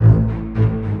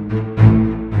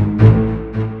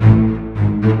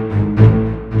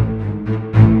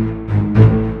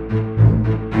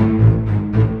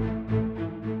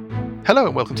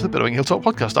Billowing Hilltop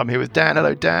Podcast. I'm here with Dan.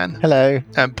 Hello, Dan. Hello.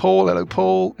 And Paul. Hello,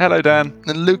 Paul. Hello, Dan.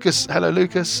 And Lucas. Hello,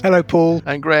 Lucas. Hello, Paul.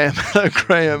 And Graham. Hello,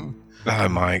 Graham. Hello,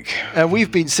 Mike. And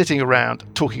we've been sitting around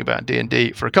talking about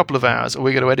D&D for a couple of hours.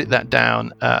 We're going to edit that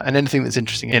down, and anything that's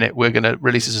interesting in it, we're going to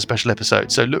release as a special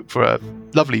episode. So look for a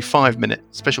lovely 5-minute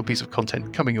special piece of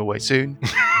content coming your way soon.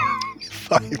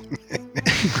 5 minutes.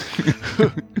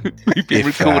 We've been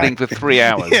recording for 3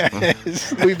 hours.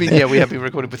 Yes. we have been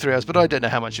recording for 3 hours, but I don't know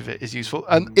how much of it is useful.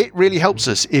 And it really helps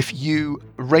us if you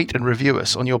rate and review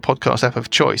us on your podcast app of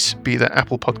choice, be that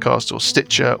Apple Podcasts or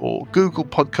Stitcher or Google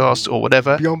Podcasts or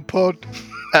whatever. Beyond Pod.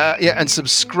 And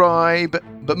subscribe,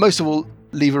 but most of all,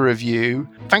 leave a review.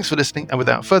 Thanks for listening, and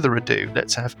without further ado,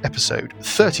 let's have episode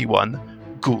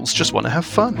 31, Ghouls Just Want to Have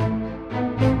Fun.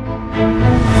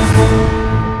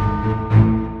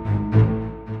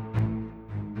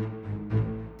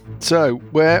 So,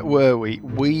 where were we?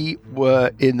 We were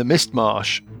in the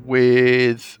Mistmarsh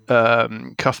with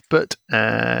Cuthbert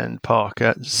and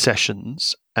Parker,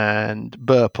 Sessions and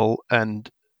Burple, and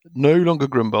no longer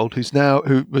Grumbold,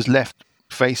 who was left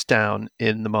face down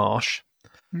in the marsh.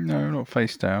 No, not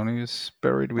face down. He was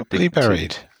buried with Properly dignity.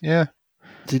 buried. Yeah.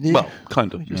 Didn't you? Well,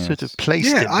 kind of. You yes. sort of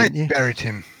placed him, I didn't you? buried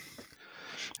him.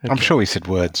 Okay. I'm sure he said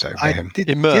words over him.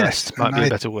 Immersed Yes, might and be a I-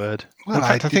 better word. Well, In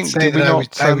fact, I did think- say did we that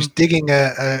not, I was digging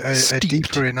a steeped.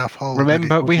 deeper enough hole.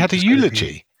 Remember, we had a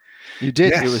eulogy. You did.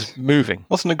 Yes. It was moving.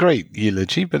 Wasn't a great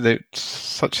eulogy, but it's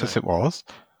such as it was.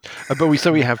 But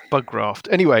we have bug graft.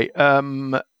 Anyway,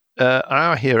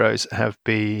 our heroes have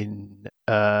been.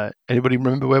 Anybody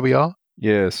remember where we are?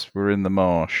 Yes, we're in the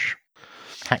marsh.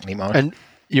 Hackney Marsh. And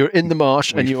you're in the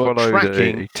marsh, and We you are followed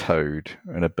tracking. a toad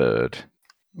and a bird.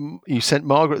 You sent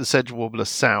Margaret the Sedge Warbler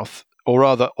south, or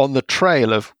rather on the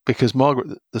trail of, because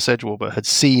Margaret the Sedge Warbler had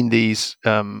seen these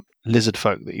lizard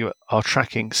folk that you are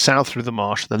tracking south through the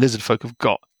marsh. The lizard folk have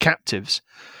got captives.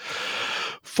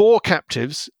 4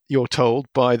 captives, you're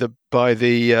told, by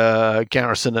the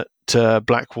garrison at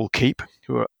Blackwall Keep,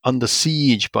 who are under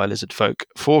siege by lizard folk.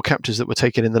 4 captives that were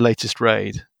taken in the latest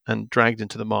raid and dragged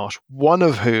into the marsh. One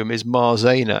of whom is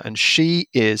Marzana, and she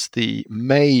is the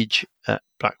mage at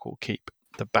Blackwall Keep,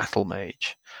 the battle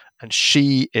mage. And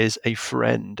she is a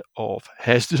friend of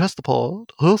Hasselhoff,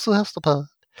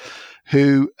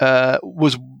 who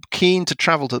was keen to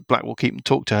travel to Blackwall Keep and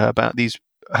talk to her about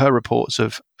her reports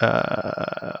of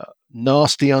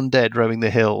nasty undead roaming the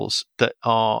hills that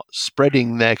are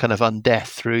spreading their kind of undeath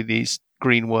through these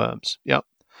green worms. Yep.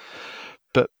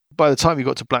 But by the time you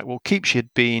got to Blackwall Keep, she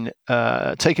had been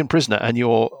taken prisoner, and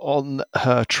you're on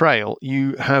her trail.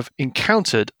 You have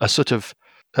encountered a sort of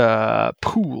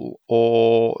pool,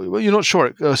 or you're not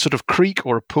sure, a sort of creek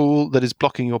or a pool that is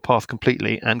blocking your path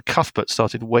completely, and Cuthbert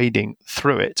started wading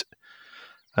through it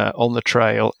on the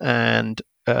trail, and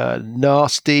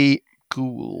nasty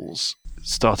ghouls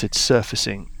started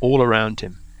surfacing all around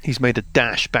him. He's made a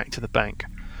dash back to the bank,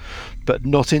 but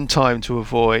not in time to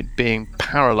avoid being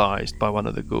paralyzed by one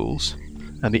of the ghouls,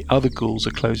 and the other ghouls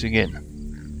are closing in.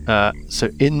 So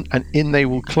in they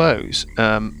will close.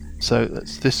 So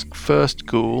that's this first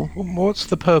ghoul. What's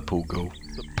the purple ghoul?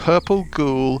 The purple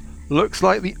ghoul looks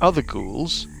like the other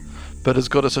ghouls, but has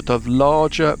got a sort of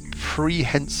larger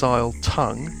prehensile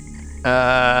tongue,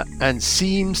 and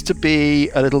seems to be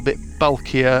a little bit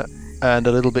bulkier and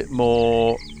a little bit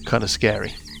more kind of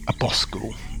scary. A boss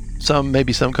ghoul.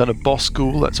 Maybe some kind of boss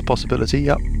ghoul. That's a possibility.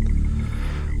 Yep.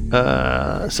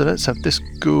 So let's have this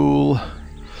ghoul.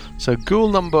 So ghoul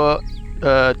number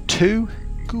 2.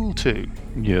 Ghoul 2.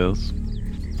 Yes.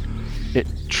 It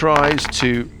tries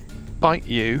to bite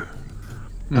you,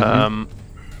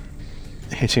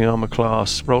 hitting armor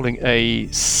class, rolling a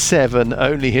 7,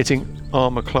 only hitting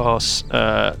armor class,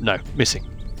 no, missing.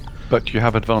 But you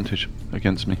have advantage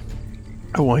against me.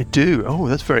 Oh, I do. Oh,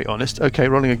 that's very honest. Okay,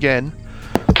 rolling again.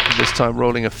 This time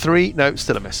rolling a 3. No,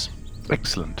 still a miss.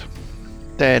 Excellent.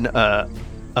 Then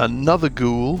another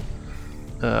ghoul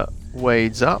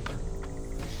wades up,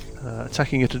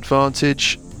 attacking at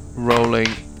advantage, rolling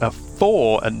a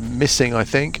 4 and missing, I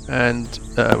think, and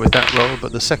with that roll,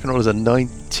 but the second roll is a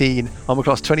 19, armor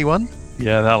class 21.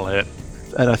 Yeah, that'll hit.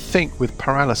 And I think with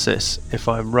paralysis, if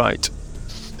I'm right,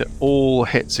 that all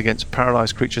hits against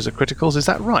paralyzed creatures are criticals. Is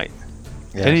that right?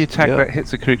 Yes. Any attack that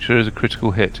hits a creature is a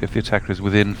critical hit if the attacker is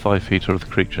within 5 feet of the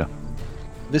creature.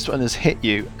 This one has hit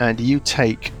you, and you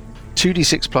take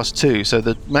 2d6 plus 2, so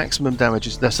the maximum damage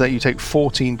is, that's that you take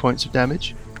 14 points of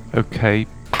damage. Okay.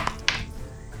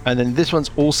 And then this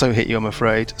one's also hit you, I'm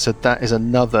afraid, so it's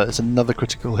another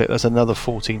critical hit. That's another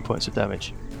 14 points of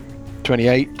damage.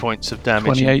 28 points of damage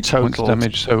 28 in total. points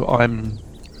damage, so I'm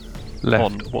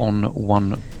left on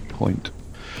 1 point.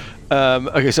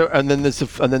 Okay, so and then there's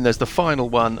the final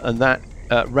one, and that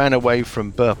ran away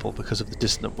from Burple because of the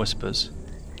dissonant whispers.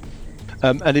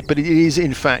 But it is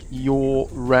in fact your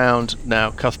round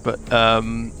now, Cuthbert.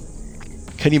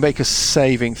 Can you make a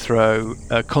saving throw,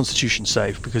 a Constitution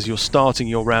save, because you're starting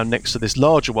your round next to this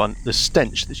larger one, the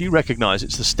stench that you recognise.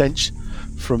 It's the stench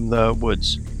from the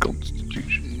woods.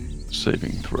 Constitution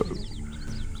saving throw.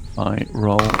 I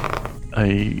roll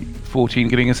a 14,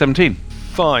 getting a 17.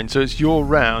 Fine. So it's your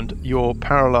round. You're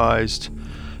paralysed.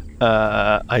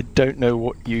 I don't know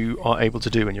what you are able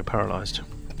to do when you're paralysed.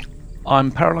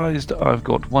 I'm paralysed. I've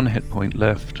got 1 hit point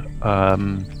left.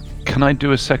 Can I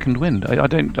do a second wind?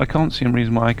 I can't see a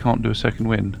reason why I can't do a second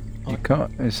wind. You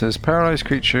can't. It says paralyzed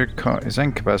creature is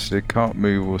incapacitated, can't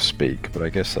move or speak, but I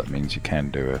guess that means you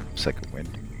can do a second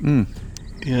wind.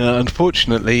 Yeah,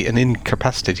 unfortunately, an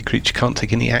incapacitated creature can't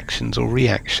take any actions or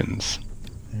reactions.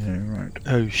 Yeah, right.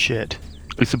 Oh shit.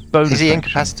 It's a bonus. Is he action.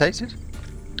 incapacitated?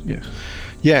 Yes.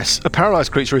 Yes, a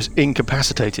paralysed creature is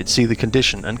incapacitated. See the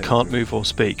condition and can't move or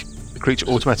speak. The creature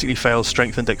automatically fails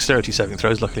strength and dexterity saving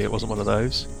throws. Luckily, it wasn't one of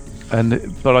those.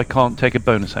 But I can't take a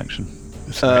bonus action.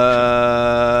 It's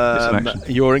an action.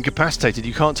 You're incapacitated.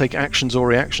 You can't take actions or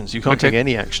reactions. You can't take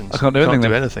any actions. I can't do you anything.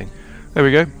 Can't do anything. There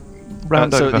we go.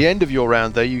 Round so over. at the end of your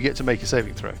round, though, you get to make a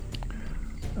saving throw.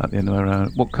 At the end of my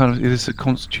round, what kind of is this? A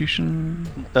Constitution?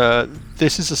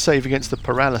 This is a save against the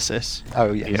paralysis.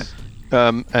 Oh, yes.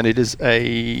 Yeah. And it is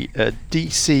a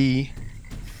DC.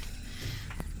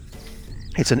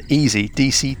 It's an easy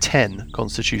DC 10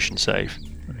 Constitution save.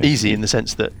 Easy in the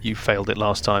sense that you failed it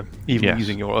last time, even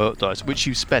using your Earth dice, which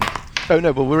you spent. Oh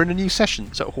no, but we're in a new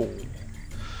session, so.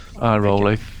 I roll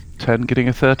a 10, getting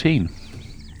a 13.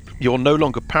 You're no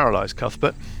longer paralysed,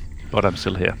 Cuthbert. But I'm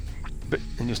still here.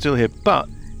 And you're still here, but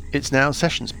it's now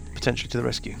sessions potentially to the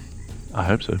rescue. I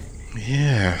hope so.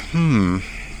 Yeah.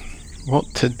 What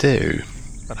to do?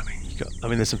 But I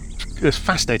mean, there's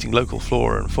fascinating local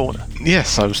flora and fauna.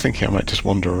 Yes, I was thinking I might just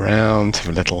wander around, have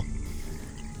a little.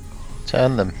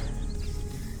 Turn them.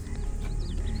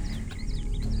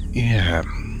 Yeah,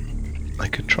 I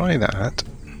could try that.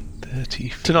 30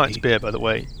 feet. Tonight's beer, by the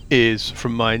way, is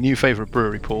from my new favourite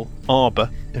brewery, Paul, Arbour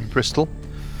in Bristol.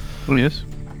 Oh yes.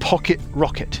 Pocket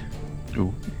Rocket.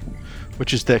 Ooh.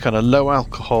 Which is their kind of low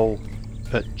alcohol,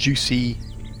 juicy,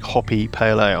 hoppy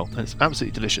pale ale. And it's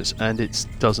absolutely delicious, and it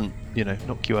doesn't,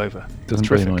 knock you over. Doesn't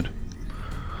terrific. really mind.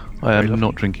 I am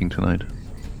not drinking tonight.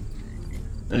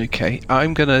 Okay,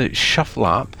 I'm going to shuffle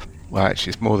up. Well,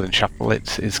 actually, it's more than shuffle.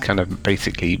 It's kind of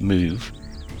basically move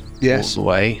all the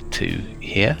way to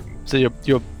here. So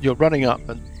you're running up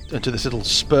and to this little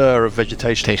spur of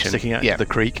vegetation sticking out into the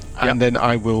creek, and then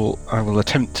I will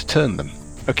attempt to turn them.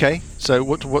 Okay. So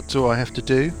what do I have to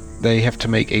do? They have to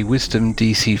make a Wisdom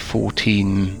DC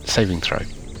 14 saving throw.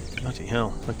 Bloody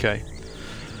hell. Okay.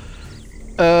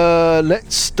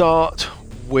 Let's start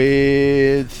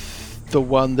with the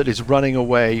one that is running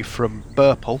away from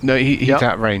Burple. No, he's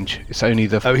out of range. It's only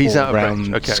the he's out of rounds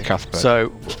range. Okay. Cuthbert. So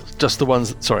just the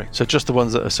ones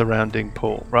that are surrounding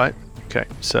Paul, right? Okay.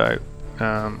 So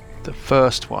the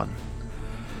first one,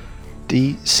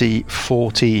 DC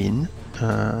 14,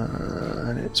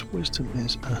 and its wisdom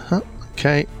is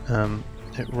okay.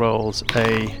 It rolls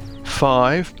a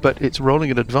 5, but it's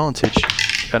rolling at advantage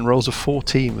and rolls a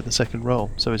 14 with the second roll,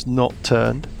 so it's not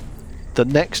turned. The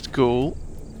next ghoul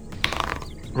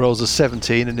rolls a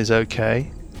 17 and is okay.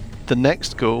 The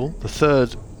next ghoul, the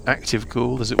third active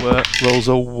ghoul, as it were, rolls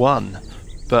a 1,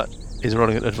 but is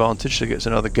rolling at advantage, so gets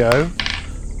another go,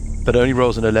 but only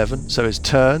rolls an 11, so is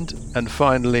turned. And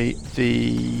finally,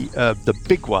 the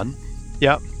big one,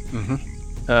 it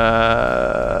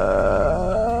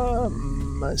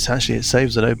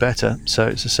saves a no better, so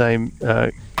it's the same.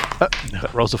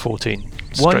 Rolls a 14.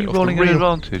 Why are you rolling an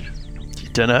advantage?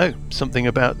 Don't know. Something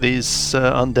about these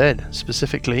undead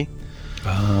specifically.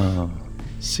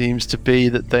 Seems to be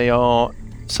that they are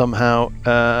somehow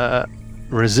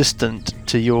resistant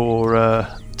to your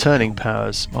turning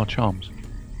powers. Our charms.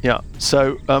 Yeah.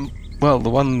 So, well, the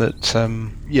one that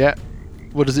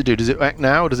what does it do? Does it act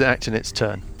now, or does it act in its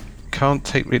turn? Can't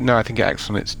take. No, I think it acts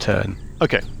on its turn.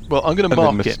 Okay. Well, I'm going to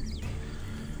mark it.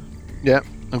 Yeah,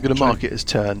 I'm going to mark it as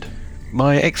turned.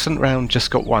 My excellent round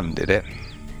just got 1, did it?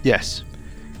 Yes.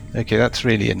 Okay, that's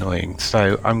really annoying.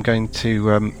 So I'm going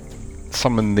to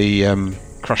summon the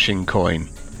crushing coin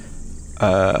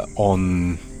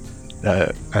and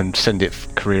send it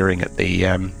careering at the.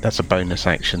 That's a bonus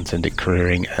action. Send it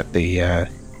careering at the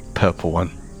purple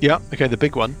one. Yeah. Okay, the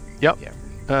big one. Yep. Yeah.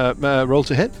 Roll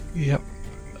to hit. Yep.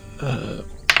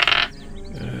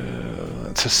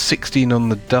 It's a 16 on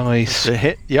the dice. To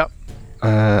hit. Yep.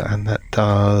 And that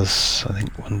does, I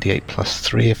think, 1d8 plus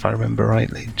 3, if I remember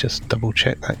rightly. Just double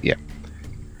check that. Yeah.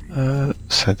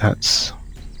 So that's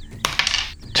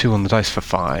 2 on the dice for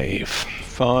 5.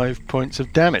 5 points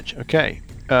of damage. Okay.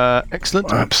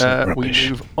 Excellent. Absolute We rubbish.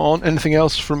 move on. Anything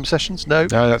else from sessions? No.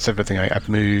 No, that's everything. I've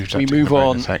moved. We I took move the on.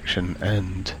 bonus action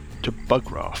and To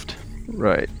Bugraft.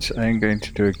 Right, I'm going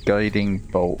to do a guiding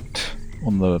bolt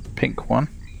on the pink one.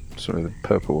 Sorry, the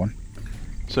purple one.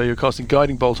 So you're casting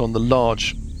Guiding Bolt on the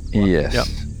large. Yes. Yeah.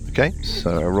 Okay.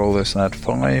 So I roll this and add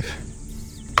 5.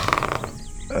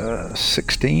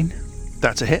 16.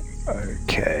 That's a hit.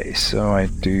 Okay, so I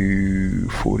do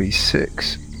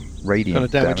 46 radiant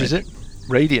What kind of damage is it?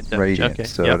 Radiant damage. Radiant, Okay.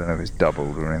 so I Yep. don't know if it's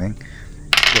doubled or anything.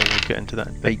 Yeah, we'll get into that.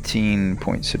 18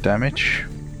 points of damage.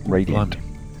 Radiant.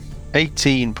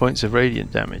 18 points of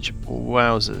radiant damage.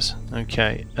 Wowzers.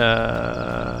 Okay.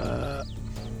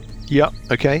 Yep.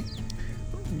 Okay.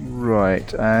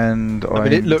 Right, and I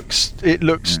mean, it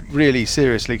looks really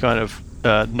seriously kind of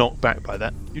knocked back by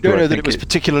that. You don't Do I know that it think was it-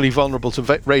 particularly vulnerable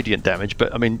to radiant damage,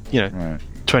 but I mean, Right.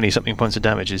 20-something points of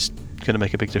damage is going to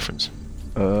make a big difference.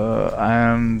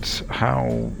 And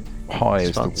how high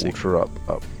is Fancy. the water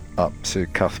up to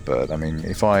Cuthbert? I mean,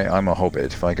 if I'm a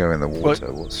hobbit, if I go in the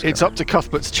water, what's It's gonna- up to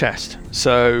Cuthbert's chest.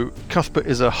 So Cuthbert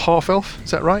is a half-elf,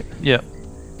 is that right? Yeah.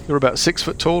 You're about 6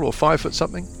 foot tall or 5 foot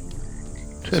something?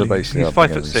 So basically, he's I'll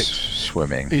 5'6".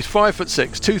 swimming. He's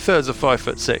 5'6", 2/3 of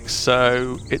 5'6".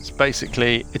 So it's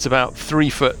about 3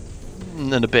 foot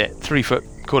and a bit. 3 foot,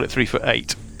 call it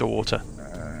 3'8", the water.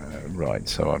 Right,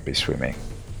 so I'd be swimming,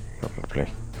 probably,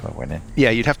 if I went in. Yeah,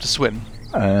 you'd have to swim.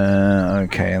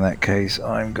 Okay, in that case,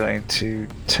 I'm going to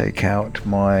take out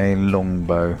my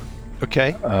longbow.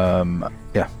 Okay.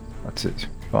 Yeah, that's it.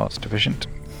 Fast, efficient.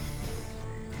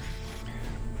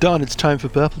 Dan, it's time for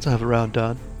Purple to have a round,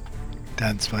 Dan.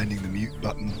 Dan's finding the mute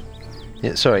button.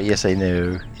 Yeah, sorry, yes, I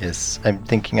know. Yes, I'm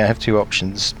thinking I have 2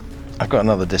 options. I've got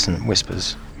another Dissonant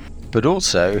Whispers, but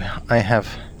also I have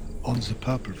On the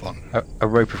purple one. a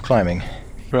rope of climbing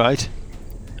Right.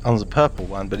 on the purple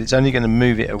one, but it's only going to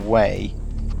move it away.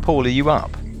 Paul, are you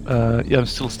up? Yeah, I'm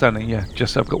still standing. Yeah,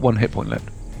 just I've got 1 hit point left.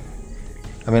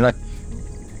 I mean, I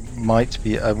might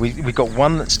be. We got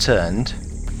one that's turned.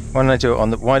 Why don't I do it on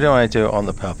the? Why don't I do it on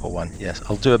the purple one? Yes,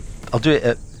 I'll do it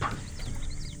at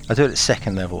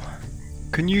 2nd level.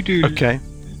 Can you do Okay.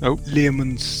 Oh.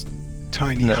 Leomund's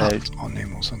tiny No. hut on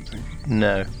him or something?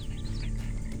 No,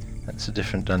 that's a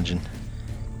different dungeon.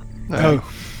 No. Oh, You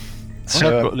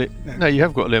So, have got no, you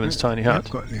have got Lemon's tiny hut.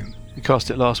 I've got Leomund. You cast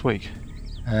it last week.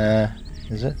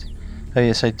 is it? Oh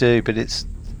yes, I do, but it's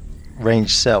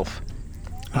range self.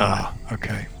 Ah,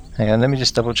 okay. Hang on, let me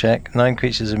just double check. 9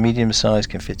 creatures of medium size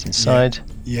can fit inside.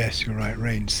 Yes, you're right.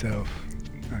 Range self.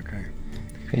 Okay.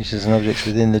 Creatures and objects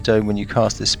within the dome when you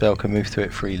cast this spell can move through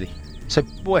it freely. So,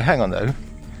 boy, hang on though.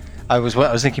 I was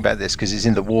thinking about this because it's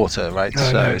in the water, right?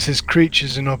 No, it says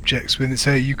creatures and objects within it,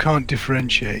 so you can't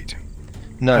differentiate.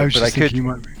 No, I was but just thinking you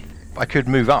might be. I could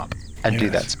move up and do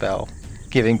Yes. that spell,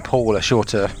 giving Paul a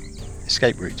shorter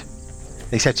escape route.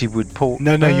 Except he would Paul.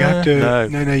 No, you have to.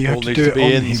 No, You have All to needs do to it be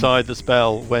on him. inside the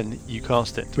spell when you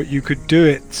cast it. But you could do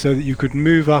it so that you could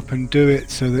move up and do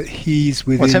it so that he's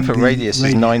within. Well, 10 foot the radius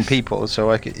is 9 people,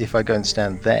 so if I go and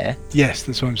stand there, Yes,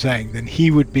 that's what I'm saying. Then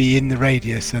he would be in the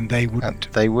radius, and they and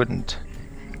wouldn't. they wouldn't.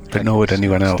 but nor would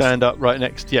anyone else. Stand up right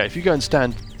next. Yeah, if you go and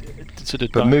stand, sort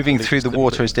of. But moving diagonally, through the just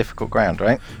water is difficult ground,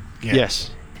 right? Yeah.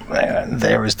 Yes.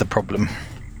 There is the problem.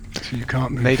 So you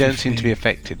can't move. They don't seem to be 15.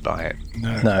 affected by it.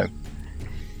 No. No.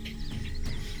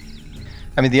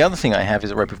 I mean, the other thing I have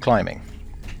is a rope of climbing,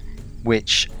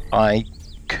 which I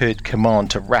could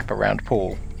command to wrap around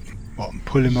Paul. What, and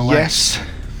pull him away? Yes.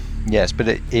 Yes, but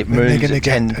it Then moves they're going to at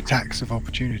get 10. attacks of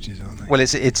opportunities, aren't they? Well,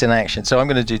 it's an action, so I'm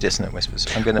going to do Dissonant Whispers.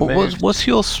 I'm going to move. What's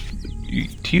your?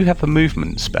 Do you have a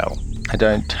movement spell? I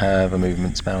don't have a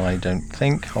movement spell, I don't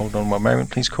think. Hold on one moment,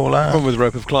 please, caller. One with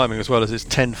rope of climbing as well as it's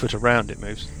 10 foot around it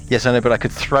moves. Yes, I know, but I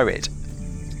could throw it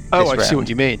Oh, This I see round. what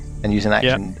you mean. and use an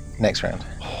action next round.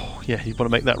 Oh, yeah, you'd want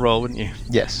to make that roll, wouldn't you?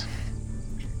 Yes.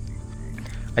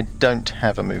 I don't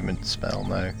have a movement spell,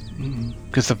 no.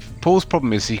 Because Paul's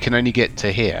problem is he can only get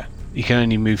to here. He can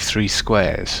only move 3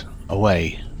 squares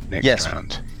away next Yes.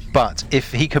 round. But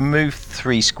if he can move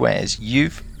 3 squares,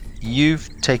 you've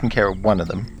taken care of one of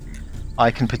them. I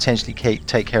can potentially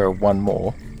take care of one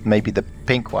more, maybe the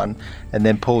pink one, and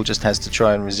then Paul just has to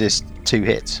try and resist 2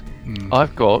 hits.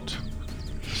 I've got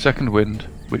second wind,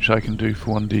 which I can do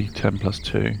for 1d10 plus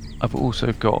 2. I've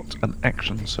also got an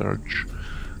action surge,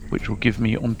 which will give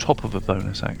me, on top of a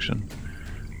bonus action,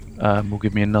 will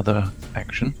give me another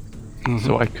action.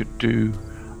 So I could do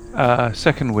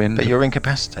second wind. But you're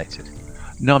incapacitated.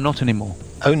 No, I'm not anymore.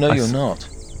 Oh no, you're not.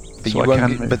 But So you I won't.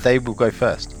 can move. But they will go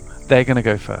first. They're going to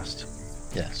go first.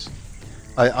 Yes.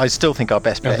 I still think our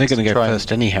best bet. They're going to go try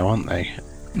first anyhow, aren't they?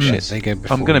 Yes. Shit, they go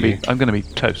before I'm going you. to be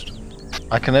toast.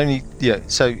 I can only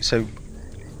So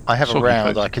I have a Soggy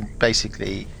round. toast. I can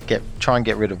basically try and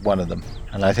get rid of one of them,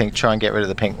 and I think try and get rid of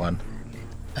the pink one,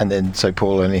 and then so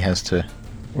Paul only has to.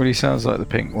 Well, he sounds like the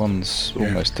pink one's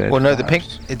almost dead. Well, no, the pink.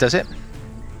 perhaps. It does it.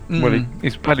 Well,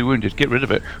 he's badly wounded. Get rid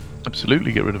of it.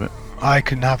 Absolutely, get rid of it. I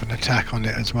can have an attack on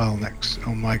it as well next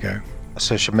on my go.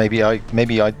 So should maybe I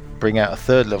bring out a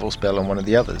 3rd level spell on one of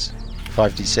the others.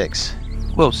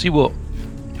 5d6. Well, see what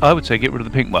I would say. Get rid of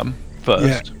the pink one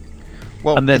first,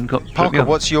 Well, and then got Parker,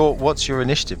 what's your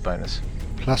initiative bonus?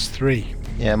 +3.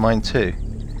 Yeah, mine too.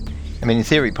 I mean, in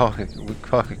theory, Parker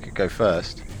could go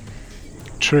first.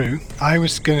 True. I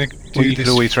was going to do Well, you this.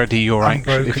 could always ready your action.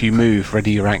 unbroken- If you move,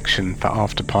 ready your action for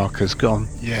after Parker's gone.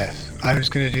 Yes, I was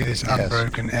going to do this Yes.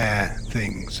 unbroken air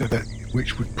thing,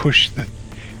 which would push the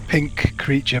pink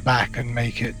creature back and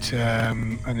make it,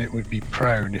 and it would be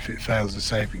prone if it fails a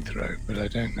saving throw. But I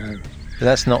don't know. But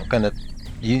that's not going to.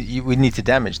 You would need to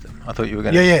damage them. I thought you were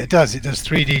going to. Yeah, it does. It does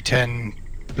 3d10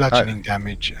 bludgeoning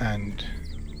damage and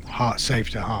heart save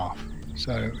to half.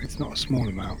 So it's not a small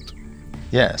amount.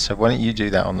 Yeah. So why don't you do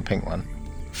that on the pink one?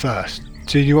 First.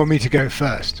 So you want me to go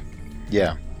first,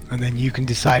 Yeah. and then you can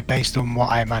decide based on what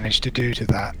I manage to do to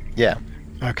that. Yeah.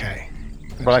 Okay.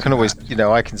 Well, I Let's can do always, that.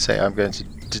 I can say I'm going to,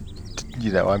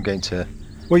 I'm going to.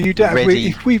 Well, you don't. ready.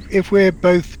 If we're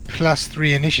both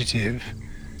 +3 initiative,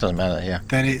 Doesn't matter. Yeah.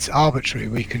 then it's arbitrary.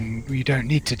 We don't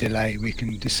need to delay. We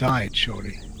can decide,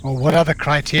 surely. Or what other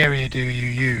criteria do you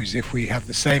use if we have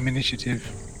the same initiative?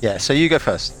 Yeah. So you go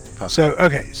first. Parker. So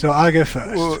okay, so I go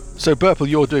first. So Burple,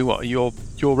 you're doing what? You're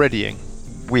readying.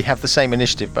 We have the same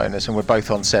initiative bonus, and we're both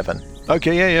on 7.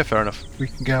 Okay, yeah, fair enough. We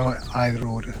can go either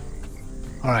order.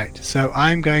 All right. So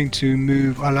I'm going to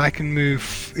move. Well, I can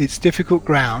move. It's difficult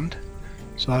ground,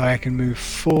 so I can move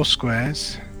 4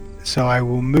 squares. So I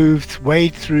will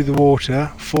wade through the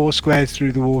water, 4 squares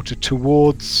through the water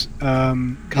towards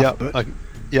Cuthbert.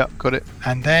 Yep, got it.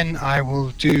 And then I will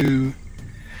do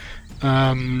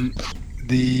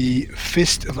the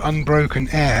Fist of Unbroken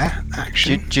Air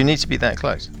action. Do you need to be that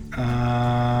close?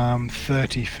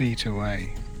 30 feet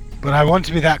away. But I want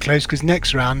to be that close because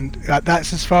next round,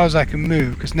 that's as far as I can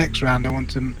move, because next round I want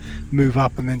to move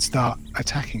up and then start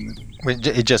attacking them.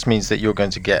 It just means that you're going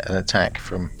to get an attack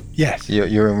from. Yes,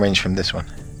 You're in range from this one.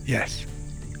 yes.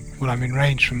 Well, I'm in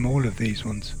range from all of these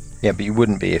ones. Yeah, but you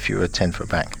wouldn't be if you were 10 foot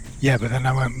back. Yeah, but then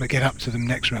I won't get up to them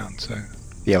next round, so...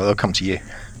 Yeah, well, they'll come to you.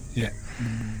 Yeah.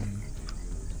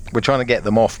 We're trying to get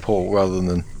them off Paul rather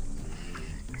than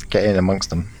get in amongst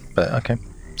them. But okay,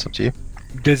 it's up to you.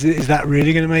 Is that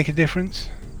really going to make a difference?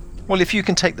 Well, if you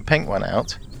can take the pink one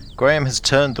out, Graham has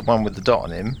turned the one with the dot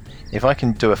on him. If I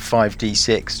can do a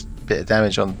 5d6 bit of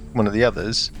damage on one of the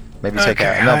others, maybe take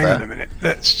out hang on a another. minute.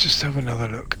 Let's just have another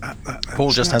look at that.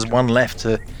 Paul just has one left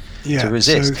to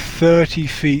resist. So 30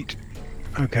 feet.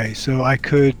 Okay, so I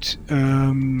could,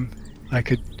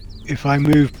 if I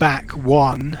move back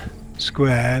 1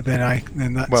 square,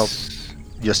 then that's. Well,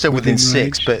 you're still within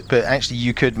 6, range. but actually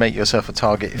you could make yourself a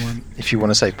target One. if you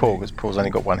want to save Paul, because Paul's only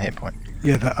got 1 hit point.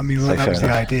 Yeah, that So that fair was the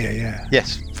enough. idea. Yeah.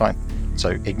 Yes, fine. So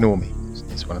ignore me.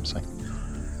 Is what I'm saying.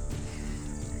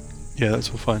 Yeah, that's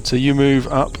all fine. So you move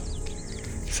up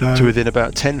So to within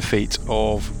about 10 feet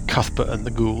of Cuthbert and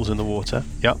the ghouls in the water.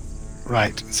 Yep.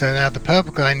 right. So now the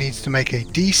purple guy needs to make a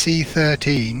DC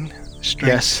 13 strength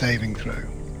Yes. saving throw.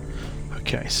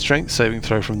 Okay, strength saving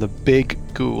throw from the big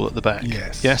ghoul at the back.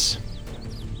 Yes. Yes.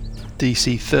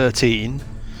 DC 13.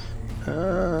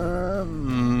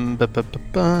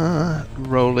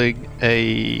 Rolling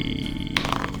a.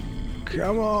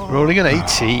 Come on. Rolling an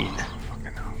 18.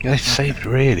 They saved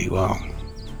really well.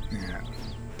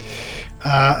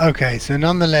 Okay, so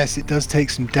nonetheless, it does take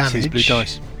some This is damage. blue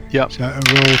dice. Yep. So I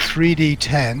roll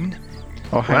 3d10.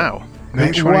 Oh, hang on. Wow.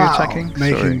 Which one are you attacking?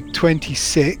 Making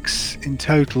 26 in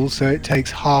total, so it takes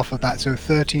half of that, so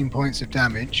 13 points of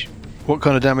damage. What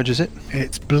kind of damage is it?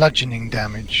 It's bludgeoning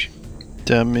damage.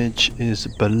 Damage is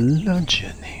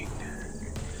bludgeoning.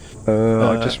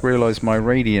 I just realised my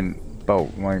radiant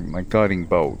bolt, my guiding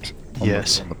bolt on,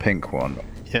 Yes. on the pink one.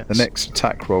 Yes. The next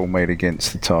attack roll made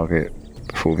against the target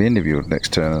before the end of your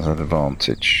next turn has an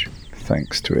advantage,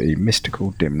 thanks to a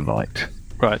mystical dim light.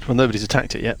 Right. Well, nobody's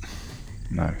attacked it yet.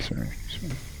 No, sorry.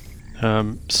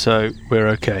 So we're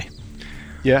okay.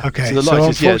 Yeah. Okay, So the so light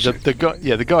is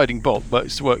unfortunately- the guiding bolt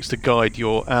works to guide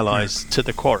your allies to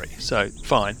the quarry. So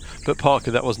fine. But Parker,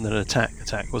 that wasn't an attack,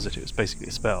 was it? It was basically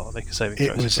a spell. I think a saving throw.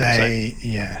 It was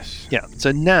yes. Yeah.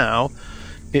 So now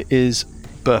it is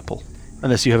Burple.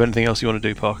 Unless you have anything else you want to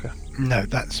do, Parker. No,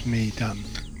 that's me done.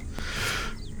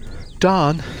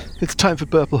 Darn, it's time for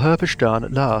Purple Herbish Darn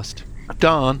at last.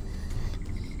 Darn.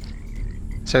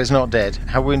 So it's not dead.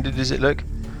 How wounded does it look?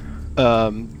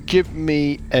 Give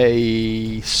me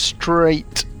a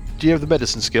straight... Do you have the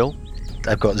medicine skill?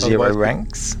 I've got 0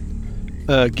 ranks.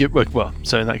 So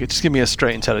in that case, just give me a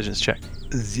straight intelligence check.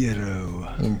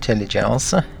 0.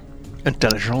 Intelligence.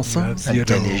 Intelligence.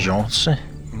 Intelligence.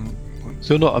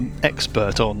 So you're not an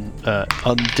expert on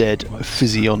undead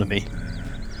physiognomy.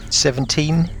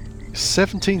 17.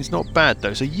 17's not bad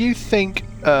though. So you think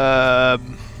we're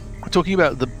talking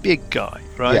about the big guy,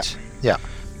 right? Yeah.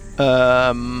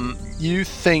 You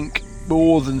think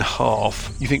more than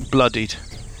half. You think bloodied.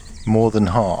 More than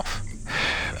half.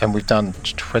 And we've done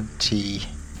 30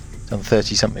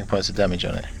 something points of damage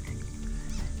on it.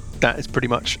 That is pretty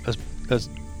much as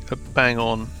a bang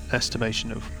on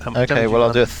estimation of how much damage. Okay, well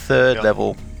I'll do a third Yeah.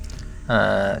 level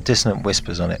dissonant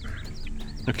whispers on it.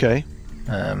 Okay.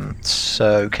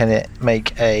 So can it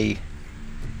make a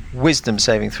wisdom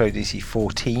saving throw DC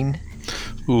 14?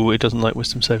 Ooh, it doesn't like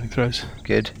wisdom saving throws.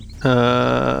 Good.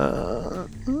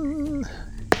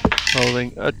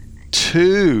 Rolling a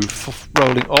 2,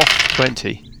 rolling off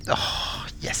 20. Oh,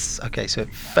 yes. Okay, so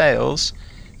it fails.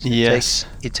 So Yes.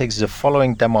 It takes the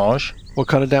following damage. What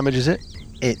kind of damage is it?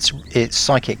 It's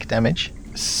psychic damage.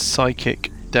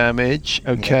 Psychic damage.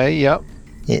 Okay, yep.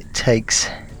 It takes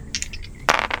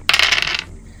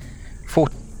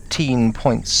 14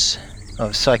 points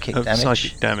of psychic damage.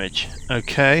 Psychic damage.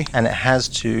 Okay. And it has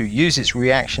to use its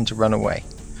reaction to run away.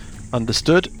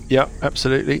 Understood. Yep,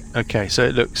 absolutely. Okay, so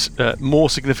it looks more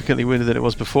significantly wounded than it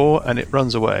was before, and it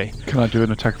runs away. Can I do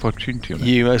an attack of opportunity on it?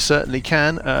 You most certainly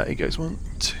can. It goes 1,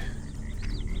 2.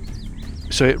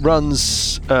 So it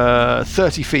runs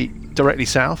 30 feet directly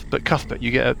south, but Cuthbert, you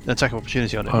get an attack of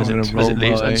opportunity on it I'm as gonna roll it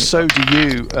leaves, my- and so do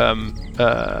you,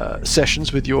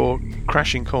 Sessions, with your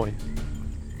crashing coin.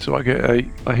 So I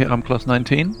hit armor class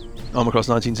 19, Armor class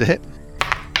 19's a hit.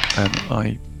 and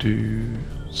I do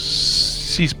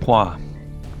 6 points.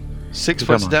 6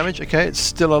 points of damage. Okay, it's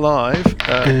still alive.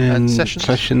 And Sessions.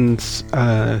 Sessions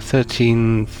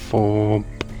 13 for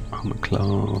armor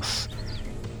class.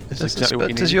 Is exactly what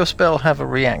you Does need. your spell have a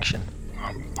reaction?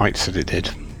 Right, said it did.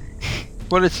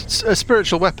 Well, it's a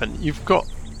spiritual weapon. You've got.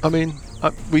 I mean,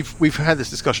 we've had this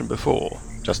discussion before.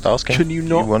 Just asking. Can you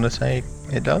not- You want to say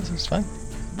it does? It's fine.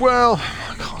 Well,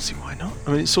 I can't see why not.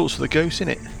 I mean, it's sorts for the ghost,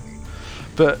 innit?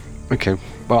 But Okay,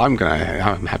 well I'm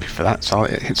happy for that. So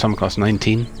it hits armor class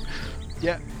 19.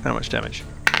 yeah, how much damage?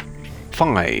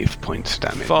 5 points of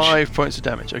damage. 5 points of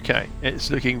damage. Okay, it's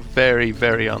looking very,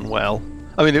 very unwell.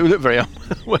 I mean, it looked very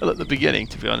unwell at the beginning,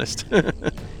 to be honest.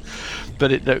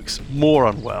 But it looks more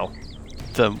unwell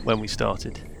than when we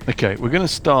started. Okay, we're going to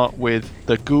start with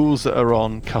the ghouls that are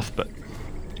on Cuthbert.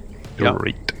 Yep.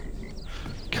 Great.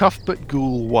 Cuthbert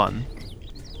Ghoul 1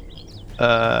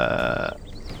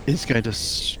 is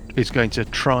going to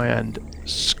try and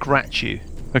scratch you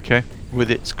Okay.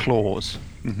 with its claws.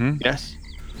 Mm-hmm. Yes.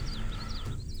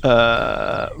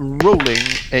 Rolling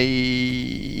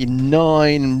a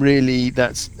 9, really,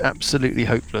 that's absolutely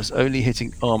hopeless. Only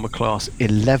hitting armor class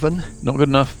 11. Not good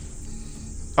enough.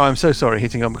 Oh, I'm so sorry,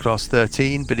 hitting armor class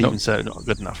 13, but even Nope. so, not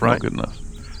good enough, right? Not good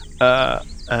enough.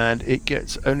 And it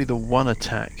gets only the 1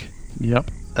 attack. Yep.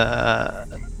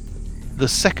 The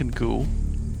second ghoul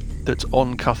that's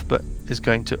on Cuthbert is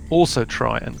going to also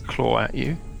try and claw at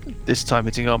you, this time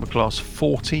hitting armor class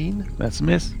 14. That's a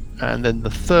miss. And then the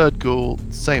third ghoul,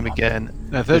 same again.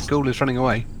 No, third ghoul is running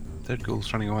away. Third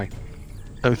ghoul's running away.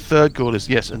 Oh, third ghoul is,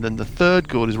 yes, and then the third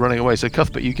ghoul is running away. So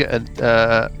Cuthbert, you get an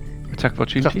Attack of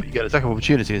opportunity. Cuthbert, you get an attack of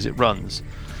opportunity as it runs.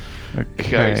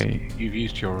 Okay. You've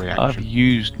used your reaction. I've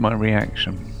used my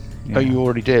reaction. Oh, you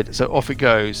already did. So off it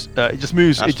goes. It just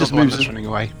moves. That's it just not the one moves. that's running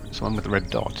away. It's the one with the red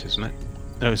dot, isn't it?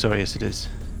 Oh, sorry. Yes, it is.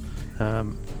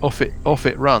 Off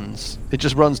it runs. It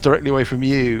just runs directly away from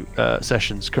you,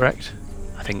 Sessions. Correct?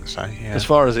 I think so, yeah. As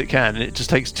far as it can, and it just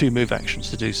takes 2 move actions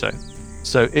to do so.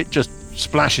 So it just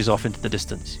splashes off into the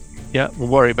distance. Yeah, we'll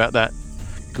worry about that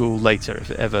ghoul later if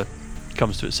it ever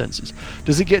comes to its senses.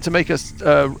 Does it get to make a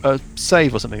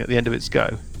save or something at the end of its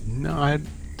go? No, I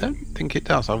don't think it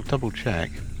does. I'll double check.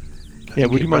 Yeah,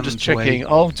 would you mind just checking?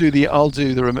 I'll do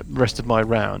the rest of my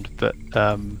round, but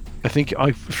I think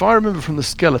if I remember from the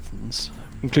skeletons,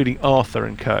 including Arthur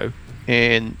and co,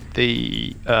 in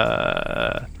the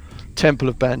Temple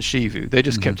of Ban Shivu, they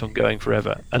just kept on going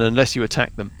forever, and unless you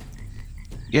attack them.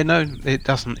 Yeah, no, it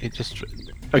doesn't. It just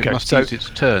Okay, it must so- use its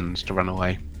turns to run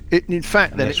away. In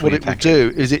fact, then Unless what we it will attack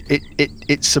do is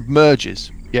it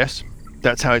submerges. Yes.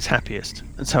 That's how it's happiest.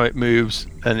 That's how it moves,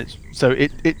 and it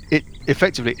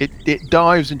effectively it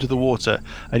dives into the water,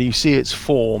 and you see its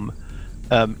form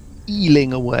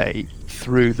eeling away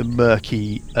through the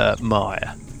murky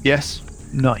mire. Yes,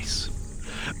 Nice.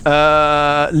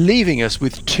 leaving us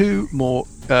with 2 more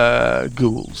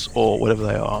ghouls or whatever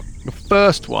they are. The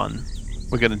first one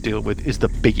we're going to deal with is the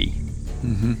biggie.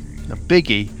 Mm-hmm. The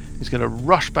biggie is going to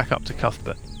rush back up to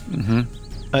Cuthbert. Mm-hmm.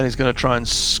 And it's going to try and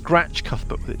scratch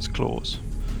Cuthbert with its claws.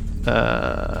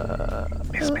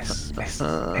 Miss.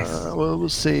 Well, we'll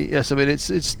see. Yes, I mean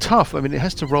it's tough. I mean, it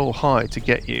has to roll high to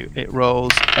get you. It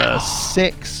rolls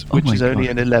 6, which my is only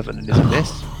God. an 11, and is a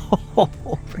miss. Oh,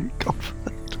 thank God for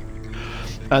that.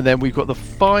 And then we've got the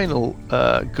final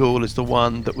ghoul is the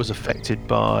one that was affected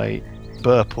by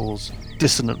Burple's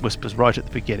dissonant whispers right at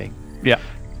the beginning. Yeah.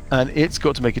 And it's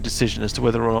got to make a decision as to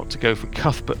whether or not to go for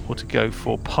Cuthbert or to go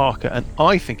for Parker. And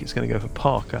I think it's going to go for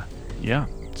Parker. Yeah.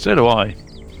 So do I.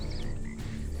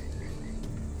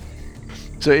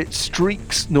 So it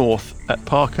streaks north at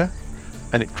Parker,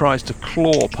 and it tries to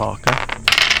claw Parker,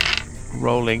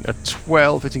 rolling a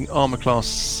 12, hitting armor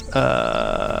class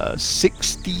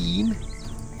 16,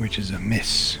 Which is a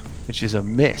miss. which is a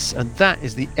miss. And that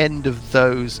is the end of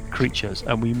those creatures.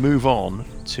 And we move on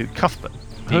to Cuthbert.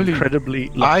 Holy- Incredibly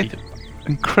lucky.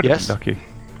 Incredibly Yes? lucky.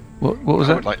 What was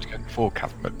I that? would like to go before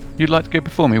Cuthbert. You'd like to go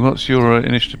before me? What's your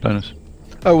initiative bonus?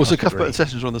 Oh, well, so +3. Cuthbert and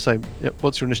Sessions are on the same. Yep.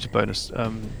 What's your initiative bonus?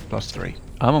 +3.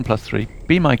 I'm on +3.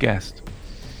 Be my guest.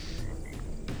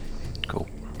 Cool.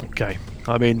 Okay.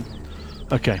 I mean,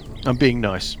 okay. I'm being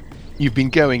nice. You've been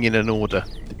going in an order.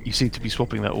 You seem to be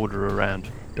swapping that order around.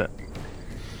 But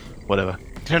whatever. You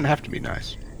don't have to be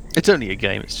nice. It's only a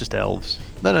game. It's just elves.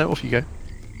 No, off you go.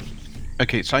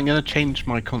 Okay, so I'm going to change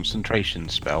my concentration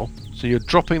spell. So you're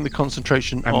dropping the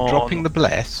concentration I'm on... dropping the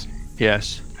bless,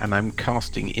 Yes. and I'm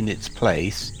casting in its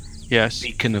place Yes.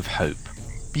 Beacon of Hope.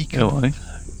 Beacon. Oh, I.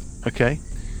 Okay.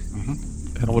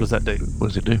 Mm-hmm. And what does that do? What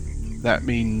does it do? That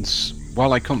means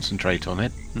while I concentrate on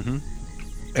it, Mm-hmm.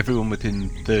 everyone within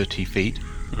 30 feet,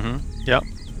 Mm-hmm. Yep.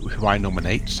 who I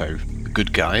nominate, so the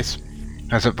good guys,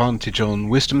 has advantage on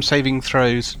wisdom saving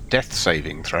throws, death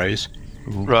saving throws,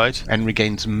 Right. and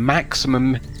regains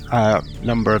maximum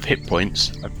number of hit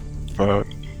points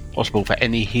possible for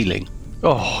any healing.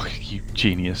 Oh, you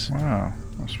genius. Wow,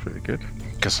 that's pretty good.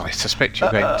 Because I suspect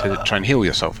you're going to try and heal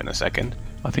yourself in a second.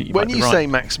 I think you When might you be right. say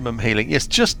maximum healing, yes,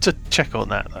 just to check on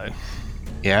that, though.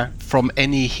 Yeah? From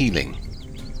any healing,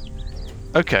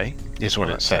 Okay. is what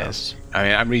Well, it that says. sounds- I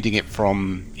mean, I'm reading it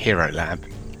from Hero Lab.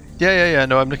 Yeah.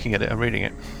 No, I'm looking at it. I'm reading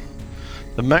it.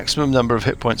 The maximum number of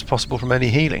hit points possible from any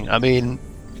healing. I mean,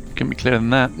 Can be clearer than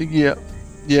that.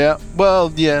 yeah.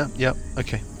 Well, yeah.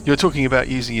 Okay. You're talking about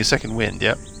using your second wind,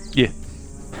 yeah? Yeah.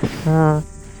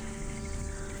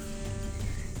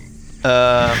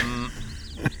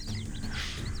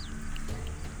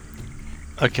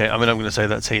 Okay, I mean, I'm going to say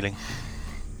that's healing.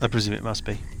 I presume it must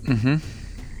be. Mm-hmm.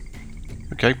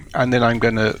 Okay, and then I'm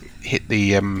going to hit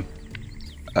the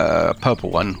purple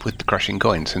one with the crushing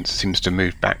coin, since it seems to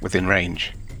move back within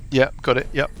range. Yeah, got it.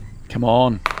 Yep. Come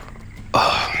on.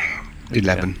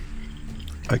 11.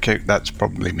 Okay, that's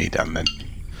probably me done then.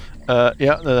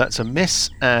 Yeah, no, that's a miss,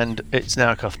 and it's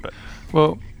now Cuthbert.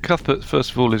 Well, Cuthbert,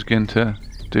 first of all, is going to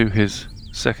do his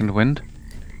second wind.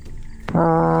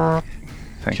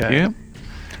 Thank Okay. you.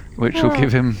 Which will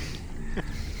give him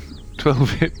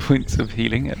 12 hit points of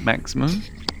healing at maximum.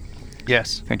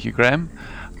 Yes. Thank you, Graham.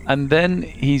 And then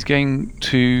he's going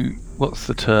to, what's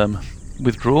the term?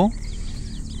 Withdraw?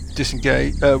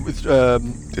 Disengage. Use the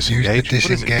Disengage.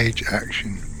 disengage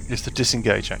action. It's the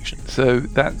disengage action. So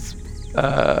that's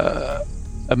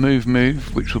a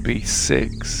move, which will be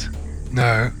 6.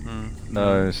 No,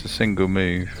 No, it's a single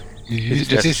move. you Is use it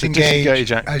the just the disengage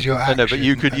disengage as your I action. know, but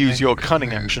you could and use then your cunning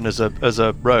move. action as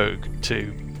a rogue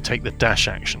to take the dash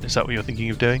action. Is that what you're thinking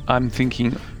of doing? I'm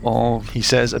thinking of He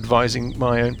says, advising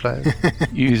my own players.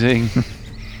 using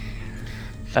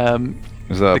Is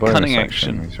that The a bonus cunning action?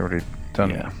 action. He's already done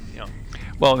yeah. Yeah.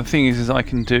 Well, the thing is I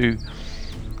can do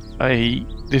a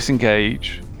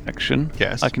disengage action.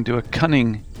 Yes. I can do a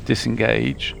cunning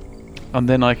disengage, and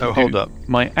then I can Oh, do hold up.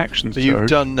 my action So you've surge.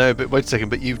 done no, but wait a second.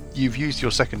 But you've used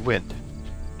your second wind.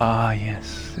 Ah,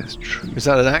 yes, that's true. Is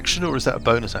that an action or is that a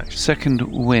bonus action? Second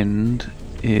wind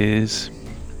is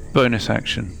bonus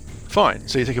action. Fine.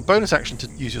 So you take a bonus action to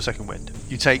use your second wind.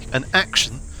 You take an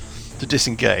action to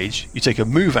disengage. You take a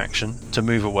move action to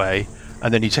move away,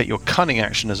 and then you take your cunning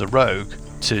action as a rogue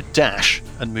to dash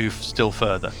and move still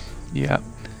further. Yeah.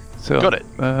 So Got it.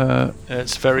 Uh,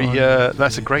 It's very.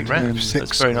 That's a great round. Six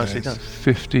That's very nicely squares. done.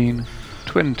 15,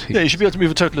 20. Yeah, you should be able to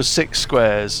move a total of 6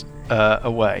 squares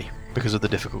away. because of the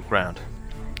difficult ground.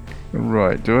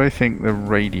 Right, do I think the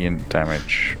radiant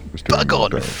damage was doing Bug more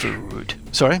on damage? food.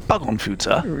 Sorry? Bug on food,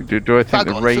 sir. Do I think Bug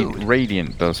the on food.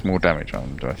 radiant does more damage on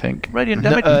them, do I think? Radiant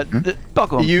No, damage?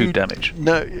 Bug on food damage.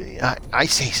 No, I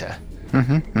say, sir.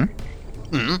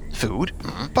 Food.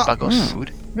 Bug on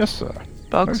food. Yes, sir.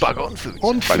 Bug on food.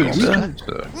 On sir. food,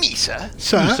 sir. Me, sir.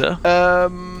 Sir? Sir.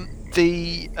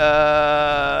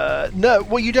 No,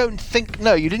 well, you don't think.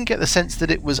 No, you didn't get the sense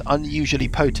that it was unusually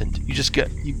potent. You just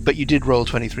but you did roll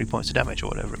 23 points of damage or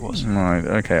whatever it was. Right,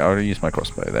 okay, I'll use my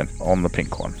crossbow then, on the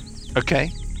pink one. Okay.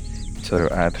 So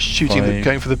add Shooting, 5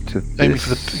 going for to the, aiming for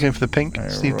this. going for the pink. I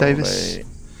Steve roll Davis.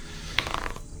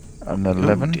 An Oh,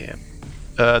 11. dear.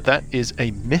 That is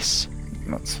a miss.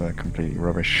 That's completely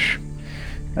rubbish.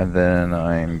 And then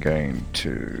I'm going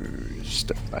to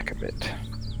step back a bit.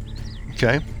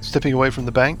 Okay. Stepping away from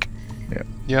the bank. Yeah.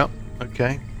 Yeah.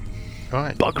 Okay. All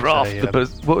right. Bugger Say,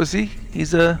 off. What was he?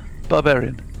 He's a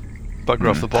barbarian. Bugger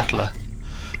off the bottler.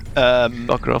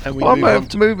 Bugger off. And we I'm move on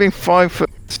to moving 5 foot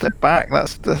step back.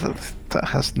 That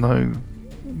has no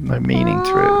meaning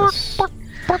to it.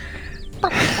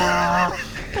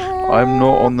 I'm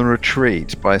not on the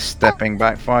retreat by stepping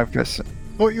back 5 foot.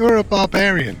 Well, you're a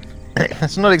barbarian.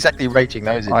 It's not exactly raging,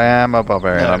 though, is it? I am a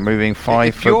barbarian. No. I'm moving 5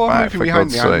 If foot you're back, moving for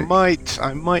behind God's me, sake.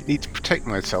 I might need to protect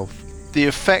myself. the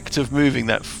effect of moving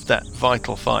that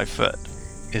vital 5 foot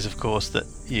is, of course, that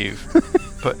you've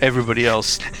put everybody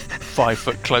else 5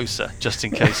 foot closer, just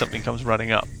in case something comes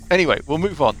running up. Anyway, we'll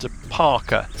move on to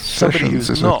Parker, somebody Sessions who's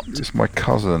is not. It's my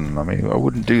cousin. I mean, I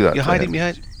wouldn't do that You're to hiding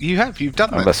him. behind. You've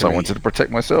done that. Unless to I me. wanted to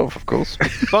protect myself, of course.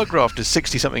 Bugraft is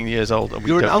 60-something years old, and we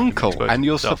You're an don't uncle, expose and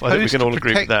you're yourself. I think we supposed can all to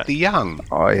agree with protect that. the young.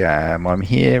 I am. I'm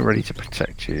here, ready to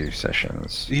protect you,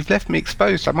 Sessions. You've left me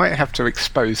exposed. I might have to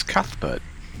expose Cuthbert.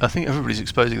 I think everybody's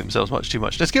exposing themselves much too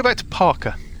much. Let's go back to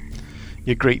Parker.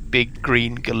 You great big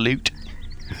green galoot.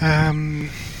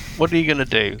 What are you going to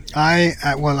do?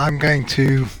 I'm going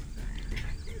to,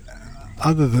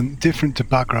 other than different to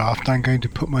Bugraft, I'm going to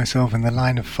put myself in the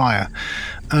line of fire.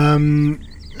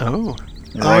 Oh,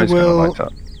 Your I eyes gonna will- light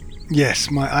up. Yes,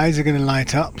 my eyes are going to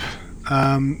light up.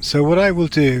 So what I will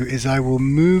do is I will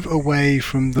move away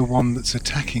from the one that's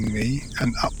attacking me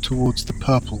and up towards the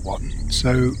purple one.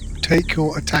 So take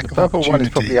your attack The of purple one is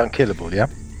opportunity. probably unkillable, yeah?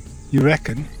 You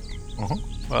reckon?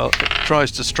 well, it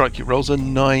tries to strike you. Rolls a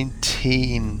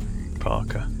 19,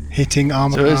 Parker. Hitting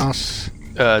armor So class.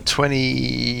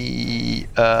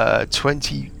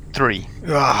 23.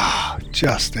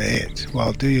 Just a hit.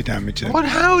 Well, do your damage then. What?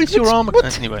 How is your armor?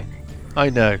 Anyway, I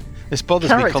know. This bothers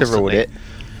me Character constantly. rolled it.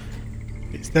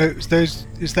 It's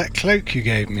is that cloak you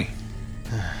gave me?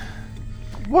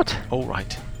 What? All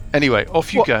right. Anyway,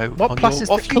 off you What- go. what on plus your, is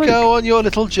the off you cloak? go on your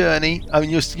little journey. I mean,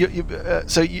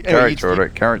 Character order,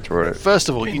 character order. First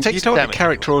of all, you take you some don't want damage. to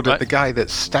character order right? the guy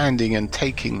that's standing and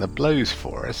taking the blows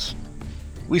for us.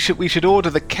 We should order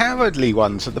the cowardly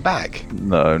ones at the back.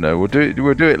 No, we'll do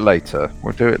it later.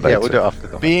 We'll do it later. Yeah, we'll do it after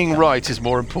the Being right is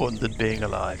more important than being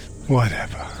alive.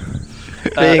 Whatever.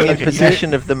 Being in okay,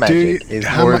 possession of the magic is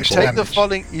how more much Take important. the damage?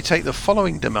 following. You take the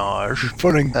following damage.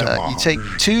 Following You damage. take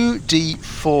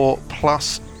 2d4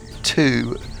 plus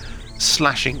 2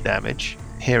 slashing damage.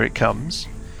 Here it comes.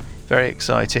 Very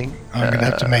exciting. I'm going to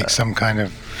have to make some kind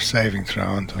of saving throw,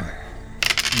 aren't I?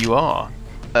 You are.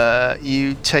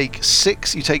 You take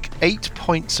 8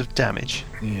 points of damage.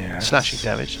 Yeah. Slashing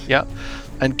damage. Yeah.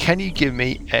 And can you give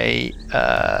me a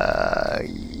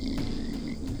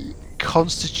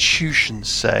Constitution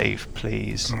save,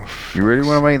 please? You really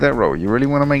want to make that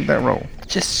roll?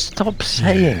 Just stop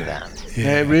saying that.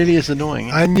 Yeah, it really is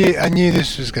annoying. I knew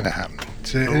this was going to happen.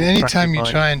 So anytime you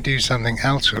practice try and do something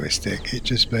altruistic, it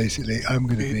just basically, I'm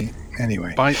going to be...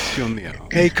 Anyway. Bites you on the arm.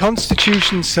 A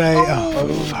Constitution save...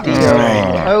 fuck.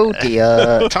 Oh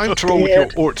dear. Time to roll with your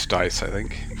Ort dice, I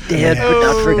think. Dear, but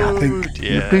not I forgotten. think,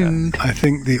 Yeah. I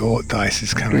think the Ort dice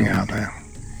is coming out now.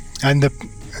 And the...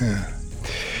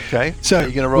 Okay. So, are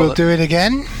you going to roll we'll do it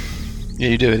again. Yeah,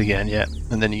 you do it again, yeah.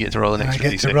 And then you get to roll an I extra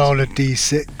get d6. to roll a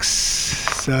d6.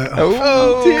 So...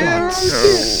 Oh, for God's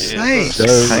sake.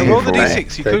 So Roll the painful.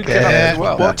 d6. You could get up as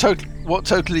well. What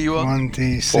total are you on?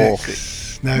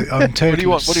 1d6. No, I'm total What do you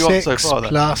want? What do you want so 6 far? Then?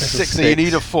 plus 6. No, you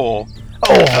need a 4.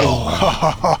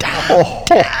 Oh,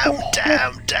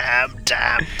 Damn.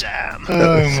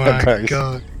 oh my close.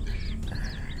 god.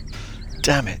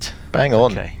 Damn it. Bang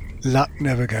on. Okay. Luck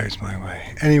never goes my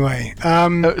way. Anyway,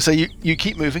 So you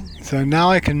keep moving. so now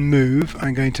I can move.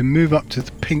 I'm going to move up to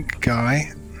the pink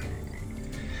guy.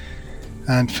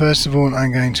 And first of all,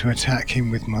 I'm going to attack him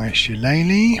with my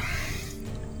shillelagh.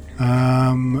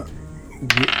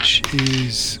 Which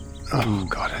is Oh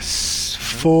god, a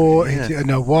 4. Yeah.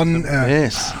 No, 1.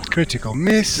 Miss. Critical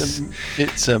miss.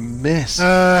 It's a miss.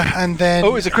 And then.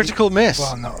 Oh, it's a critical miss.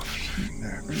 Well, not. No.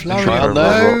 Try Flurry of to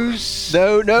blows.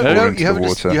 No. into You have, the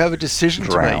water. you have a decision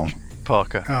Drown. to make,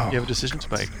 Parker. Oh, you have a decision to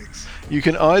make. sakes. You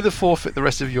can either forfeit the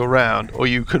rest of your round, or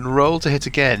you can roll to hit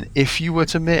again. If you were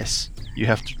to miss, you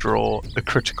have to draw a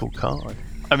critical card.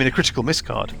 I mean, a critical miss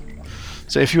card.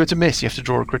 So if you were to miss, you have to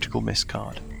draw a critical miss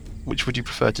card. Which would you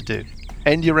prefer to do?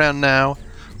 End your round now,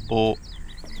 or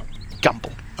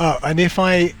gamble? Oh, and if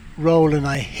I roll and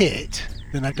I hit,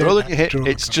 then I don't Roll have and you to hit. draw a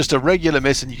It's card. just a regular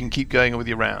miss, and you can keep going with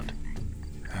your round.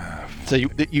 So you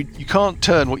can't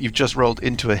turn what you've just rolled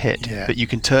into a hit, Yeah. but you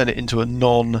can turn it into a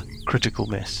non-critical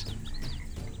miss.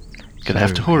 Gonna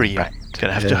have to hurry you.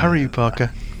 Gonna have to hurry you,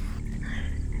 Parker.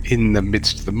 In the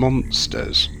midst of the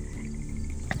monsters.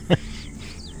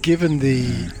 Given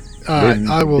the. Alright,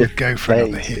 I will go for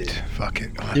another hit. Fuck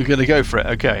it. You're gonna go for it.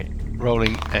 Okay.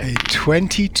 Rolling A a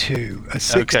 22, a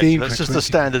 16. Okay, for that's a just a 20.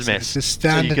 standard So miss. It's a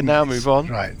standard So you can now miss. move on.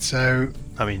 Right, so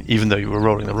I mean, even though you were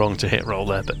rolling the wrong to hit roll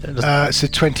there, but it doesn't- it's a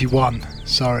 21.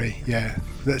 Sorry, yeah,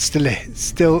 that's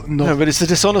still not. no, but it's the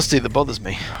dishonesty that bothers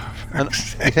me. And You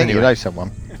think anyway, you know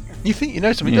someone? you think you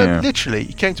know something? Yeah. No, literally,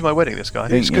 he came to my wedding. This guy.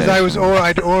 It's because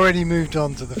I'd already moved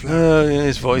on to the floor. Oh, yeah,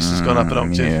 his voice has gone up an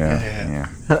octave.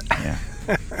 Yeah.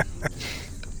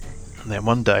 And then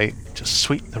one day, just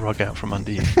sweep the rug out from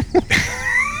under you.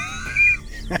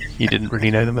 You didn't really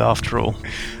know them after all.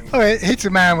 Oh, it hits a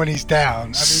man when he's down. I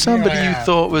mean, Somebody here I you am.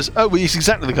 thought was... Oh, well, it's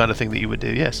exactly the kind of thing that you would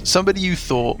do, yes. Somebody you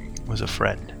thought was a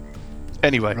friend.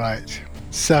 Anyway. Right.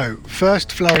 So,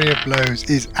 first flurry of blows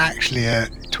is actually a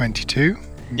 22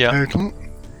 Yeah. total.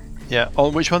 Yeah.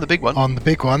 On which one? The big one? On the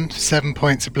big one, 7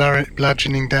 points of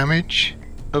bludgeoning damage.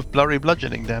 Of blurry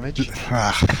bludgeoning damage.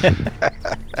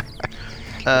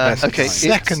 Ah, Okay.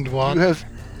 Second one. You have...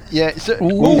 Yeah. So,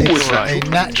 it's right. a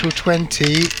natural 20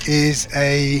 is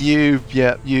a... You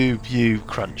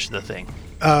crunch the thing.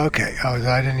 Oh, okay. Oh,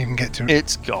 I didn't even get to...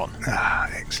 It's gone.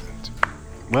 Excellent.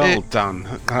 Well done.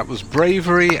 That was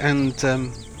bravery and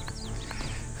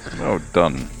Well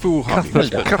done. foolhardy.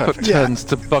 Cuthbert Yeah. turns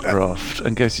to Bugraft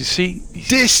and goes, "You see,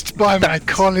 Dissed by my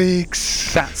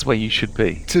colleagues that's where you should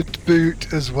be." to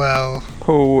boot as well.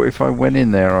 Paul, if I went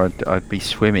in there, I'd be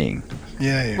swimming.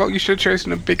 Yeah. Well, you should have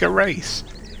chosen a bigger race.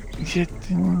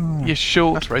 You're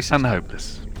short That's racist. and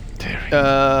hopeless.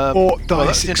 Or well,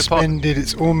 dice that's the end of expended.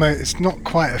 It's not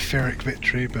quite a Pyrrhic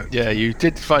victory, but Yeah, you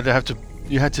did find to have to.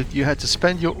 You had to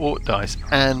spend your Ort dice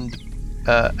and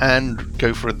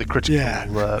go for the critical Yeah.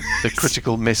 the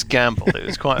critical miss gamble. It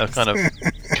was quite a kind of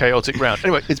chaotic round.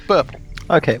 Anyway, it's Burple.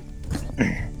 Okay.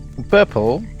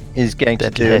 Purple is going to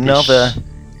do Deadly-ish. another.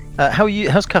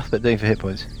 How's Cuthbert doing for hit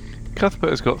points? Cuthbert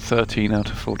has got 13 out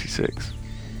of 46.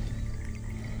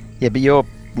 Yeah, but you're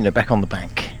back on the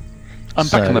bank. I'm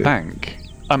back in the So- bank.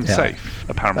 I'm Yeah. safe,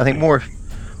 apparently. I think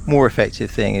more effective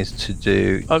thing is to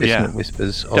do Oh, yeah. dissonant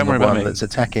whispers on Don't the worry about one me. that's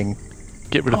attacking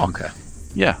Get rid of them. Parker.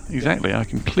 Yeah, exactly. I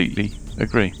completely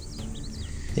agree.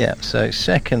 Yeah, so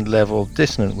second level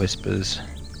dissonant whispers,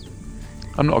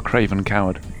 I'm not a craven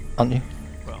coward. aren't you?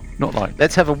 Not like.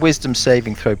 Let's have a wisdom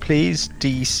saving throw, please.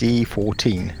 DC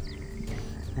 14.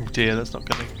 Oh dear, that's not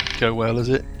going to go well, is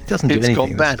it? It doesn't do It's anything.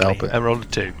 gone the spell, badly. but I rolled a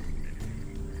 2.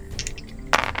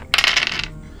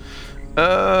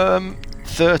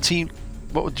 13.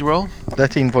 What would you roll?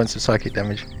 13 points of psychic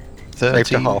damage. Save to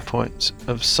 13 half. points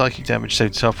of psychic damage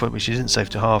saved to half, which isn't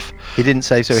saved to half. He didn't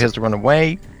save, so he has to run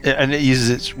away. And it uses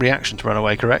its reaction to run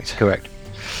away, correct? Correct.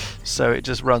 So it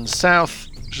just runs south,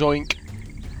 zoink.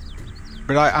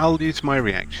 But I'll use my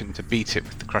reaction to beat it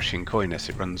with the crushing coin as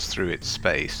it runs through its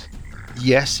space.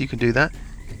 Yes, you can do that.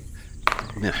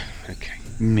 No, okay.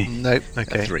 Nope. A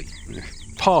Okay. 3.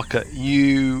 Parker,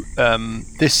 you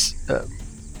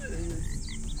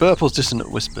Burple's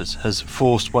Dissonant Whispers has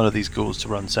forced one of these ghouls to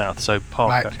run south. So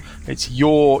Parker, Right. it's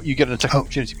you get an attack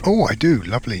opportunity. Oh, I do.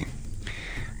 Lovely.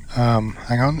 Hang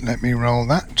on. Let me roll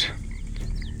that.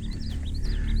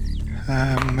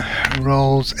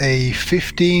 Rolls a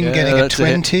 15, Yeah, getting a that's a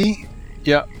hit. 20.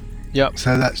 Yep.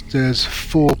 So that does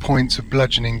 4 points of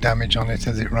bludgeoning damage on it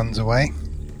as it runs away.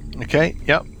 Okay.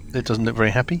 Yep. It doesn't look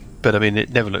very happy, but I mean, it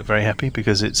never looked very happy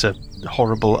because it's a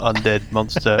horrible undead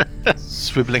monster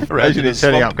swiveling around in a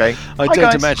swamp. going, I "Hi, don't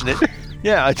guys." imagine it.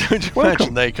 Yeah, I don't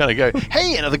imagine they kind of go,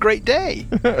 "Hey, another great day."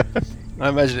 I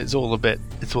imagine it's all a bit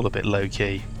low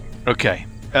key. Okay.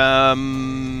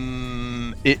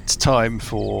 It's time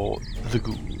for the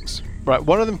ghouls. Right,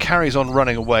 one of them carries on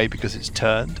running away because it's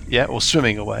turned, or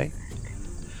swimming away.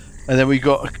 And then we've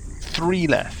got 3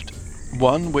 left.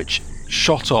 One which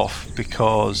shot off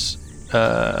because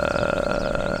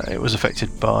it was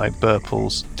affected by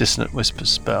Burple's Dissonant Whisper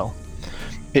spell.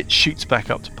 It shoots back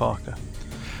up to Parker.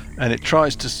 And it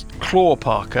tries to claw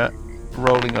Parker,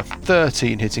 rolling a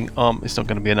 13, hitting it's not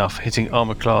going to be enough, hitting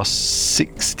armor class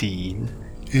 16.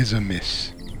 Is a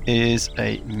miss. Is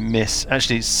a miss.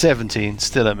 Actually, it's 17,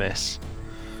 still a miss.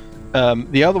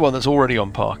 The other one that's already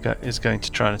on Parker is going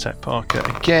to try and attack Parker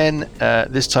again,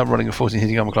 this time rolling a 14,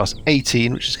 hitting armor class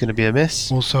 18, which is going to be a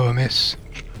miss. Also a miss.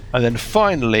 And then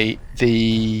finally,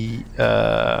 the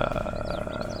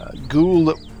ghoul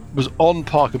that was on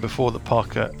Parker before that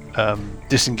Parker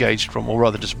disengaged from, or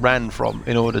rather just ran from,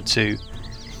 in order to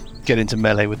get into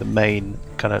melee with the main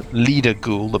kind of leader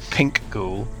ghoul, the pink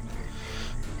ghoul.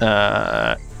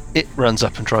 It runs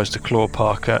up and tries to claw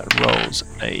Parker, rolls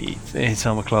a hit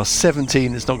armor class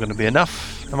 17. It's not going to be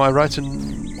enough. Am I right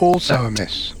in also a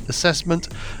miss assessment?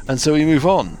 And so we move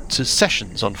on to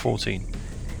Sessions on 14.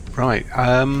 Right.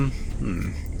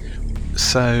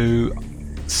 So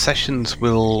Sessions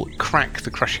will crack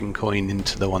the crushing coin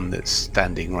into the one that's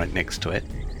standing right next to it.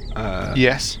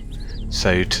 Yes.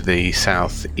 So to the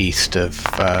southeast of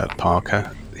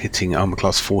Parker, hitting armor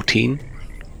class 14.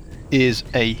 Is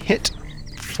a hit.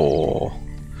 For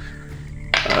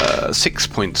 6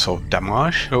 points of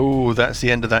damage. Oh, that's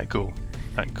the end of that ghoul.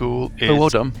 That ghoul is well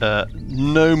done.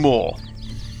 No more.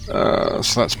 So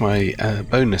that's my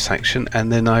bonus action, and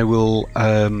then I will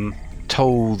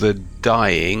toll the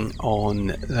dying on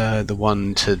the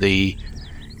one to the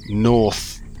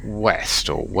northwest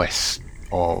or west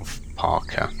of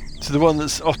Parker. So the one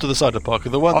that's off to the side of Parker,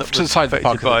 the one Off that to was the side of affected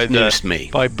Parker by nearest me.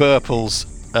 by Burple's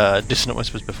Dissonant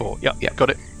Whispers before. Yep, got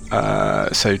it.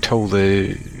 So toll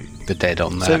the dead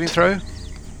on that. Saving throw?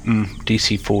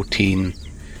 DC 14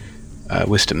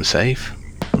 wisdom save.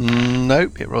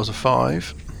 Nope, it rolls a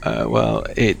 5. Well,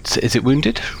 is it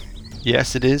wounded?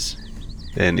 Yes, it is.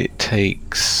 Then it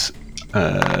takes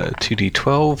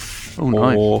 2d12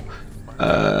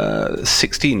 or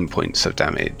 16 points of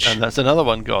damage. And that's another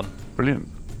one gone. Brilliant.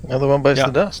 Another one bites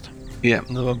the dust. Yeah.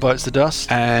 Another one bites the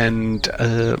dust. And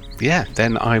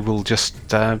then I will just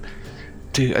no,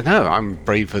 I'm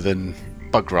braver than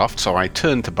Bugraft, so I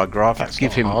turn to Bugraft. That's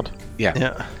give not him hard.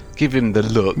 Yeah. Give him the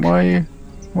look. Why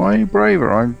are you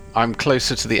braver? I'm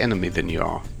closer to the enemy than you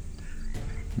are.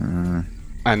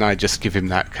 And I just give him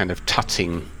that kind of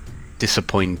tutting,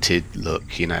 disappointed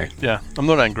look, you know. Yeah, I'm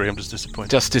not angry, I'm just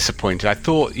disappointed. Just disappointed. I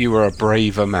thought you were a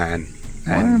braver man.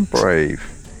 I am brave.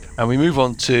 And we move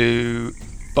on to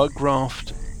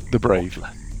Bugraft The brave.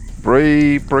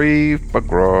 Brave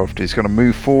Bugraft is going to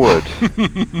move forward to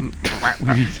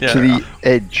the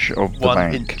edge of the 1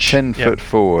 bank, inch. 10 foot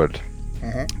forward,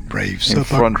 Brave in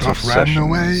front of Bugraft ran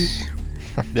away. Sessions.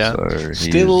 Yeah. So he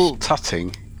Still is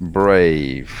tutting.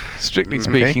 brave. Strictly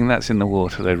Okay. speaking, that's in the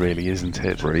water, though, really, isn't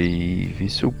it? Brave.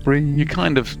 He's so brave. You're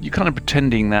kind of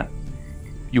pretending that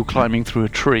you're climbing through a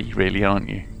tree, really, aren't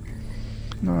you?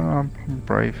 No, I'm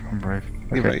brave. I'm brave.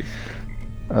 You're Okay.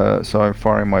 right. So I'm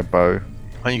firing my bow.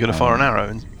 Are you going to fire an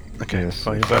arrow? Okay, yes.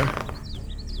 fire your bow.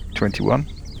 21.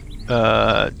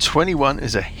 21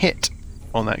 is a hit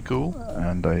on that ghoul.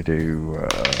 And I do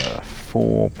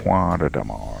 4 points of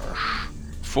damage.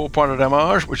 4 points of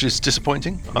damage, which is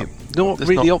disappointing. Not let's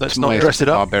really let's not optimised dress it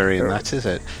up. barbarian, that is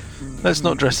it? Let's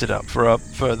not dress it up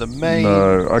for the main.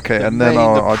 No, okay, the and then main,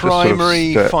 I'll the just sort of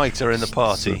primary step fighter in the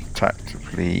party.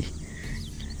 tactically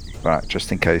back,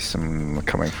 just in case I'm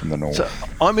coming from the north. So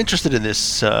I'm interested in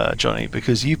this, Johnny,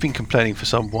 because you've been complaining for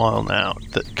some while now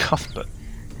that Cuthbert,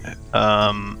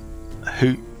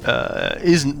 who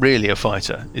isn't really a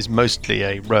fighter, is mostly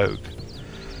a rogue,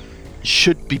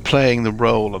 should be playing the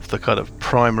role of the kind of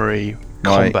primary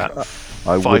combat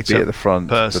I would be fighter at the front,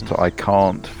 person. but I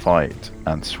can't fight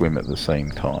and swim at the same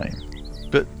time.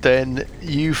 But then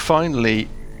you finally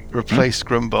replaced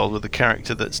Grumbold with a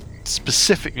character that's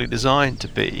specifically designed to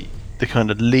be the kind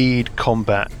of lead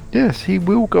combat. Yes, he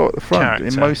will go at the front Character.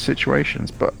 in most situations,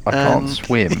 but I can't And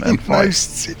swim and fight.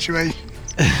 Most situations.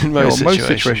 In Well, most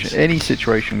situations. any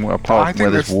situation I apart from think where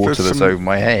there's water there's that's some- over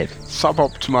my head.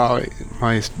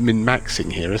 Suboptimized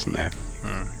min-maxing here, isn't there?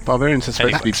 Barbarians are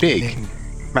supposed to be big.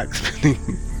 Maxing.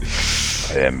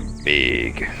 I am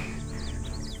big.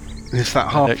 It's that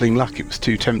halfling luck. It was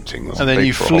too tempting. Wasn't And then big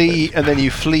you for flee, hobbits. and then you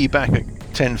flee back at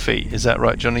 10 feet. Is that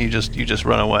right, Johnny? You just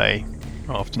run away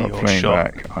after Not your fleeing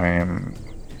shot. back. I am.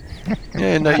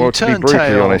 Yeah, no, Well, you to be turn brutally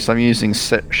tail. honest, I'm using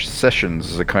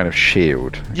Sessions as a kind of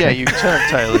shield. Yeah, you turn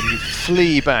tail and you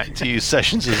flee back to use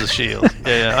Sessions as a shield.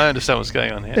 Yeah, I understand what's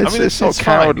going on here. It's not fine.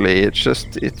 cowardly. It's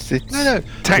just it's No.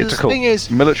 tactical. The thing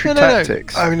is, military no.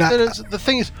 tactics. I mean, The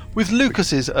thing is, with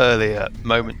Lucas's earlier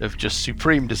moment of just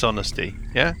supreme dishonesty,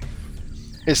 yeah,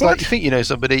 It's like you think you know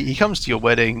somebody, he comes to your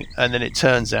wedding, and then it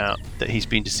turns out that he's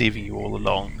been deceiving you all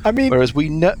along. I mean, whereas we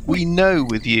know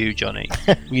with you, Johnny,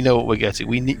 we know what we're getting.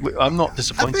 I'm not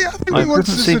disappointed. I think we want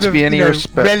to seem sort to of be any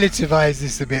respect. relativize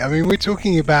this a bit. I mean, we're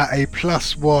talking about a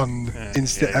 +1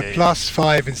 instead, a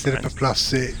 +5 instead of a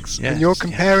 +6, and you're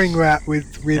comparing that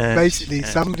with basically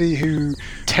somebody who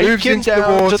Take him into down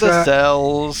the water, to the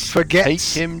cells. forgets Take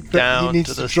him that down he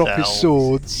needs to the drop his cells.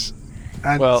 swords,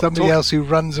 and somebody else who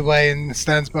runs away and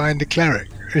stands behind a cleric.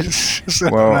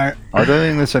 Well, I don't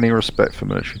think there's any respect for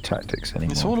military tactics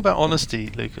anymore. It's all about honesty,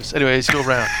 Lucas. Anyway, it's your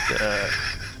round.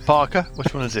 Parker, what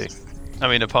do you want to do? I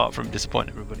mean, apart from disappoint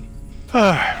everybody.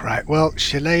 Right, well,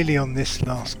 shillelagh on this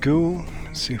last ghoul.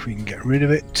 Let's see if we can get rid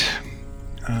of it.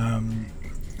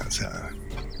 That's a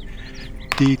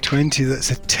D20,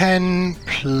 that's a 10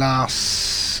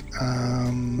 plus...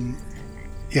 10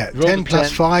 plus 10.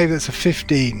 5, that's a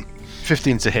 15.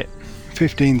 15's a hit.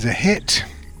 15's a hit.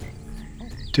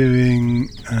 Doing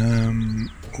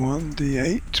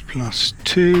 1d8 plus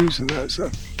 2, so that's a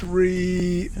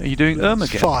 3... Are you doing again?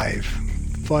 5.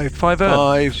 5 5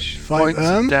 5 points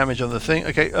of damage on the thing.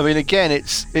 Okay, I mean, again,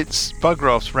 it's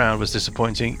Bugraft's round was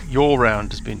disappointing. Your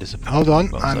round has been disappointing. Hold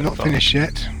on, Well, I'm so not far. finished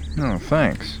yet. Oh,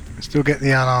 thanks. Still get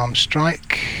the unarmed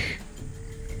strike.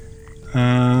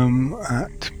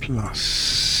 At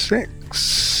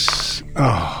 +6.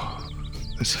 Oh,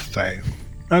 that's a fail.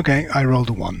 Okay, I rolled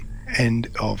a 1. End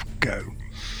of go.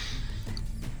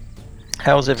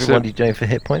 How's everybody doing for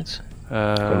hit points?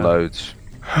 Got loads.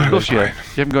 Of course, yeah.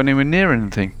 You haven't got anywhere near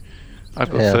anything. I've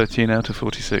got 13 out of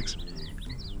 46.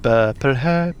 Purple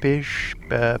herbish.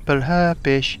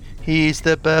 He's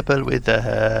the purple with the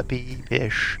herby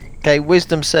fish. Okay,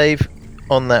 wisdom save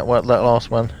on that last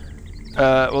one.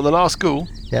 Well, the last ghoul.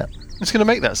 Yeah. It's going to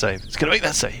make that save. It's going to make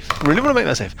that save. I really want to make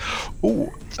that save.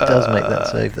 Ooh, It does make that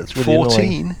save. That's really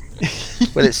 14.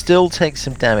 Well, it still takes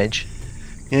some damage.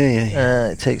 Yeah.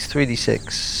 It takes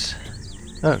 3d6.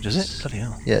 Oh, does it? Bloody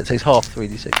hell. Yeah, it takes half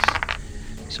 3d6.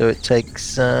 So it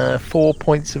takes 4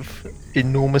 points of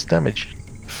enormous damage.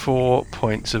 4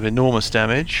 points of enormous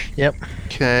damage. Yep.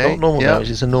 Okay. Not normal damage,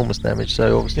 it's enormous damage,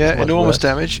 so obviously it's much enormous worse.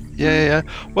 damage. Yeah.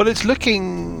 Well, it's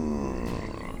looking...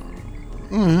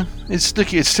 It's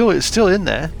still in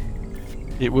there.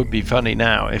 It would be funny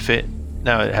now if it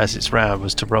has its round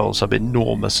was to roll some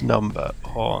enormous number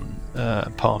on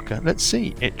Parker. Let's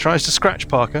see. It tries to scratch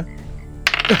Parker.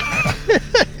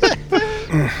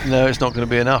 No, it's not going to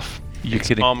be enough. You're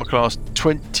kidding. Armor class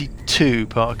 22,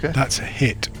 Parker. That's a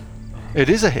hit. It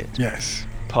is a hit. Yes.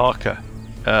 Parker,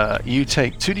 you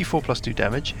take 2d4 plus 2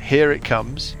 damage. Here it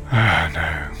comes. Oh,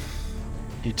 no.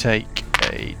 You take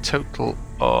a total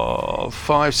of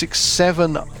 5, 6,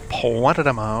 7 points of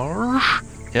damage.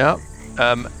 Yeah.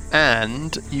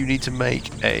 And you need to make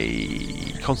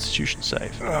a Constitution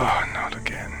save. Oh, not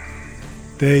again.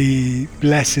 The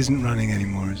bless isn't running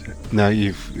anymore, is it? No,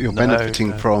 you're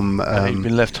benefiting from you've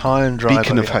been left high and dry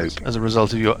Beacon by of the Hope. others as a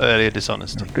result of your earlier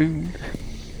dishonesty.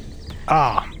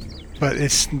 But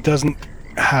it doesn't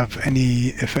have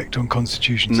any effect on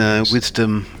Constitution. no saves.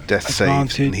 wisdom, death save,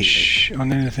 and healing. Advantage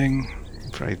on anything.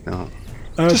 Afraid not.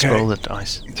 Okay. Just roll the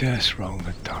dice. Just roll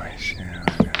the dice. Yeah.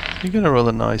 You're going to roll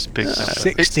a nice big number.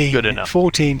 16. It's good enough.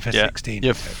 14 for Yeah, 16.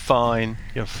 You're fine.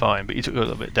 But you took a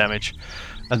little bit of damage.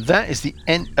 And that is the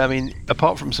end. I mean,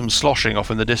 apart from some sloshing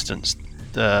off in the distance,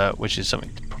 which is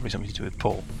probably something to do with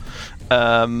Paul.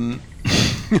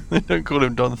 They don't call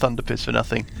him Don Thunderpiss for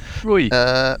nothing. Roy.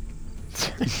 Well,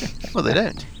 they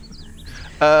don't.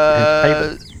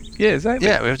 Yeah, exactly.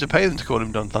 Yeah, we have to pay them to call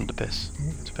him Don Thunderpiss.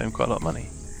 To pay him quite a lot of money.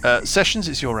 Sessions,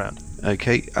 it's your round.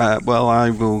 Okay, well, I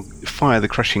will fire the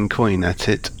crushing coin at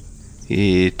it,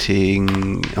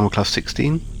 hitting armor class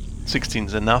 16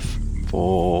 16's enough.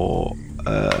 for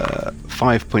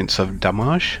 5 points of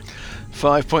damage,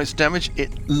 5 points of damage.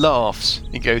 It laughs.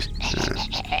 It goes.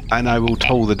 and I will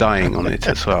toll the dying on it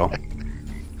as well.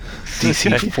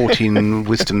 DC 14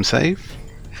 wisdom save.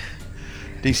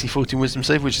 DC 14 wisdom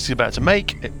save, which it's about to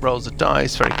make. It rolls a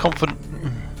dice, very confident.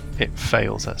 It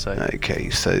fails that save. Okay,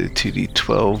 so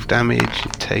 2d12 damage.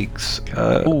 It takes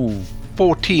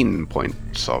 14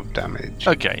 points of damage.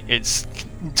 Okay, it's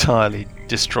entirely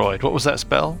destroyed. What was that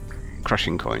spell?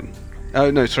 Crushing coin. Oh,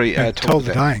 no, sorry. Toll the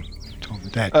dead. dying. Toll the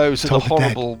dead. Oh, so Toll the the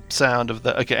dead. horrible sound of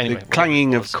the... Okay, anyway. The clanging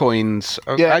whatever it of coins.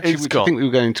 Yeah, actually, it's which gone. I think we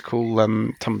were going to call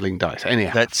tumbling dice.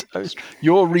 Anyhow. That's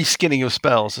your reskinning of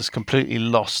spells has completely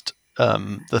lost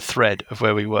the thread of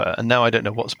where we were, and now I don't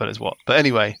know what spell is what. But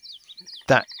anyway,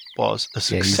 that was a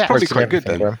Yeah, success. probably quite good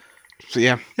everything, then. bro. So,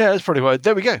 yeah, Yeah, that's probably why.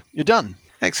 There we go. You're done.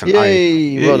 excellent.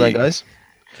 Yay! Well done, guys.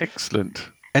 Excellent.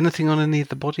 Anything on any of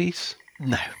the bodies?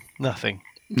 No, nothing.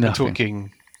 We're Nothing.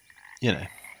 talking,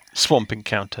 swamp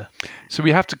encounter. So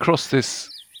we have to cross this.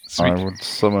 So I would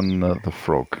summon the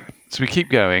frog. we keep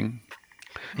going.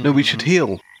 No, we should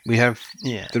heal. We have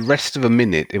Yeah. the rest of a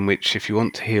minute in which, if you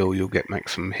want to heal, you'll get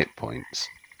maximum hit points.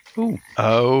 Ooh.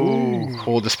 Oh.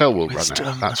 Or the spell will run Wisdom.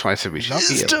 out. That's why I said we should heal.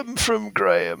 Wisdom from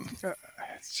Graham.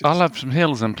 I'll have some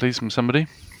heals then, please, from somebody.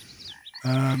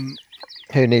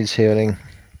 Who needs healing?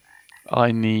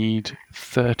 I need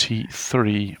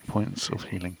 33 points of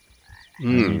healing. I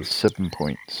need 7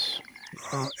 points.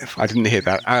 I didn't hear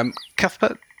that.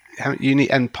 Cuthbert, you need,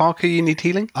 and Parker, you need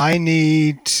healing? I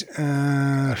need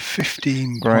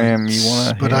 15 Graham, points, you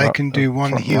wanna but heal I up can the do one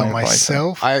front heal line fighter?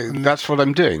 myself. That's what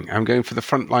I'm doing. I'm going for the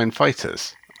frontline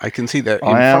fighters. I can see that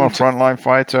I am a frontline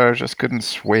fighter, I just couldn't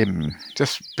swim.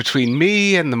 just between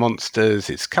me and the monsters,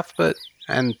 it's Cuthbert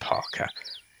and Parker.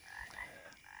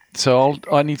 So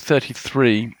I need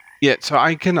 33. Yeah, so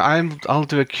I'll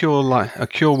do a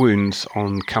cure wounds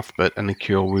on Cuthbert and a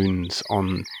cure wounds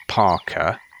on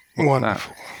Parker.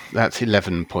 Wonderful. That's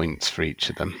 11 points for each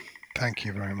of them. Thank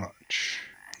you very much.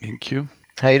 Thank you.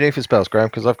 How you doing for spells, Graham?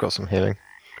 Because I've got some healing.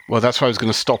 Well, that's why I was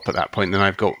going to stop at that point. Then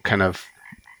I've got kind of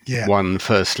Yeah. one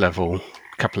first level,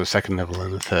 a couple of second level,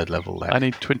 and a third level left. I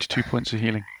need 22 points of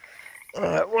healing.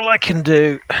 Well, I can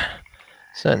do.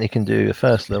 Certainly can do a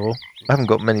first level. I haven't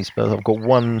got many spells. I've got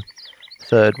 1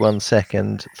 third, 1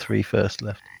 second, 3 first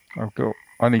left.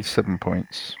 I need 7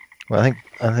 points. Well,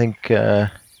 I think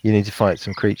you need to fight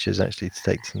some creatures actually to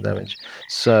take some damage.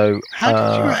 So How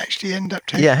did you actually end up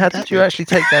taking how did you damage? actually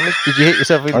take damage? Did you hit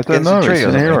yourself I against don't know, a tree it's or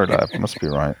an something? hero lab, must be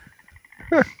right.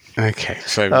 Okay,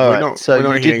 so All we're right, not so we're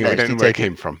not you healing. didn't We don't know actually where it take it.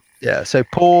 came from. Yeah. So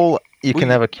Paul, you can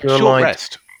have a cure short light.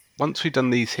 rest. Once we've done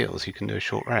these heals, you can do a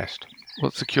short rest.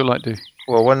 What's the cure light do?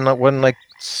 Well, when I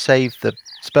save the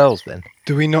spells, then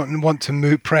Do we not want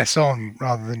to press on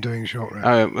rather than doing short rest?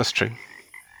 Oh, that's true.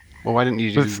 Well, why didn't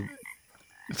you do?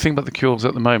 The thing about the cures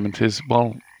at the moment is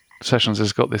while Sessions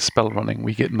has got this spell running,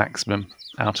 we get maximum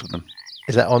out of them.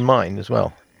 is that on mine as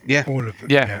well? Yeah. All of them.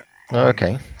 Yeah. Oh,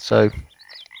 okay. So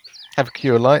have a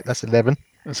cure light. That's 11.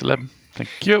 That's 11. Thank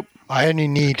you. I only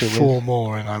need Good 4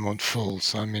 more, and I'm on full.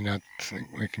 So I mean, I think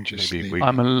we can just Maybe leave. we-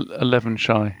 I'm 11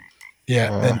 shy.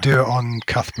 Yeah, then do it on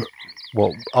Cuthbert.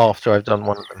 Well, after I've done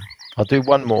one of them, I'll do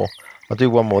one more.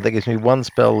 That gives me 1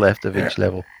 spell left of each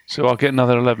level. So I'll get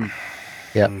another 11.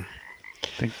 Yeah.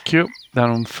 Thank you. Then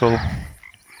I'm full.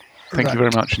 Thank you very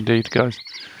much indeed, guys.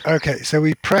 Okay, so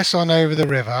we press on over the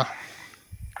river.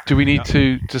 Do we need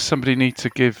to? Does somebody need to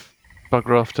give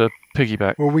Bugger after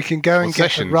piggyback? Well, we can go Well, and get the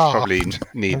Sessions raft. probably I'll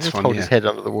needs just one. hold Yeah. his head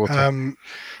under the water.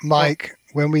 Mike,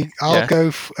 I'll Yeah.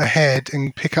 go ahead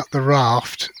and pick up the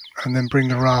raft and then bring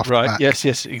the raft Right. back.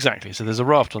 Yes, exactly. So there's a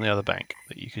raft on the other bank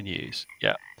that you can use.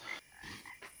 Yeah.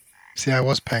 See, I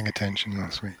was paying attention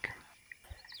last week.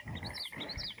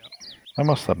 I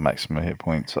must have maximum hit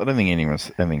points. I don't think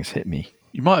anything's hit me.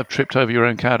 You might have tripped over your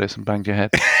own Cardis and banged your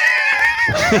head.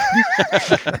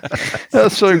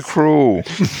 That's so cruel.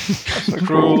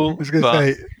 Cruel. I was going but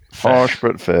to say, Harsh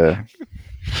but fair.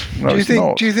 No, do you it's think?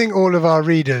 not. Do you think all of our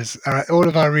readers are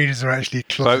actually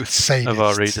closet both sadists? of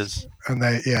our readers. And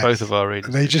Both of our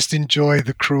readers. they just enjoy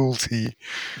the cruelty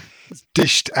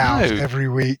dished out No. every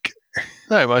week.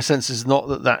 No, my sense is not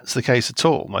that that's the case at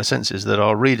all. My sense is that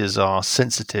our readers are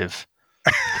sensitive,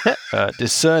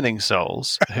 discerning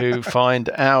souls who find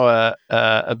our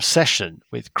obsession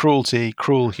with cruelty,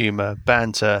 cruel humour,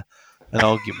 banter, and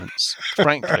arguments,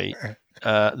 frankly,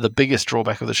 the biggest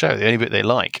drawback of the show. The only bit they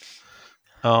like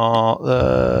are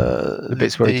the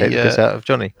bits where we take the piss out of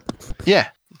Johnny. Yeah,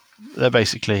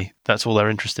 that's all they're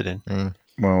interested in.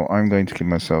 Well, I'm going to give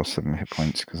myself 7 hit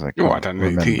points because I can't Oh, I don't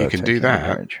really think you remember can do taking that.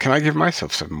 damage. Can I give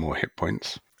myself 7 more hit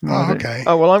points? Oh, okay.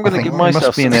 Oh, well, I'm going to I give think there myself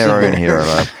must be an some- error in here.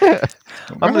 Lab.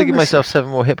 I'm going to give myself 7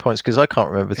 more hit points because I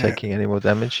can't remember Yeah. taking any more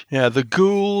damage. Yeah, the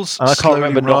ghouls I can't slowly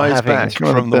remember not rise having- back It's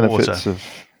one of from the the water. benefits of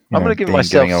I'm going to give being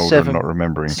myself getting older 7 and not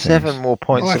remembering things. 7 more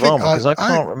points Well, I of think armor because I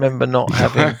can't remember not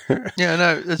having. Yeah,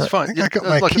 no, that's I fine. think I got There's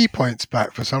my like key points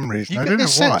back for some reason. You I get don't know the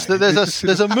why. sense that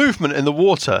there's a movement in the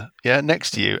water,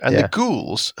 next to you, and Yeah. the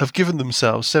ghouls have given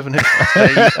themselves 7 hit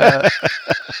points.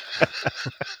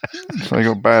 So I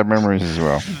got bad memories as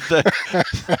well.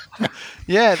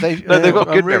 They've got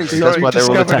I'm good really memories. sorry. That's why they're all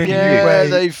Discovered a attacking new you. Yeah,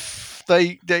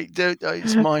 way.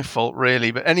 it's my fault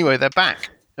really, but anyway, they're back.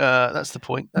 That's the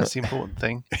point. That's the important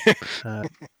thing.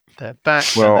 They're back.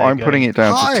 Well, and I'm they're putting going- it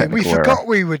down to Hi, technical we error. forgot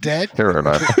we were dead. Hero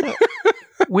lab.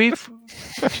 We've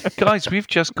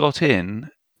just got in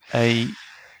a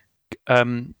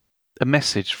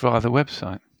message via the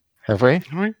website. Have we?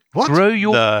 What? Grow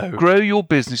your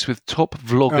business with top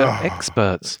vlogger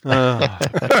experts.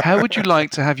 How would you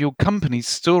like to have your company's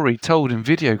story told in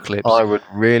video clips? I would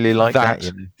really like that.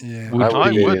 Yeah.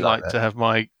 I would like to have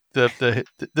my the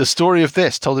story of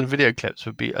this told in video clips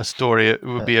would be a story. It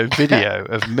would be a video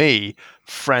of me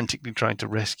frantically trying to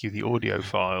rescue the audio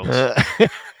files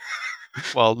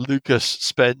while Lucas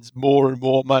spends more and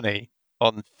more money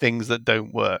on things that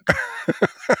don't work.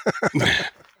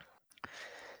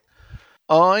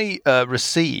 I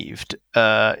received.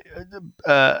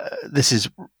 This is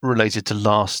related to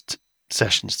last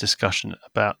session's discussion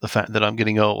about the fact that I'm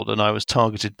getting old, and I was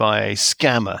targeted by a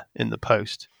scammer in the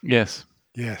post. Yes.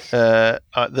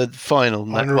 The final,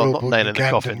 not nail in the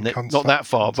coffin, not that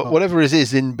far, but whatever it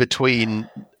is in between,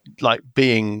 like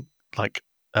being like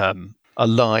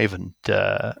alive and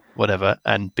whatever,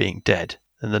 and being dead,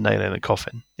 and the nail in the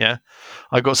coffin. Yeah,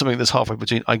 I got something that's halfway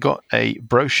between. I got a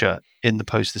brochure in the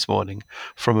post this morning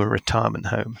from a retirement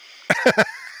home.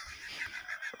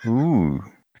 Ooh,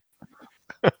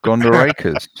 Gondor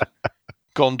Acres.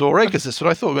 Gondor Acres, that's what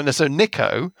I thought. And so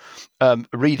Nico,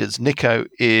 readers, Nico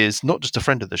is not just a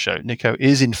friend of the show. Nico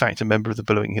is, in fact, a member of the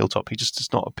Billowing Hilltop. He just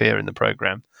does not appear in the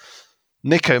programme.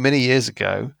 Nico, many years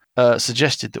ago,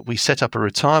 suggested that we set up a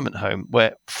retirement home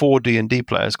where 4 D&D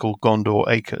players called Gondor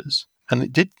Acres. And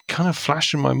it did kind of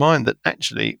flash in my mind that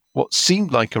actually what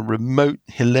seemed like a remote,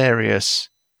 hilarious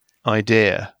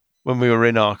idea when we were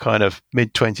in our kind of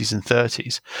mid-20s and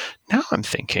 30s, now I'm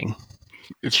thinking...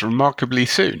 It's remarkably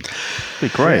soon. Be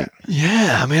great.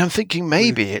 Yeah, I mean, I'm thinking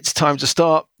maybe it's time to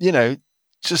start,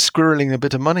 just squirreling a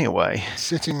bit of money away.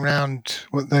 Sitting around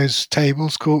what those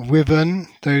tables called, Wyvern,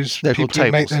 those They're people called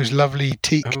who make tables. those lovely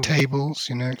teak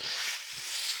tables,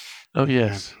 Oh,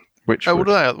 yes. Which what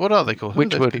are they called?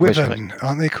 Which word? Wyvern,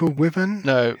 aren't they called Wyvern?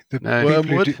 No,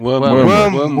 Wormwood.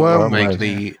 Wormwood.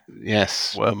 Wormwood.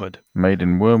 Yes. Wormwood. made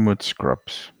in wormwood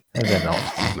scrubs. No, they're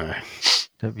not. No.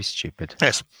 Don't be stupid.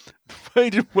 Yes,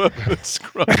 made in Wormwood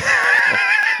scrub.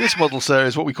 This model, sir,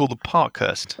 is what we call the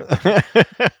Parkhurst.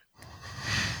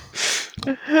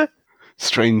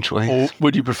 Strange way. Or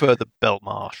would you prefer the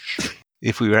Belmarsh?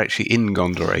 If we were actually in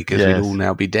Gondor Acres, Yes. we'd all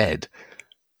now be dead.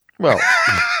 Well,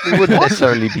 we wouldn't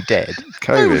necessarily be dead.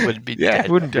 COVID would be Yeah.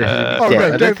 dead. Wouldn't be dead. Oh, I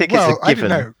no, don't think it's a I don't given.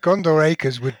 know. Gondor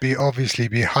Acres would obviously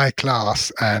be high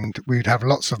class, and we'd have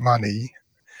lots of money.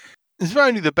 It's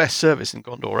only the best service in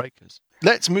Gondor Acres.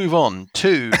 Let's move on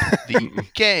to the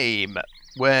game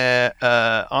where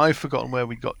I've forgotten where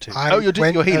we got to. You're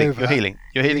healing. over. You're healing.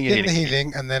 You're healing. Did the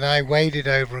healing, and then I waded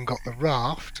over and got the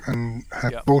raft and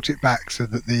have brought it back so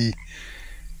that the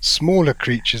smaller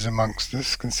creatures amongst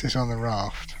us can sit on the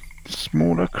raft.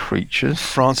 Smaller creatures.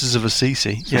 Francis of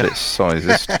Assisi. Yeah. It's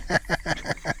sizest.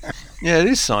 Yeah, it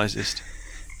is sizest.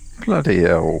 Bloody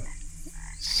hell.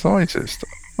 Sizest.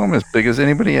 I'm as big as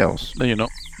anybody else. No, you're not.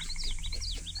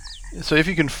 So if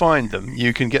you can find them,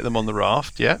 you can get them on the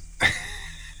raft. Yeah.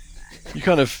 You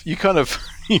kind of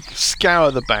you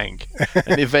scour the bank,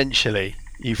 and eventually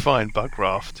you find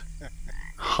Bugraft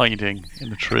Hiding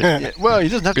in a tree. Yeah, well, he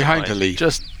doesn't have Behind to hide. a leaf.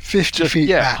 Just 50 feet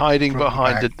back hiding from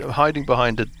behind the hiding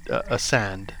behind a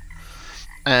sand,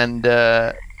 and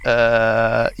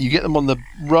you get them on the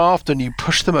raft and you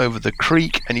push them over the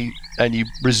creek and you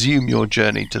resume your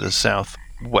journey to the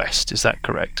southwest. Is that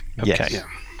correct? Yes. Okay. Yeah.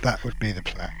 That would be the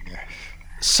plan, yes.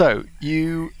 So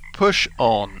you push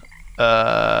on,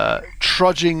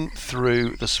 trudging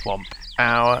through the swamp,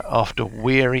 hour after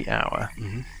weary hour,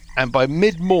 and by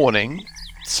mid-morning,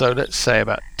 so let's say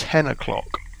about 10 o'clock,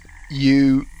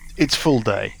 it's full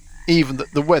day. Even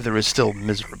the weather is still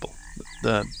miserable.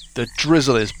 The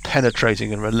drizzle is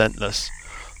penetrating and relentless.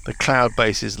 The cloud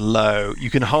base is low. You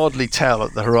can hardly tell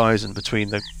at the horizon between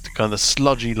the kind of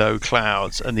sludgy low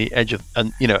clouds and the edge of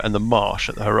and the marsh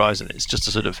at the horizon. It's just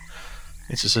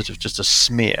a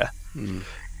smear.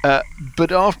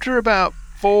 But after about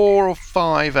 4 or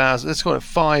 5 hours, let's call it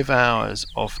 5 hours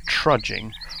of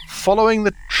trudging, following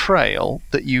the trail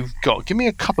that you've got, give me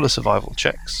a couple of survival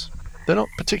checks. They're not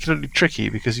particularly tricky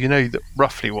because you know that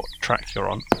roughly what track you're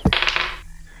on.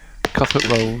 Cuthbert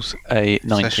rolls a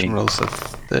 19. Session rolls a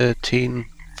 13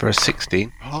 for a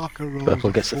 16. Parker rolls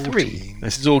Purple gets a 14. 3.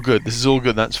 This is all good.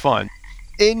 That's fine.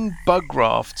 In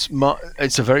Bugraft's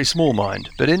it's a very small mind,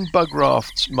 but in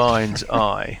Bugraft's mind's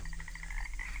eye,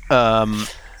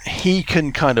 he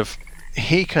can,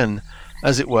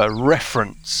 as it were,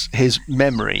 reference his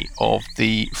memory of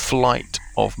the flight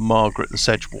of Margaret the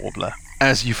Sedge Warbler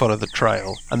as you follow the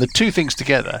trail. And the two things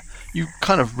together, you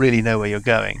kind of really know where you're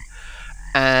going.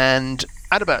 And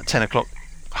at about 10 o'clock,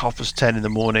 10:30 in the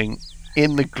morning,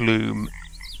 in the gloom,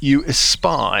 you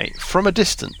espy from a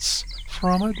distance,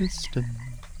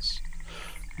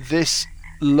 this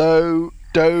low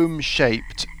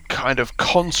dome-shaped kind of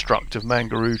construct of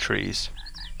mangaroo trees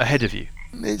ahead of you.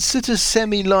 It's sort of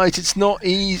semi-light. It's not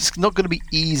going to be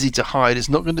easy to hide. It's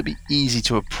not going to be easy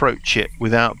to approach it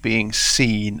without being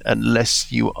seen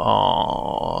unless you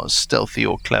are stealthy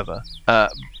or clever.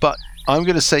 But I'm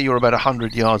going to say you're about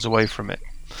 100 yards away from it.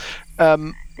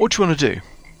 What do you want to do?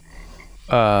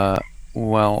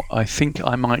 Well, I think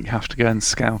I might have to go and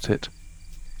scout it.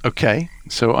 Okay.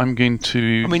 So I'm going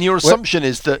to... I mean, your assumption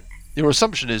is that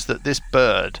this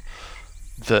bird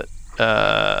that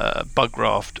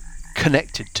Bugraft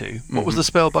connected to. What was the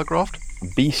spell, Bugraft?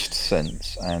 Beast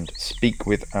sense and speak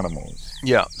with animals.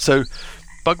 Yeah, so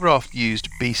Bugraft used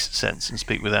beast sense and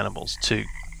speak with animals to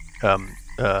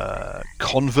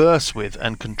converse with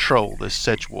and control this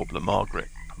sedge warbler, Margaret.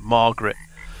 Margaret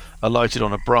alighted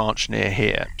on a branch near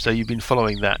here, so you've been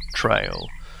following that trail.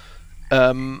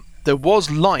 There was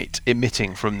light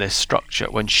emitting from this structure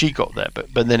when she got there,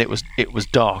 but then it was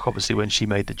dark, obviously, when she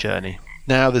made the journey.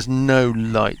 Now there's no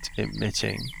light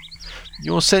emitting.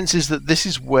 Your sense is that this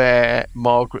is where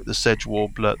Margaret the Sedge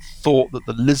Warbler thought that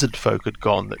the lizard folk had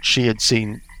gone, that she had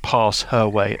seen pass her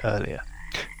way earlier.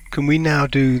 Can we now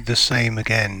do the same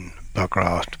again,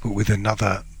 Bugraft, but with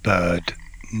another bird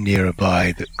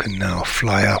nearby that can now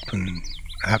fly up and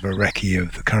have a recce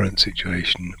of the current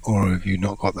situation, or have you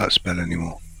not got that spell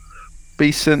anymore?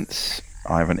 Beast sense,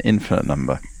 I have an infinite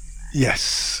number.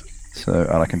 Yes. So,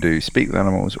 and I can do speak with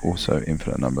animals, also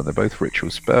infinite number. They're both ritual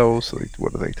spells, so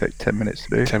what do they take? 10 minutes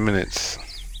to do? 10 minutes.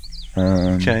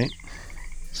 Okay.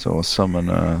 So I'll summon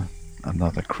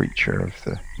another creature of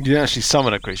the... You don't actually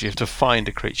summon a creature, you have to find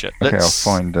a creature. Okay, I'll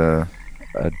find a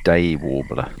day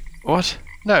warbler. What?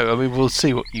 No, I mean, we'll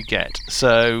see what you get.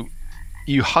 So,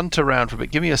 you hunt around for a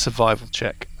bit. Give me a survival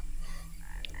check.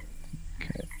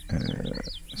 Okay.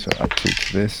 So up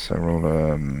to this, I roll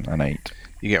an 8.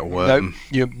 You get a worm. No,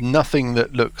 you have nothing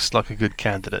that looks like a good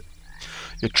candidate.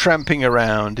 You're tramping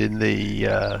around in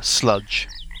the sludge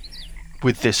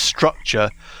with this structure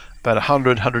about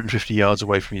 150 yards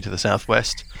away from you to the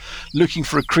southwest, looking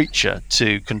for a creature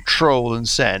to control and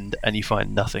send, and you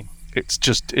find nothing. It's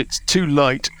too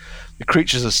light. The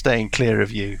creatures are staying clear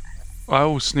of you. I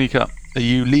will sneak up. Are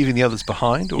you leaving the others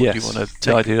behind, or Yes. do you want to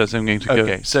The idea is I'm going to go.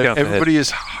 Okay, so scout ahead.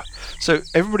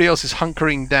 everybody else is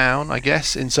hunkering down, I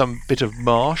guess, in some bit of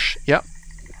marsh. Yep.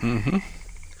 Mm-hmm.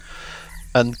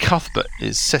 And Cuthbert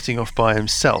is setting off by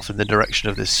himself in the direction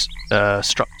of this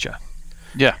structure.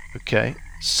 Yeah, Okay,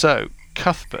 so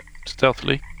Cuthbert,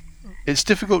 stealthily. it's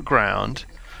difficult ground,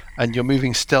 and you're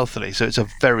moving stealthily, so it's a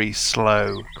very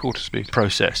slow Quarter speed.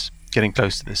 process getting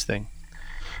close to this thing.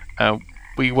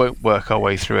 We won't work our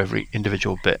way through every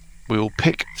individual bit. We will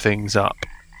pick things up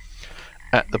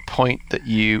at the point that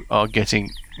you are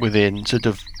getting within sort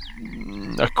of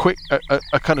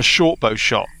a kind of short bow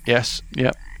shot. Yes.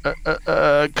 Yeah.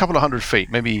 A couple of 100 feet,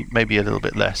 maybe a little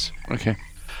bit less. Okay.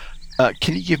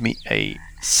 Can you give me a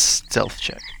stealth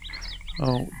check?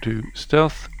 I'll do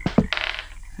stealth.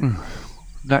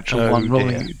 Natural Oh, one,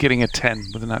 rolling, dear. getting a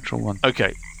 10 with a natural one.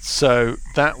 Okay, so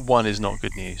that one is not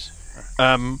good news.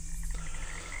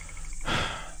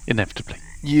 Inevitably.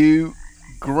 You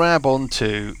grab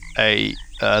onto a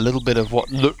little bit of what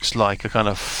looks like a kind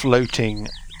of floating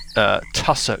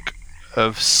tussock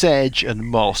of sedge and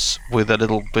moss with a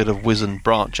little bit of wizened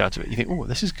branch out of it. You think, oh,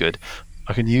 this is good.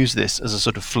 I can use this as a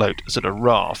sort of float, a sort of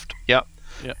raft. Yep.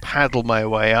 Paddle my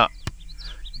way up,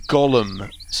 Gollum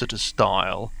sort of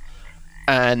style,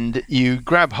 and you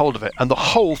grab hold of it, and the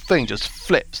whole thing just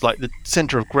flips. Like the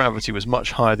centre of gravity was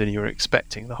much higher than you were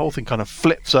expecting. The whole thing kind of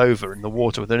flips over in the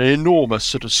water with an enormous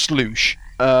sort of sloosh.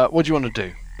 What do you want to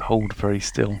do? Hold very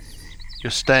still.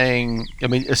 You're staying. I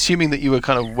mean, assuming that you were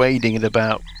kind of wading at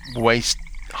about waist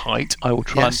height. I will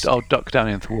try Yes. and I'll duck down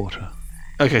into the water.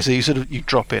 Okay, so you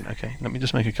drop in. Okay, let me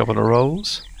just make a couple of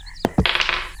rolls.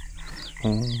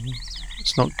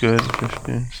 It's not good.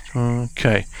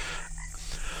 Okay.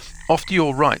 Off to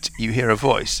your right, you hear a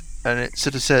voice, and it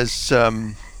sort of says,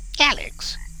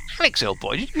 Alex, old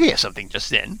boy, did you hear something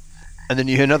just then? And then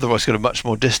you hear another voice kind of much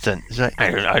more distant. It's like,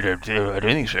 I don't think so. I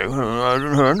didn't hear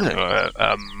anything.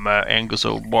 Angus,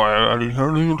 old boy, I didn't hear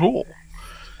anything at all.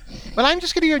 Well, I'm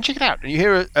just going to go and check it out. And you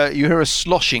hear a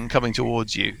sloshing coming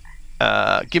towards you.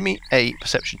 Give me a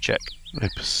perception check. A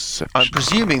perception. I'm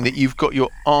presuming that you've got your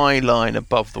eye line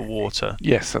above the water.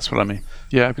 Yes, that's what I mean.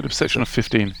 Yeah, I've got a perception of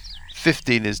 15.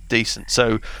 15 is decent.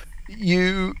 So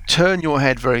you turn your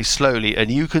head very slowly,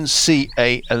 and you can see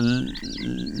a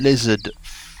lizard,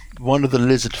 one of the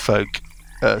lizard folk,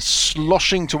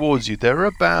 sloshing towards you. They're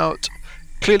about...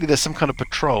 Clearly there's some kind of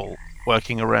patrol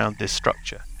working around this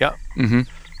structure. Yeah. Mm-hmm.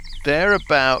 They're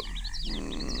about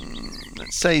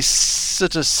say,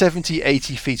 sort of 70,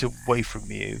 80 feet away from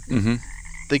you. Mm-hmm.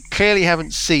 They clearly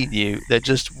haven't seen you. They're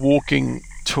just walking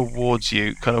towards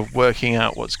you, kind of working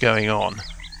out what's going on.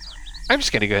 I'm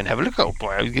just going to go and have a look, old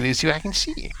boy. I'm going to see if I can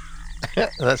see you.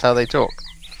 That's how they talk.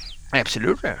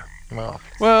 Absolutely.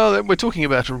 Well, we're talking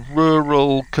about a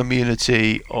rural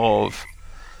community of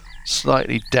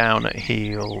slightly down at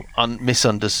heel,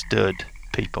 misunderstood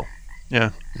people.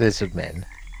 Yeah. lizard men.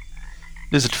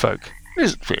 Lizard folk.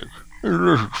 Lizard folk.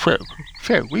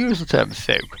 Folk. We use the term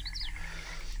folk.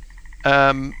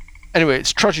 Anyway,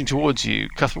 it's trudging towards you.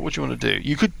 Cuthbert, what do you want to do?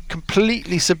 You could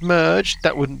completely submerge.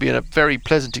 That wouldn't be a very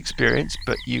pleasant experience,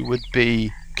 but you would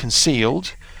be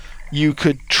concealed. You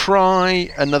could try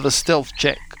another stealth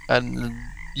check, and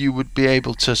you would be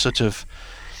able to sort of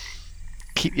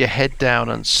keep your head down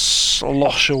and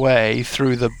slosh away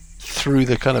through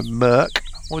the kind of murk.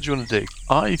 What do you want to do?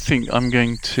 I think I'm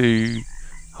going to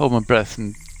hold my breath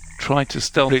and try to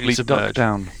stealthily duck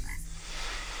down.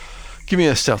 Give me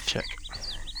a stealth check.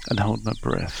 And hold my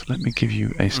breath. Let me give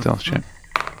you a stealth check.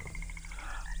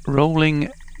 Rolling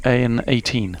an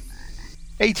 18.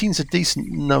 18's a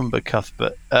decent number,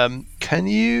 Cuthbert. Can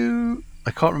you...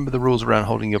 I can't remember the rules around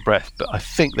holding your breath, but I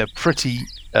think they're pretty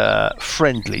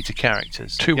friendly to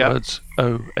characters. Two words,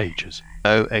 ages.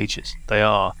 ages. They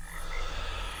are.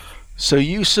 So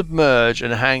you submerge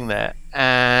and hang there,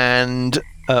 and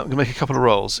I'm going to make a couple of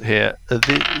rolls here.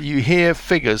 You hear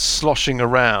figures sloshing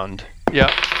around.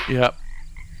 Yep.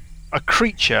 A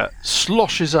creature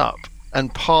sloshes up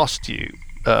and past you,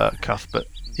 Cuthbert.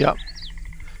 Yep.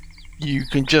 You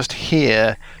can just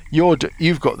hear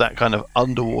you've got that kind of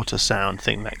underwater sound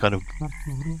thing, that kind of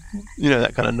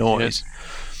that kind of noise.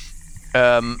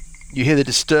 Yes. You hear the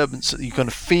disturbance that you kind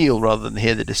of feel rather than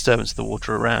hear the disturbance of the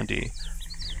water around you.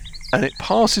 And it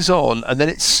passes on, and then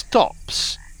it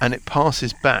stops, and it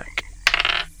passes back.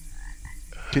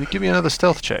 Can you give me another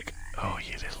stealth check? Oh,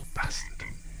 you little bastard.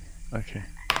 Okay.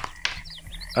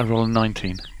 I roll a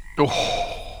 19.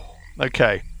 Oh,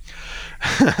 okay.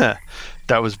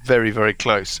 That was very, very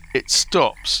close. It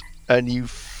stops, and you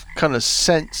kind of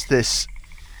sense this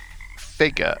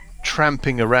figure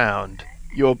tramping around.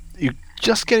 You're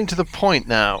just getting to the point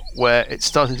now where it's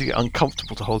starting to get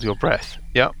uncomfortable to hold your breath.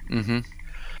 Yep. Mm-hmm.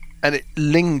 And it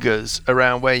lingers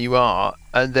around where you are,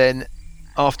 and then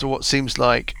after what seems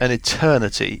like an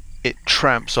eternity, it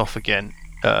tramps off again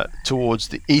towards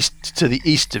the east, to the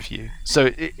east of you. So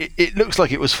it looks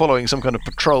like it was following some kind of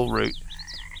patrol route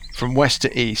from west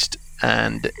to east,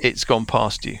 and it's gone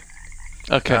past you.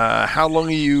 Okay. How long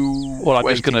are you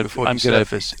waiting before you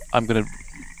surface? I'm going to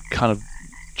kind of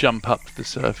jump up to the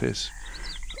surface,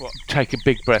 take a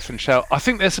big breath and shout, I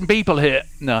think there's some people here.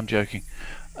 No, I'm joking.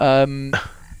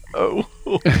 Oh.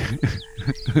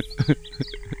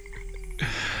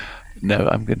 No,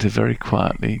 I'm going to very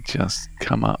quietly just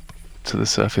come up to the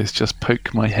surface, just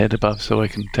poke my head above so I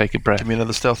can take a breath. Give me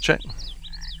another stealth check.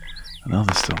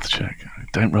 Another stealth check.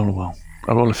 Don't roll well.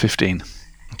 I roll a 15.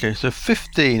 Okay, so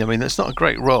 15. I mean, that's not a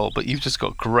great roll, but you've just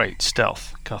got great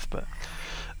stealth, Cuthbert.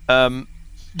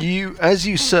 As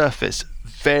you surface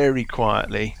very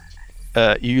quietly,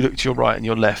 you look to your right and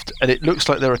your left, and it looks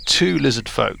like there are two lizard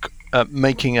folk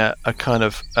making a kind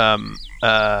of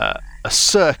a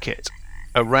circuit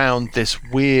around this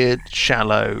weird,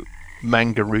 shallow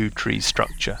mangaroo tree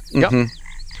structure. Mm-hmm.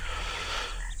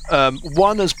 Yep.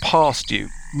 One has passed you,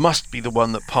 must be the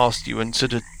one that passed you and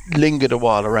sort of lingered a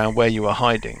while around where you were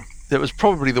hiding. That was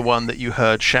probably the one that you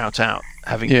heard shout out,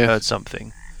 having heard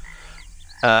something.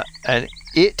 And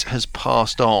it has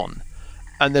passed on.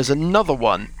 And there's another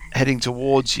one heading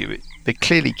towards you. They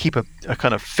clearly keep a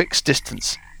kind of fixed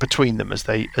distance between them as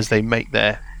they make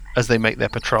their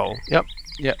patrol. Yep.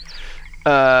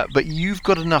 But you've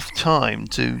got enough time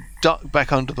to duck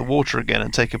back under the water again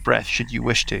and take a breath, should you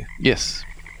wish to. Yes.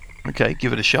 Okay,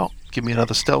 give it a shot. Give me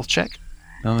another stealth check.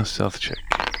 Another stealth check.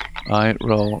 I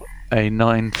roll a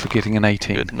 9 for getting an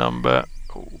 18. Good number.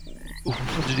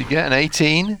 What did you get? An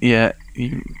 18? Yeah,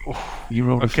 you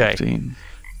rolled a 15.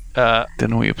 Don't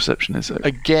know what your perception is, though.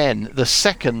 Again, the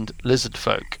second lizard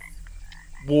folk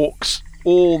walks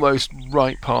almost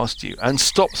right past you and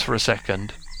stops for a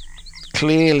second,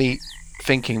 clearly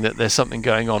thinking that there's something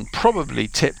going on, probably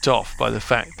tipped off by the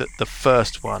fact that the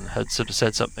first one had sort of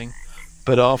said something.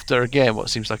 But after, again,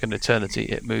 what seems like an eternity,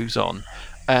 it moves on.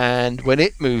 And when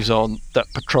it moves on, that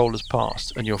patrol has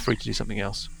passed, and you're free to do something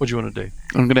else. What do you want to do?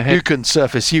 I'm going to head... You can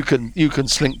surface, you can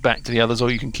slink back to the others,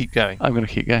 or you can keep going. I'm going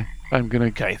to keep going.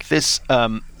 Okay, this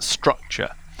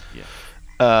structure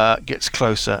gets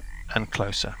closer and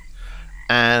closer.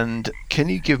 And can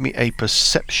you give me a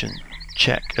perception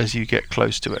check as you get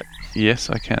close to it? Yes,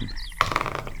 I can.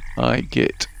 I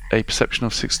get a perception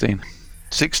of 16.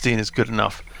 16 is good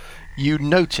enough. You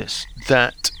notice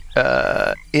that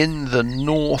in the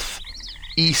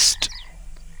northeast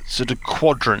sort of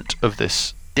quadrant of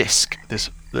this disc, this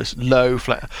low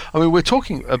flat. I mean, we're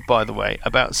talking, by the way,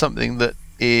 about something that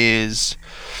is.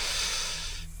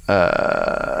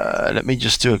 Let me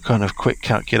just do a kind of quick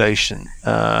calculation.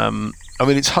 I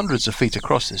mean, it's hundreds of feet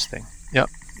across this thing. Yep.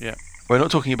 Yeah. We're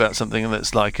not talking about something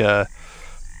that's like a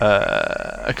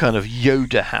kind of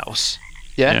Yoda house.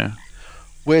 Yeah.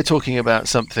 We're talking about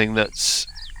something that's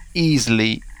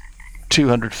easily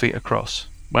 200 feet across.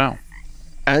 Wow.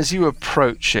 As you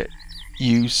approach it,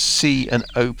 you see an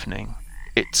opening.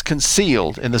 It's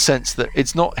concealed in the sense that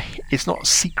it's not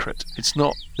secret.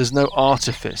 There's no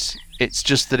artifice. It's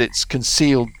just that it's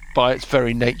concealed by its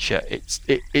very nature.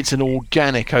 It's an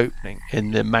organic opening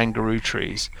in the mangaroo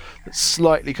trees that's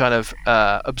slightly kind of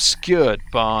obscured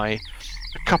by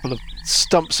a couple of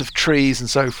stumps of trees and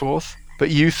so forth. But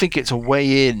you think it's a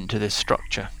way into this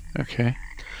structure. Okay.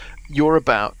 You're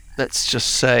about, let's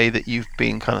just say that you've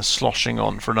been kind of sloshing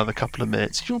on for another couple of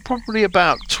minutes. You're probably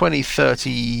about 20, 30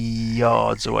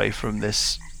 yards away from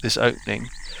this opening.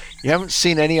 You haven't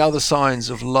seen any other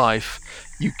signs of life.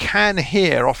 You can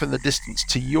hear off in the distance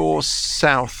to your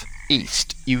southeast,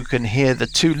 you can hear the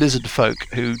two lizard folk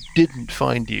who didn't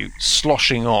find you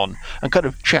sloshing on and kind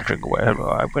of chattering away.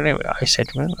 Anyway, I said,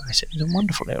 it's a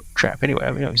wonderful little chap. Anyway,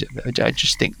 I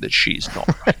just think that she's not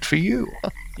right for you.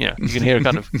 You can hear a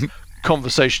kind of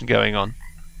conversation going on.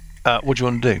 What do you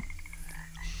want to do?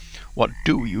 What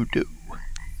do you do?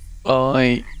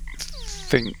 I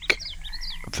think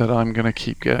that I'm going to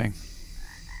keep going.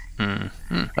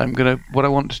 Mm-hmm. What I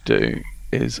want to do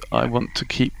is I want to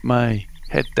keep my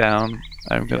head down.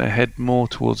 I'm going to head more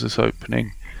towards this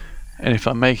opening, and if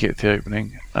I make it to the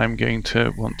opening, I'm going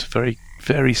to want to very,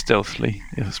 very stealthily,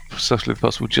 as stealthily as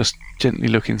possible, just gently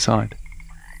look inside.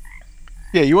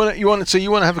 Yeah, you want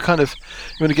to have a kind of,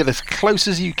 you want to get as close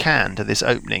as you can to this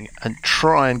opening and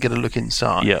try and get a look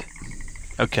inside. Yeah.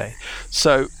 Okay,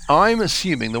 so I'm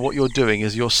assuming that what you're doing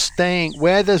is you're staying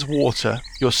where there's water.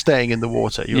 You're staying in the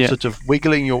water. You're sort of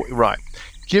wiggling your right.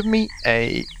 Give me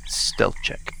a stealth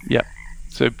check. Yeah.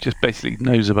 So just basically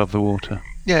nose above the water.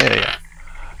 Yeah.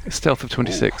 A stealth of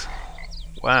 26. Ooh.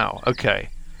 Wow. Okay.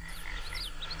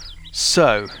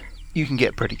 So you can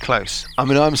get pretty close. I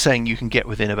mean, I'm saying you can get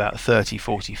within about 30,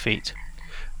 40 feet,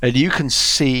 and you can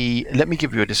see. Let me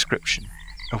give you a description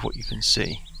of what you can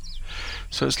see.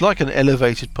 So it's like an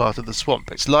elevated part of the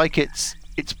swamp. It's like it's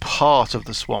part of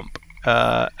the swamp,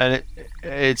 and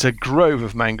it's a grove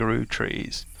of mangaroo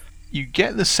trees. You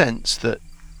get the sense that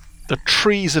the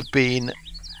trees have been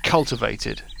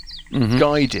cultivated,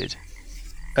 guided,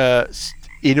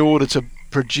 in order to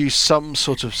produce some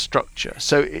sort of structure.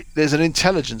 So there's an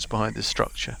intelligence behind this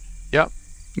structure. Yeah.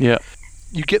 Yeah.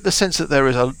 You get the sense that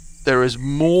there is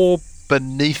more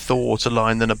beneath the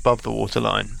waterline than above the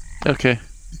waterline. Okay.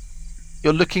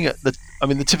 You're looking at the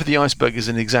tip of the iceberg is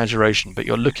an exaggeration, but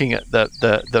you're looking at the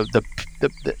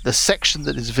section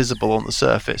that is visible on the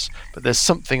surface, but there's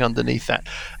something underneath that.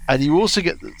 And you also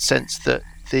get the sense that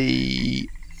the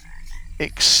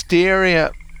exterior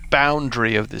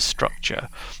boundary of this structure,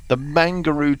 the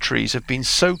mangaroo trees have been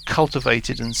so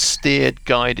cultivated and steered,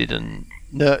 guided and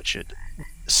nurtured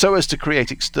so as to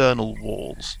create external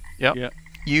walls. Yeah.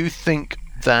 You think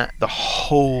that the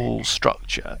whole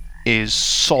structure is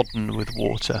sodden with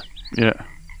water. Yeah.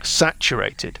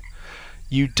 Saturated.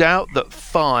 You doubt that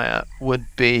fire would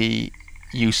be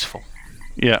useful.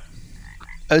 Yeah.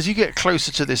 As you get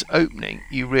closer to this opening,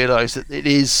 you realise that it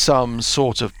is some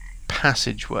sort of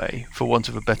passageway, for want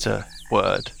of a better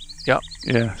word. Yep.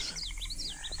 Yes.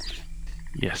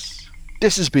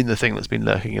 This has been the thing that's been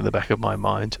lurking in the back of my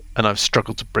mind, and I've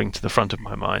struggled to bring to the front of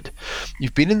my mind.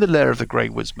 You've been in the lair of the Grey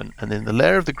Woodsman, and in the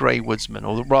lair of the Grey Woodsman,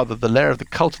 or rather the lair of the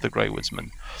cult of the Grey Woodsman,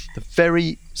 the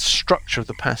very structure of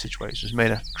the passageways was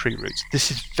made out of tree roots. This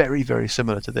is very, very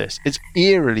similar to this. It's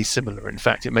eerily similar. In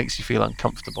fact, it makes you feel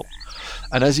uncomfortable.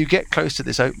 And as you get close to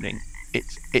this opening,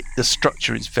 the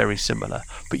structure is very similar,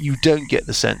 but you don't get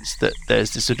the sense that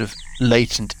there's this sort of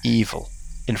latent evil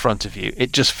in front of you.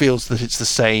 It just feels that it's the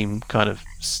same kind of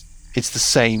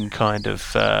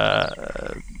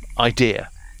idea.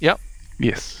 Yep.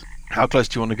 Yes. How close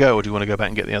do you want to go, or do you want to go back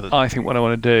and get the others? I think what I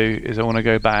want to do is I want to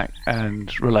go back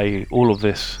and relay all of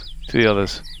this to the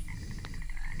others.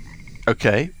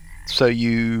 Okay. So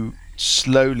you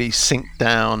slowly sink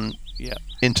down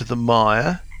into the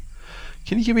mire.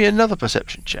 Can you give me another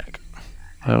perception check?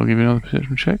 I'll give you another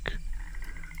perception check.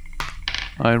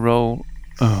 I roll...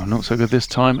 Oh, not so good this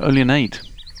time. Only an 8.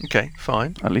 Okay,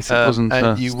 fine. At least it wasn't.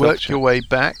 And you stealth work check. your way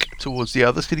back towards the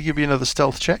others. Could you give me another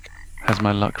stealth check? Has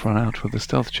my luck run out with the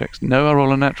stealth checks? No, I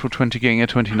roll a natural 20, getting a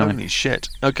 29. Holy shit.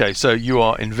 Okay, so you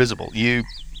are invisible. You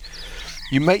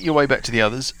make your way back to the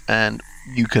others, and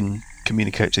you can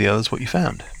communicate to the others what you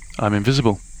found. I'm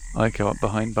invisible. I go up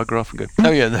behind Bugger Off and go,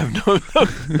 Oh yeah, no,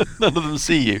 none of them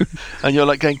see you. And you're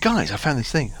like going, guys, I found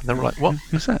this thing. And they're like, what?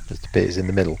 who's that? Just the bit is in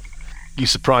the middle. You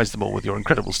surprise them all with your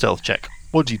incredible stealth check.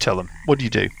 What do you tell them? What do you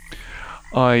do?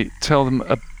 I tell them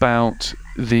about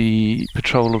the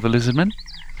patrol of the lizardmen.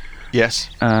 Yes.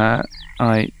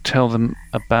 I tell them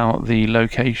about the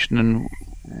location and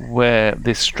where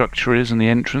this structure is and the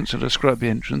entrance. I describe the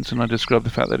entrance, and I describe the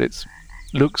fact that it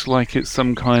looks like it's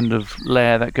some kind of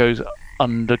lair that goes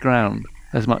underground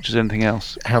as much as anything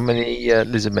else. How many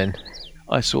lizardmen?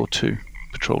 I saw 2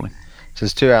 patrolling. So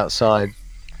there's 2 outside.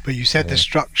 But you said the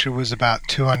structure was about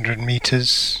 200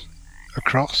 meters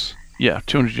across, Yeah,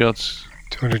 200 yards.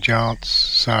 200 yards.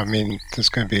 So, I mean, there's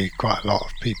going to be quite a lot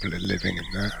of people living in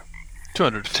there.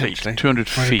 200 feet. 200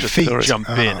 feet. feet. Sorry. Jump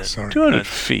in and Sorry. 200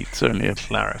 feet's only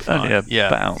clarify.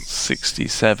 about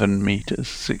 67 meters,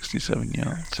 67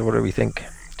 yards. So what do we think?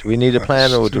 Do we need a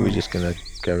plan, or do we just going to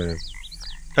go in?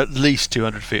 At least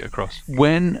 200 feet across.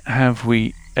 When have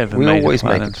we ever We made always a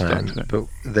plan make a and stuck plan, to it? but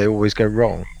they always go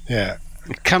wrong. Yeah.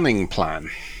 A cunning plan.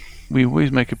 We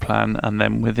always make a plan, and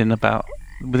then within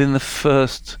the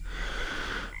first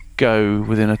go,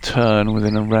 within a turn,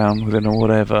 within a round, within a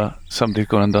whatever, somebody's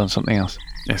gone and done something else.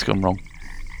 It's gone wrong.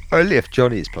 Only if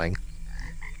Johnny is playing.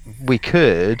 We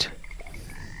could.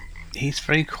 He's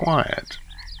very quiet.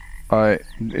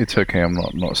 It's okay. I'm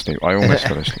not asleep. I almost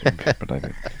fell asleep, but I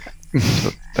didn't. So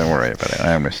don't worry about it.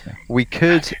 I am listening. We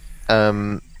could.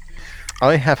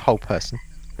 I have whole person.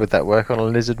 Would that work on a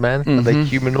lizard man? Are they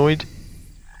humanoid?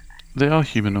 They are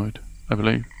humanoid, I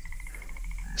believe.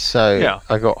 So Yeah.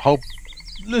 I got whole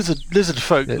Lizard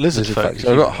folk.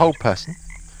 So I got whole person.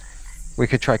 We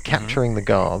could try capturing the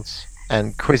guards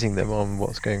and quizzing them on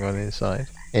what's going on inside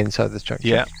the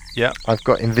structure. Yeah. I've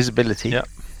got invisibility. Yeah.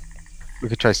 We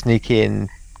could try sneak in,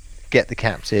 get the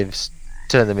captives,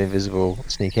 turn them invisible,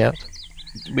 sneak out.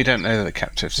 We don't know that the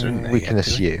captives are in there We yet, can do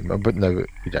assume, but no,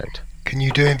 we don't. Can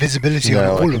you do invisibility No, on I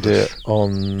all can of do us? it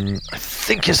on. I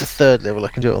think it's a 3rd level. I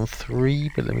can do it on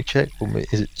 3, but let me check. Or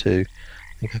is it 2?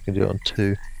 I think I can do it on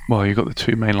 2. Well, you've got the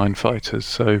 2 mainline fighters,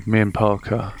 so me and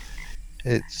Parker.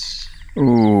 It's.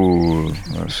 Ooh,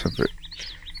 that's a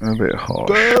bit harsh.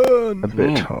 Burn! A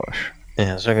bit harsh.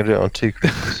 Yeah, so I'm going to do it on 2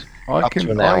 creatures. I Up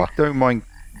to an hour. don't mind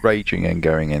raging and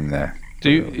going in there.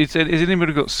 Is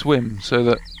anybody got swim so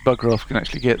that Bugger Off can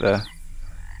actually get there?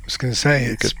 I was going to say,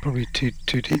 it's probably too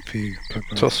deep for you.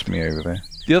 Toss me over there.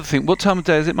 The other thing, what time of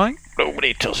day is it, Mike?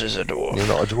 Nobody tosses a dwarf. You're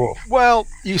not a dwarf. Well,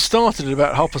 you started at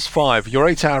about 5:30. Your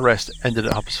 8-hour rest ended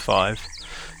at 5:30.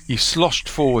 You sloshed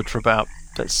forward for about,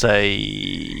 let's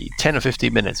say, 10 or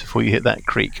 15 minutes before you hit that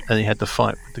creek, and you had the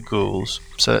fight with the ghouls.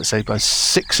 So let's say by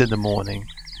 6 in the morning,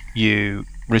 you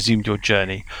resumed your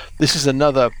journey. This is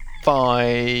another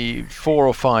 4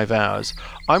 or 5 hours.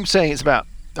 I'm saying it's about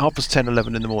 10:30,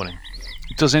 11 in the morning.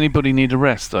 Does anybody need a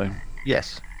rest, though,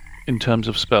 Yes. in terms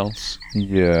of spells?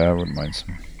 Yeah, I wouldn't mind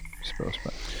some spells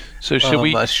back. So should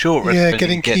we... A short rest Yeah, only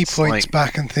getting key gets, points like,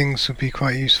 back and things would be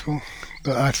quite useful.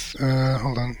 But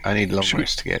hold on. I need long Should we-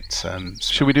 rest to get.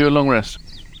 Should we do a long rest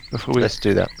before we Let's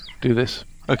do that. do this?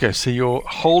 Okay, so you're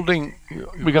holding.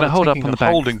 We're gonna hold up on the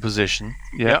back. holding position.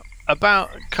 Yeah. About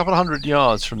a couple of 100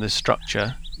 yards from this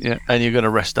structure. Yeah. And you're going to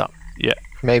rest up.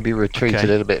 Maybe retreat Okay. a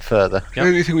little bit further. Yep. I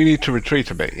really think we need to retreat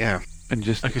a bit. Yeah. And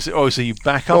just... Okay, so you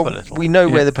back up a Well, little. we know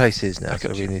Yeah. where the place is now, I so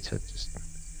got we you. need to just.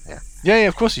 Yeah,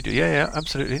 of course you do. Yeah,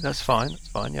 absolutely. That's fine.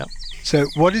 Yeah. So,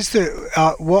 what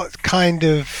kind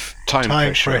of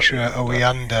Time pressure are we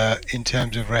under in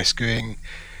terms of rescuing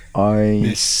I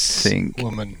this think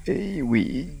woman?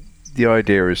 the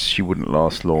idea is she wouldn't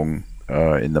last long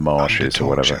in the marshes Under or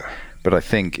whatever. torture. But I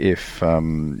think if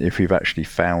we've actually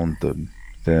found them,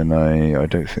 then I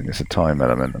don't think there's a time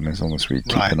element. I mean, as long as we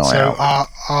keep Right. an eye So out.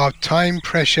 our time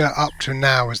pressure up to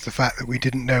now was the fact that we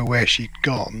didn't know where she'd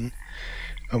gone,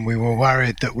 and we were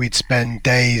worried that we'd spend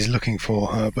days looking for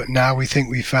her. But now we think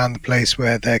we found the place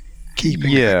where they're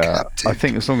keeping her Yeah, captive. I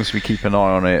think as long as we keep an eye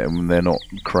on it and they're not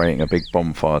creating a big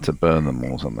bonfire to burn them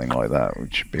or something like that,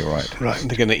 which should be right. Right.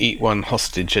 They're going to eat one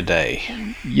hostage a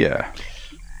day. Yeah.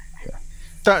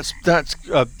 That's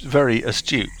very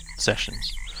astute,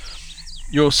 Sessions.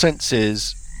 Your sense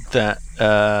is that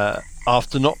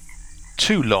after not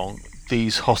too long,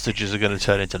 these hostages are going to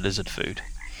turn into lizard food.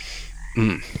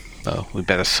 Well, we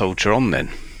better soldier on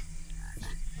then.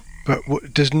 But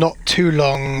does not too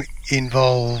long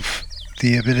involve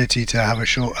the ability to have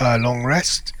a long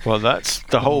rest? Well, that's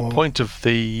the whole point of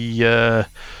the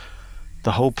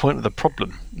whole point of the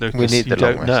problem. We need the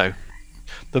long rest. know.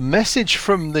 The message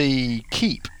from the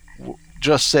keep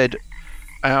just said,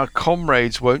 "Our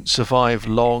comrades won't survive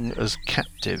long as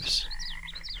captives."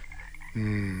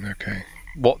 Okay.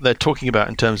 What they're talking about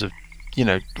in terms of,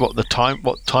 what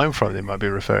time frame they might be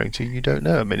referring to, you don't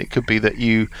know. I mean, it could be that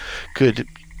you could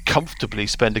comfortably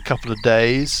spend a couple of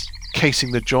days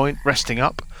casing the joint, resting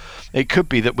up. It could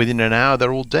be that within an hour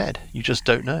they're all dead. You just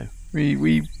don't know.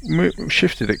 We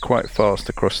shifted it quite fast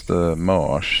across the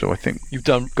marsh, so I think You've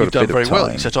done very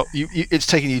well. You set up. It's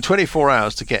taken you 24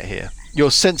 hours to get here.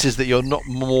 Your sense is that you're not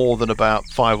more than about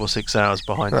 5 or 6 hours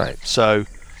behind. Right. So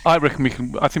I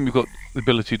reckon I think we've got the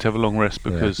ability to have a long rest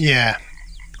because Yeah.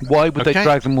 why would they Okay.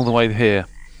 drag them all the way here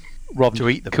rather To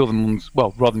than eat them. kill them?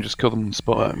 Rather than just kill them on the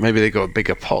spot. Maybe they got a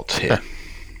bigger pot here.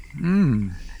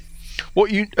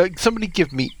 what you somebody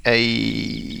give me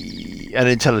an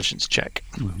intelligence check.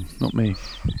 Not me.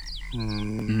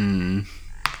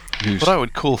 What I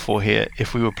would call for here,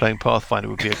 if we were playing Pathfinder,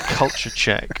 would be a culture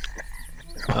check.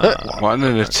 1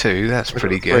 and a 2, that's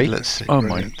pretty good. Three. Let's see. Oh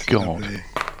my god! Lovely.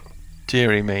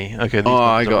 Deary me. Okay. These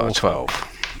I numbers are got a awful. 12.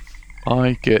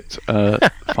 I get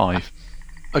 5.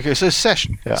 Okay, so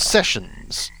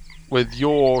sessions with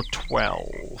your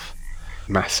 12.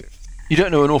 Massive. You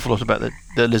don't know an awful lot about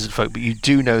the lizard folk, but you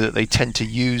do know that they tend to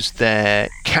use their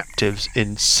captives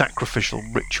in sacrificial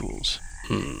rituals.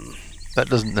 That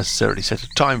doesn't necessarily set a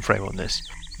time frame on this.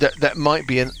 That might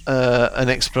be an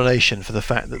explanation for the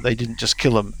fact that they didn't just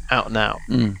kill them out and out.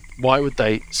 Why would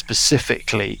they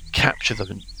specifically capture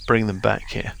them and bring them back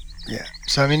here? Yeah.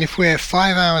 So, I mean, if we're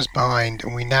 5 hours behind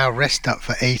and we now rest up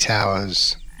for 8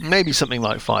 hours... Maybe something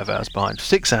like 5 hours behind,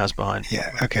 6 hours behind.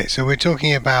 Yeah, okay. So we're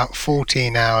talking about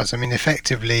 14 hours. I mean,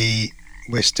 effectively,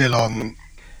 we're still on...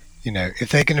 if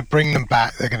they're going to bring them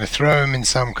back, they're going to throw them in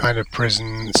some kind of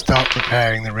prison, start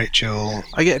preparing the ritual.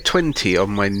 I get a 20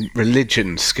 on my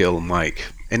religion skill, Mike.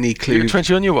 Any You got clues?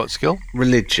 20 on your what skill?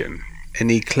 Religion.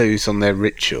 Any clues on their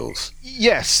rituals?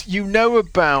 Yes, you know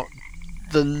about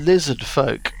the lizard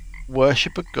folk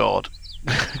worship a god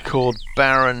called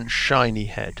Baron Shiny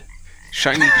Head.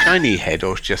 Shiny head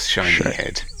or just shiny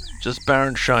head? Just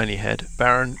Baron Shiny Head.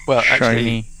 Baron, well,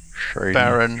 actually,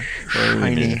 Baron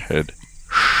Shiny head.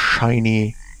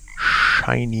 Shiny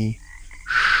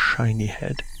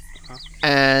Head.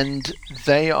 And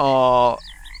they are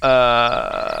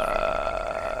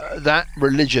that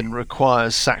religion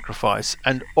requires sacrifice,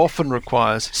 and often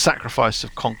requires sacrifice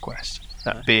of conquest,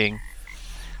 that being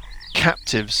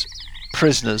captives,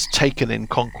 prisoners taken in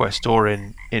conquest or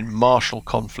in martial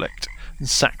conflict and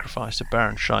sacrificed to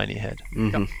Baron Shiny Head.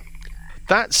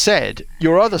 That said,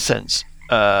 your other sense,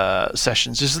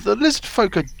 Sessions, is that the lizard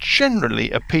folk are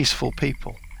generally a peaceful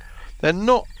people. They're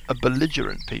not a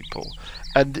belligerent people,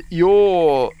 and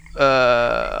your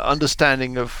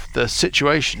understanding of the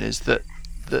situation is that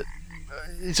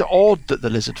it's odd that the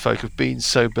lizard folk have been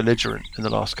so belligerent in the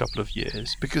last couple of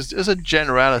years, because as a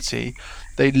generality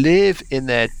they live in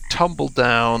their tumble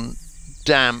down,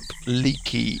 damp,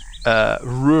 leaky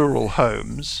rural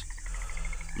homes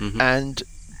and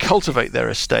cultivate their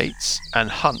estates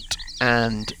and hunt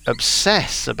and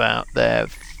obsess about their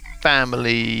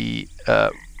family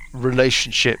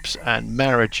relationships and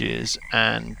marriages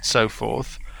and so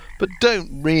forth, but don't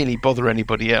really bother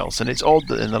anybody else. And it's odd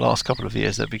that in the last couple of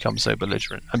years they've become so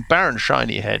belligerent. And Baron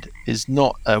Shiny Head is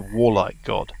not a warlike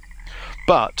god,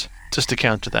 but just to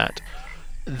counter that,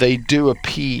 they do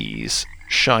appease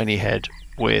Shiny Head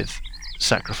with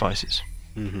sacrifices.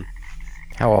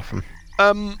 How often?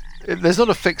 There's not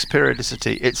a fixed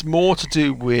periodicity. It's more to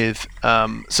do with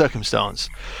circumstance.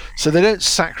 So they don't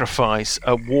sacrifice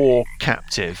a war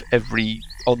captive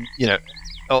on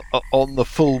the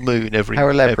full moon every. How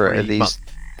elaborate every are month.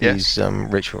 these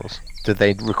rituals? Do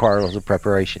they require a lot of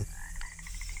preparation?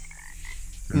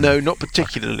 No, not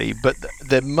particularly, but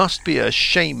there must be a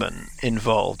shaman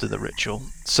involved in the ritual,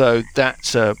 so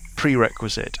that's a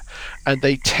prerequisite. And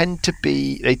they tend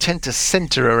to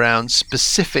center around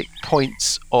specific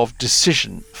points of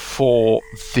decision for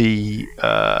the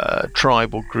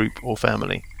tribe or group or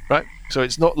family, right? So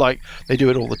it's not like they do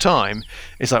it all the time.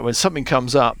 It's like when something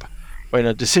comes up, when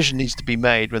a decision needs to be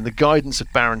made, when the guidance of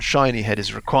Baron Shiny Head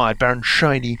is required, Baron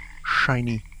Shiny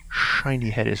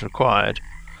Head is required,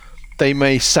 they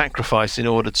may sacrifice in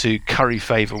order to curry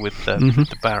favour with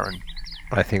the Baron.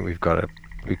 I think we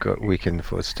can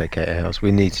afford to take 8 hours.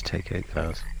 We need to take 8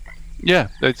 hours. Yeah,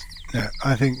 Yeah,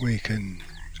 I think we can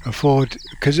afford,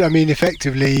 because I mean,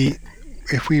 effectively,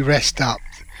 if we rest up,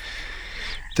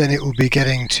 then it will be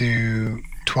getting to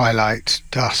twilight,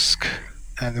 dusk,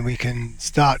 and then we can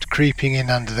start creeping in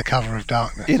under the cover of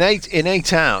darkness. In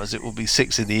 8 hours, it will be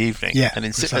 6 in the evening. Yeah, and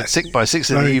precisely. by 6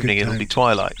 in the Very evening, good it'll time. be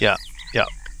twilight. Yeah,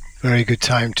 Very good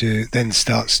time to then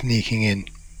start sneaking in.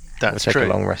 that's We'll take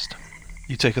true. a long rest.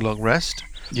 You take a long rest.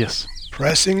 Yes.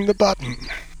 Pressing the button.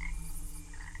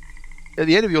 At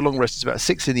the end of your long rest, it's about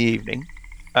 6 in the evening.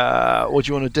 What do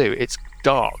you want to do? It's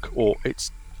dark, or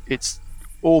it's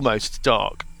almost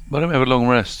dark. Why don't we have a long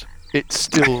rest? It's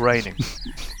still raining.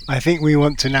 I think we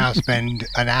want to now spend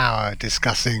an hour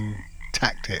discussing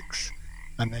tactics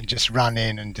and then just run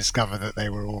in and discover that they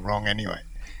were all wrong anyway.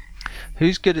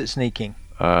 Who's good at sneaking?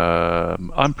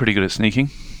 I'm pretty good at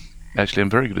sneaking. Actually, I'm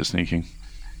very good at sneaking.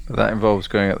 But that involves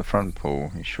going at the front,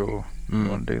 Paul. You sure you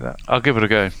want to do that? I'll give it a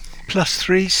go.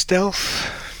 +3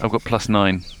 stealth. I've got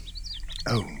 +9.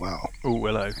 Oh, wow. Oh,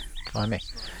 hello. Blimey.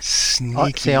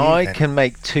 Sneaky. I then. can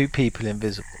make 2 people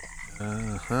invisible.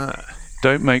 Uh-huh.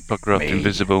 Don't make Bugraft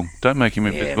invisible. Don't make him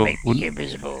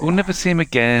invisible. We'll never see him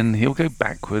again. He'll go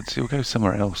backwards. He'll go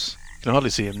somewhere else. You can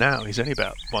hardly see him now. He's only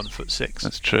about 1'6".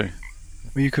 That's true.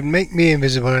 Well, you can make me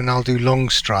invisible and I'll do long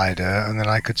strider, and then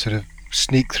I could sort of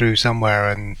sneak through somewhere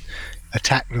and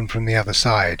attack them from the other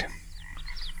side.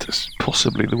 That's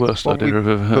possibly the worst Well, idea I've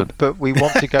ever heard. But we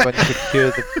want to go and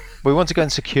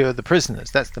secure the prisoners.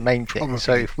 That's the main thing. Probably,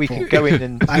 So if we can go in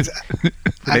and As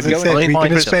I Maybe said, we're find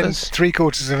going to spend prisoners.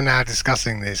 3/4 of an hour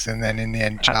discussing this, and then in the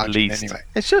end, charge them least. anyway.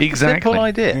 it's just Exactly. a simple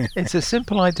idea. It's a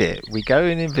simple idea. We go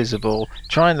in invisible,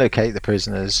 try and locate the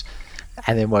prisoners,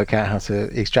 and then work out how to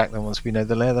extract them once we know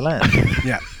the lay of the land.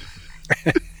 Yeah.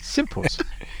 Simple.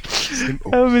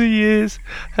 Simple. How many years?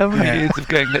 How many Yeah. years of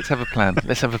going, let's have a plan.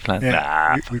 Let's have a plan. Yeah,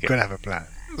 Nah, we've got to have a plan.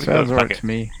 Sounds fuck right it. to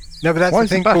me. No, but that's Why the is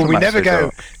the thing, battle Paul. We never master go,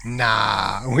 dark?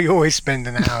 nah. We always spend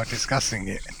an hour discussing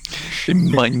it.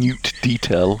 In minute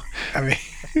detail. I mean,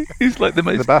 It's like the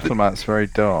most... The battle map's very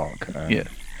dark. Yeah.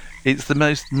 It's the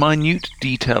most minute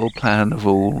detail plan of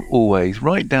all, always,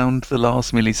 right down to the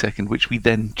last millisecond, which we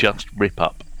then just rip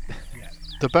up.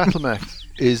 The battle mat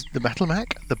is the battle mat.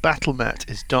 The battle mat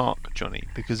is dark, Johnny,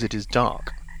 because it is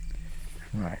dark.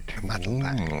 Right.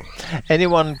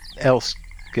 Anyone else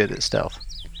good at stealth?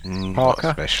 Not Parker?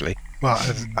 especially. well,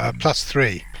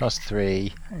 +3.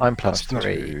 +3. I'm +3.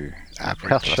 2. Average.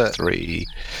 Cuthbert, +3.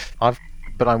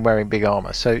 but I'm wearing big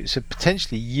armour. So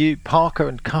potentially you, Parker,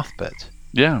 and Cuthbert,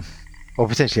 Yeah. or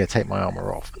potentially I take my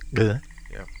armour off. Ooh.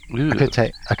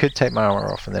 I could take my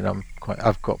armour off, and then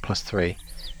I've got +3.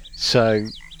 So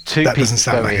 2 That people doesn't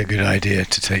sound go like a in. good idea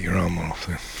to take your armor off,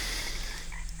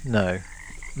 though. No.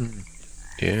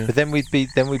 Yeah. But then we'd be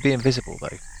invisible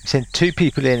though. Send 2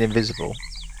 people in invisible.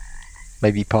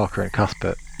 Maybe Parker and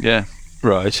Cuthbert. Yeah.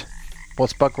 Right.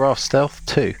 What's Bugraft's stealth?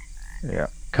 2. Yeah.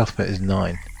 Cuthbert is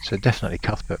 9. So definitely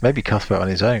Cuthbert. Maybe Cuthbert on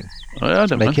his own. I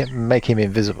don't know. Make him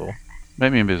invisible.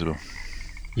 Make me invisible.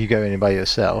 You go in by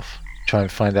yourself. Try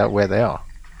and find out where they are.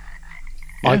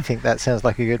 I Yeah. think that sounds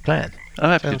like a good plan. I'm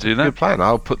happy to Sounds do like a that. good plan.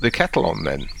 I'll put the kettle on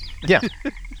then. Yeah.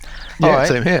 Yeah, Alright.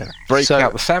 same here. Break So-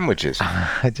 out the sandwiches.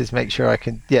 I just make sure I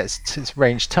can. Yes, it's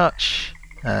range touch.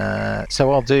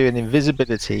 So I'll do an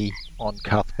invisibility on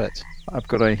Cuthbert. I've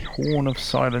got a horn of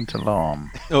silent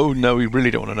alarm. Oh no, we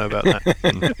really don't want to know about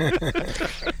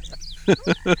that.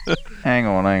 Hang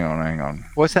on.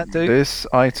 What's that do? This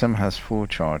item has 4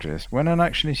 charges. When an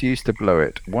action is used to blow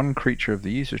it, one creature of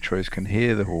the user's choice can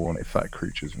hear the horn if that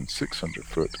creature is in 600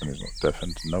 foot and is not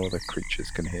deafened. No other creatures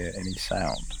can hear any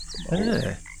sound from the horn.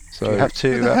 Ah. So You have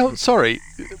Where the to. hell? Sorry,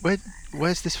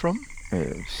 where's this from?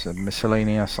 it's a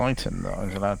miscellaneous item that I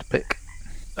was allowed to pick.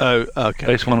 Oh,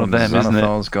 okay. It's one of them, isn't it?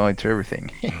 Xanathar's Guide to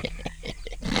Everything.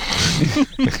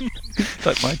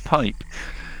 Like my pipe.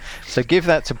 So give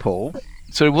that to Paul.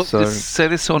 So what? So- Say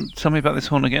this horn. Tell me about this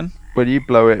horn again. Well, you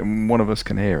blow it and one of us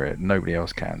can hear it. Nobody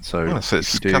else can. So, Oh, so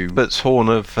it's if you do, Cuthbert's horn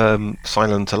of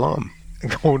silent alarm.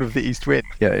 Horn of the East Wind.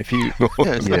 yeah, if you,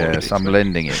 it's not yes, what I'm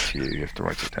lending it to you. You have to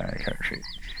write it down on a character sheet.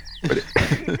 But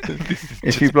if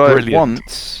just you blow brilliant. it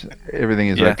once, everything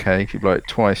is Yeah. okay. If you blow it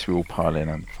twice, we all pile in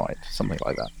and fight. Something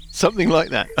like that. Something like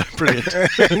that. Brilliant.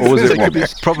 Or was it Could be-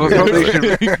 once? Probably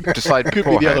should decide Could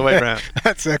be the other way around.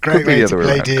 That's a Could great be way the to other way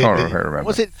play around. D&D. Can't remember.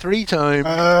 Was it 3 times?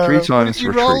 3 What times did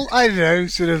you roll? retreat. I don't know,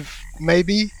 sort of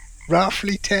maybe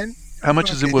roughly 10. How much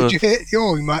is it Did worth? you hit?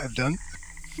 Oh, you might have done.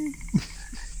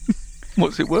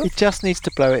 What's it He worth? just needs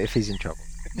to blow it if he's in trouble.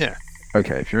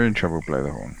 Okay, if you're in trouble, blow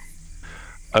the horn,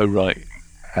 Oh right.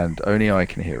 and only I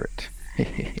can hear it.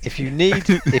 If you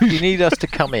need us to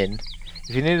come in,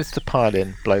 if you need us to pile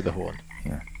in, blow the horn.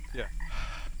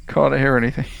 Can't hear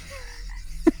anything.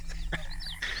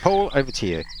 Paul, over to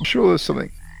you. I'm sure there's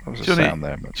something. There was a Johnny, sound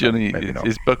there, but Johnny, maybe not.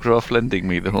 is Bugraft lending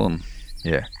me the horn?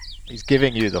 Yeah. He's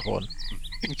giving you the horn.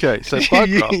 Okay, so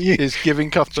Bugruff is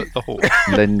giving Cuthbert the horn.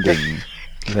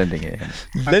 Lending it.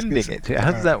 Lending it to you.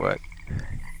 How does that work?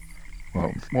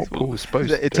 Well, what Paul was supposed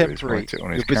to do temporary. is write it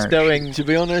on his You're bestowing To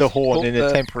be honest, the horn in a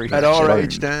temporary at our fashion.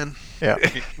 age, Dan, Yeah,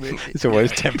 it's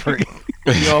always temporary.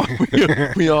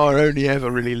 we are only ever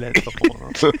really lent the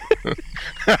horn.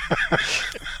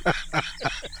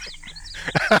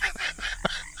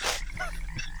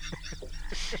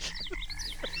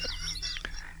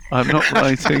 I'm not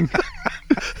writing.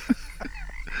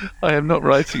 I am not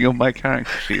writing on my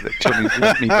character sheet that Johnny's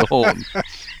lent me the horn.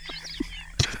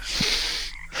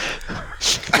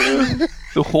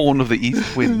 The horn of the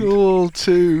east wind. All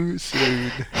too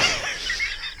soon.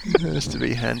 It has to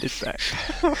be handed back.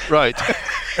 Right.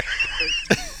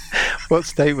 What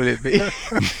state will it be?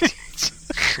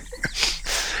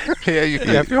 Here, you can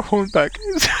have your horn back.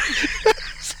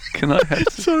 Can I have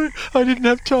some, Sorry, I didn't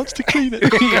have a chance to clean it.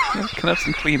 can I have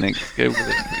some Kleenex to go with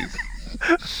it,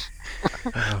 please?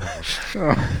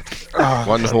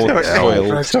 One horn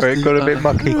soiled. Sorry, it got a bit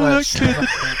mucky.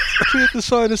 Cleared the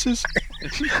sinuses.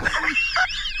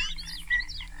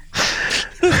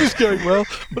 This is going well.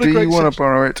 What a Do great you want session. to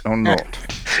borrow it or not?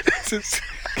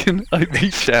 Can I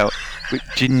reach out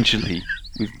gingerly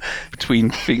between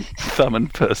thumb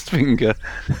and first finger?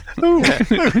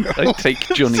 I take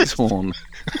Johnny's horn.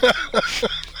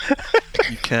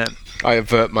 You can. I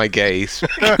avert my gaze.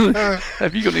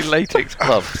 Have you got any latex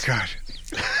gloves? God.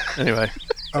 Anyway,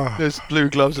 there's blue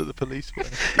gloves at the police.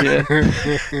 Yeah.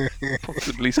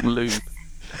 Possibly some lube.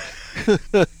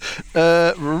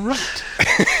 Right.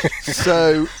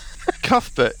 So,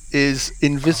 Cuthbert is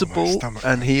invisible stomach.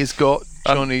 and he has got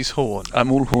Johnny's horn.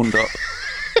 I'm all horned up.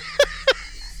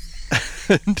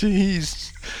 And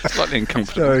he's... Slightly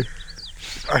uncomfortable.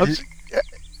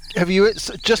 Have you,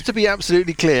 just to be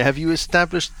absolutely clear, have you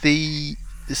established the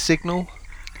signal?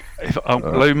 If I'll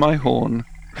blow my horn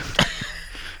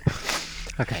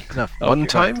Okay, enough. One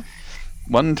time?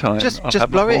 one time, Just I'll have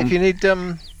blow my it horn. if you need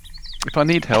If I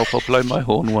need help, I'll blow my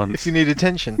horn once. if you need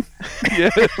attention.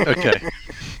 Yeah. Okay.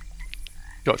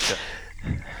 Gotcha.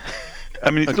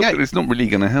 I mean, Okay. it's not really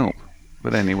going to help.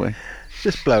 But anyway.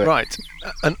 Just blow it. Right.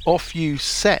 And off you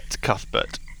set,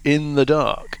 Cuthbert, in the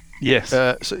dark. Yes.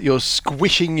 So you're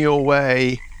squishing your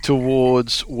way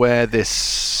towards where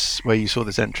you saw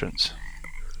this entrance,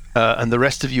 and the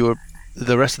rest of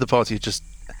the party are just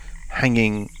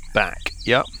hanging back.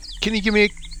 Yep. Can you give me a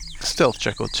stealth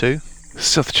check or two?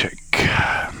 Stealth check.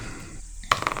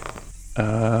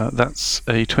 That's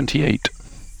a 28.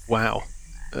 Wow.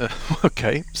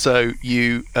 Okay. So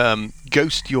you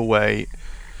ghost your way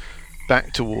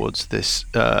back towards this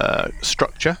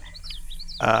structure.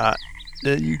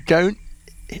 You don't.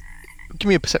 Give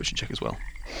me a perception check as well.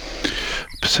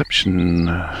 Perception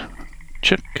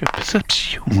check.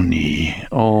 Perceptione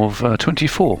of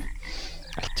 24.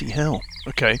 Bloody hell.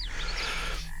 Okay.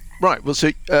 Right. Well,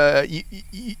 so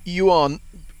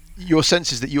your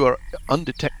sense is that you are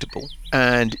undetectable,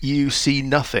 and you see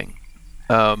nothing.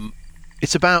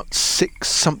 It's about 6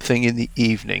 something in the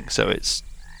evening, so it's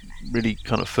really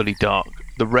kind of fully dark.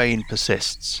 The rain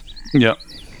persists, Yeah.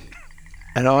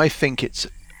 and I think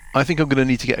I'm going to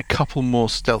need to get a couple more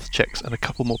stealth checks and a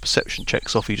couple more perception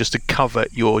checks off you just to cover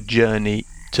your journey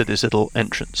to this little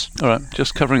entrance. All right.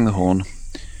 Just covering the horn.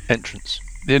 Entrance.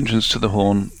 The entrance to the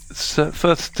horn.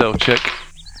 First stealth check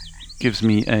gives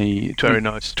me a Very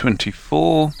nice.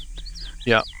 24.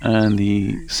 Yeah. And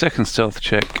the second stealth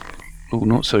check,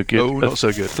 not so good. Oh, not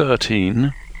so good.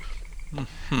 13.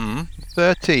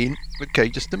 13.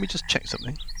 Okay, let me just check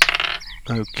something.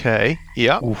 Okay.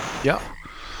 Yeah. Oof. Yeah.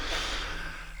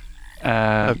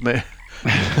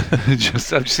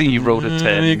 I've seen you rolled a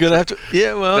 10. You're gonna have to.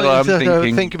 Yeah. Well, Well, you I'm have to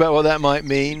thinking- think about what that might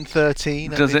mean.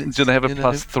 13. Do they have a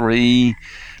plus 3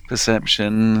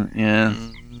 perception? Yeah.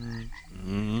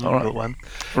 All right. One.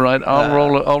 Right. I'll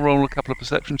roll a couple of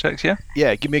perception checks. Yeah.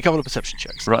 Yeah. Give me a couple of perception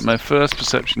checks. Right. My first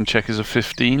perception check is a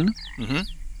 15, Mhm.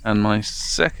 and my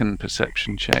second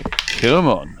perception check. Come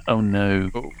on. Oh no.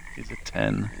 Oh. Is a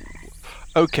 10.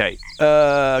 Okay,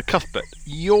 Cuthbert,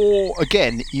 you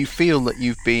feel that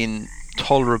you've been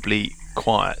tolerably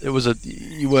quiet. It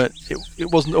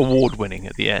wasn't award winning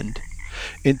at the end.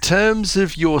 In terms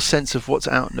of your sense of what's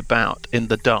out and about in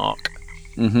the dark,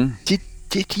 Mm-hmm.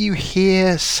 did you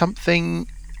hear something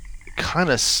kind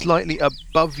of slightly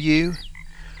above you?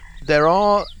 There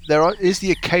is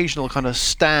the occasional kind of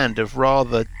stand of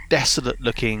rather desolate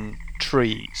looking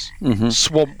trees, Mm-hmm.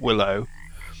 swamp willow.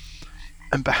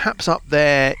 And perhaps up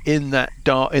there in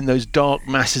those dark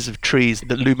masses of trees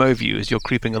that loom over you as you're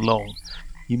creeping along,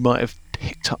 you might have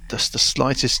picked up just the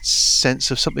slightest sense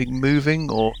of something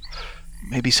moving, or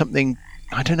maybe something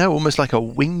I don't know, almost like a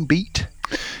wing beat.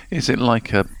 Is it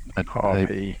like a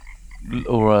Harpy.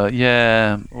 or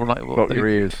like what? Block your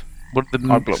ears. What the?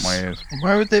 I block my ears.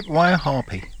 Why a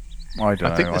harpy? I don't know.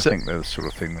 I there's think they're the sort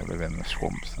of thing that live in the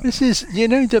swamps. This is,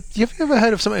 you've ever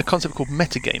heard of a concept called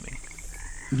metagaming?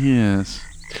 Yes.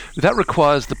 That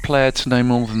requires the player to know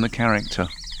more than the character.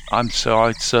 I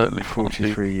certainly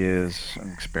 43 years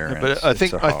experience. But I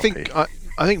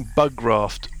think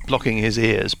Bugraft blocking his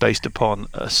ears based upon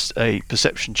a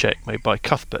perception check made by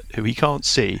Cuthbert, who he can't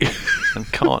see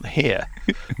and can't hear,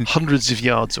 hundreds of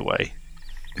yards away,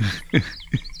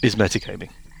 is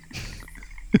metagaming.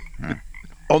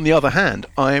 On the other hand,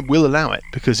 I will allow it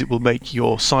because it will make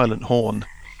your silent horn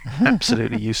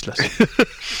absolutely useless.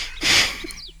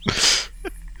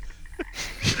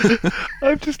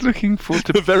 I'm just looking forward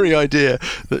to The very idea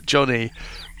that Johnny,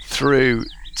 through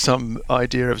some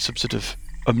idea of some sort of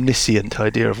omniscient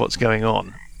idea of what's going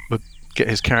on, would get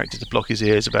his character to block his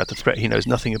ears about the threat he knows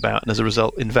nothing about, and as a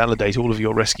result invalidate all of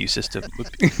your rescue system.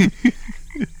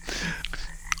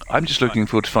 I'm just looking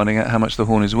forward to finding out how much the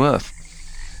horn is worth.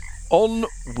 On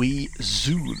we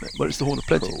zoom. Well, it's the Horn of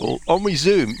Plenty, Paul. On we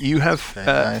zoom. You have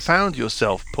found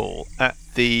yourself, Paul, at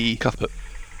the... Cuthbert.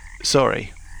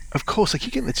 Sorry. Of course, I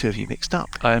keep getting the two of you mixed up.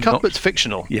 I am Cuthbert's not...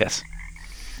 fictional. Yes.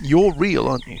 You're real,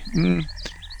 aren't you?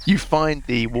 You find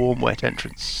the warm, wet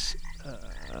entrance,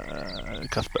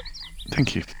 Cuthbert.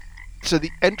 Thank you. So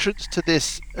the entrance to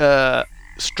this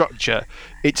structure,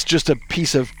 it's just a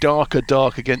piece of dark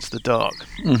against the dark.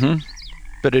 Mm-hmm.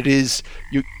 But it is,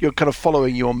 you're kind of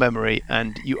following your memory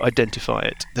and you identify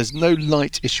it. There's no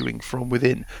light issuing from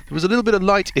within. There was a little bit of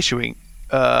light issuing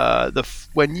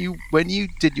when you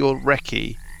did your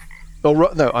recce.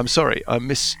 No, I'm sorry, I'm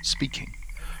misspeaking.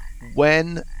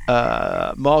 When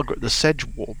Margaret the sedge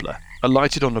warbler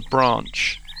alighted on a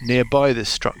branch nearby this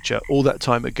structure all that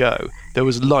time ago, there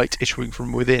was light issuing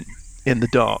from within in the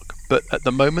dark. But at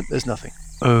the moment, there's nothing.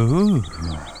 Oh.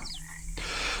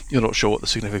 You're not sure what the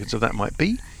significance of that might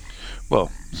be? Well,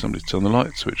 somebody's turned the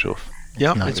light switch off.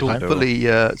 Yeah, No, it's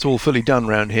all fully done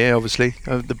round here. Obviously,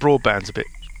 the broadband's a bit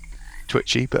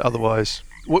twitchy, but otherwise,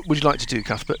 what would you like to do,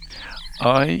 Cuthbert?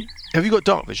 Have you got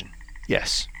dark vision?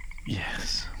 Yes.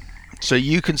 Yes. So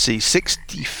you can see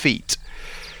 60 feet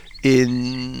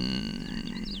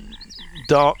in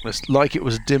darkness, like it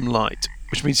was dim light,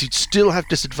 which means you'd still have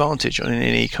disadvantage on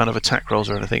any kind of attack rolls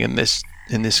or anything in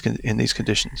these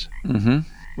conditions. Mm-hmm.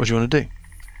 What do you want to do?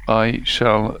 I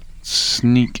shall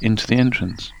sneak into the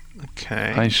entrance.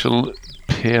 Okay. I shall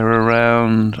peer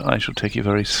around. I shall take it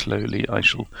very slowly. I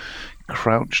shall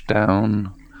crouch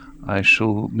down. I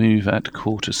shall move at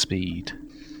quarter speed.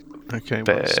 Okay.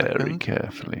 Very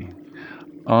carefully.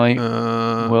 I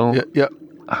will Yeah.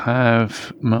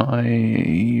 have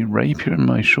my rapier and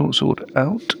my short sword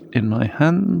out in my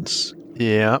hands.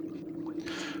 Yeah.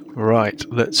 Right.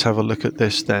 Let's have a look at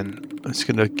this then. It's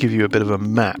going to give you a bit of a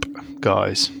map,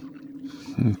 guys.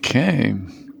 Okay.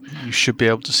 You should be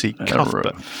able to see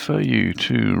Cuthbert. For you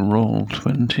to roll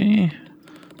 20.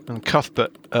 And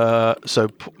Cuthbert,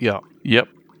 Yep.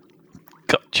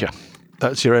 Gotcha.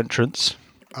 That's your entrance.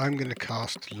 I'm going to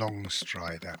cast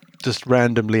Longstrider. Just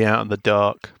randomly out in the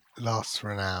dark. Lasts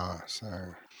for an hour,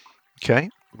 so...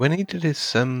 Okay. When he did his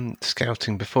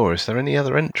scouting before, is there any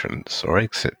other entrance or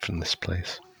exit from this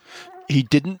place? He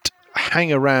didn't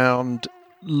hang around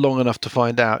long enough to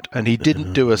find out, and he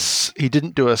didn't do a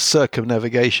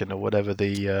circumnavigation or whatever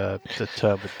the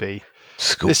term would be.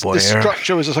 This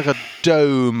structure was just like a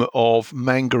dome of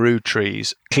mangaroo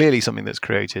trees. Clearly something that's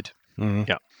created. Mm.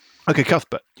 Yeah. Okay,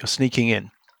 Cuthbert, you're sneaking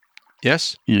in.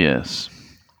 Yes? Yes.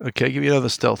 Okay, give me another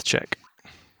stealth check.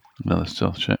 Another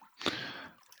stealth check.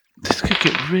 This could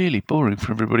get really boring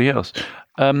for everybody else.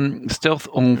 Stealth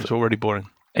on... It's already boring.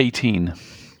 18.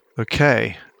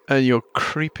 Okay. And you're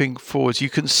creeping forwards. You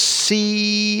can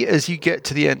see as you get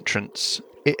to the entrance,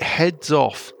 it heads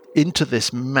off into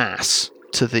this mass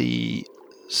to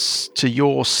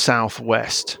your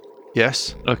southwest.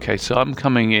 Yes? Okay, so I'm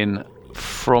coming in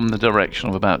from the direction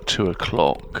of about 2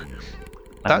 o'clock.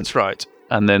 That's right.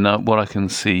 And then what I can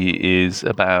see is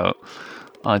about,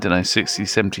 60,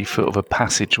 70 foot of a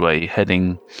passageway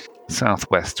heading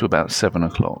southwest to about 7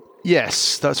 o'clock.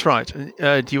 Yes, that's right.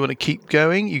 Do you want to keep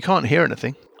going? You can't hear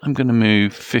anything. I'm going to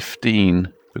move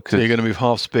 15 because So you're going to move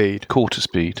half speed. Quarter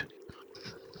speed.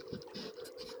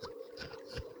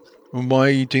 And why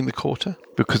are you doing the quarter?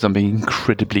 Because I'm being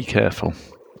incredibly careful.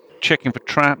 Checking for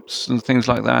traps and things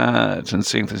like that and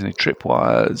seeing if there's any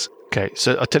tripwires. Okay,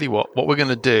 so I'll tell you what we're going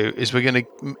to do is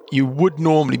you would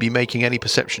normally be making any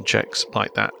perception checks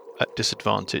like that at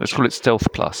disadvantage. Let's call it stealth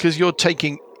plus. Because you're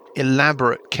taking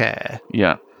elaborate care.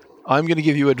 Yeah. I'm going to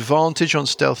give you advantage on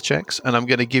stealth checks, and I'm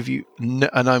going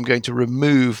to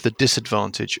remove the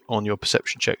disadvantage on your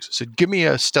perception checks. So give me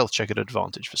a stealth check at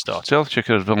advantage for starters. Stealth check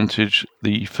at advantage.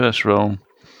 The first roll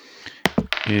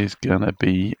is going to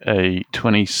be a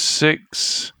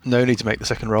 26. No need to make the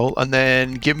second roll. And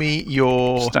then give me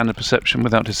your... Standard perception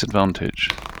without disadvantage.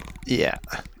 Yeah.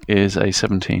 Is a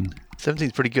 17. 17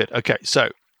 is pretty good. Okay, so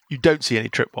you don't see any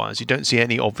tripwires. You don't see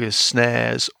any obvious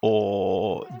snares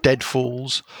or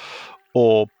deadfalls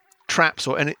or traps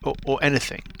or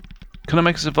anything. Can I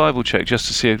make a survival check just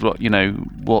to see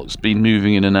what's been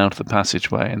moving in and out of the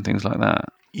passageway and things like that?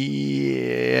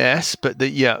 Yes, but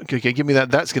okay, give me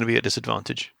that. That's going to be a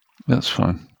disadvantage. That's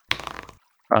fine.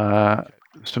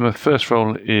 So my first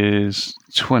roll is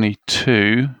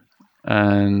 22,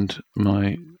 and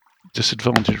my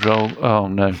disadvantage roll, oh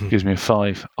no, gives me a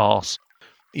 5. Arse.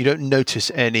 You don't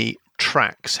notice any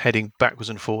tracks heading backwards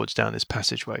and forwards down this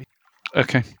passageway.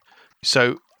 Okay.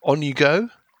 So on you go.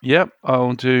 Yep,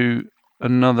 I'll do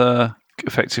another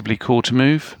effectively quarter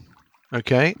move.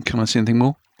 Okay. Can I see anything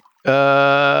more?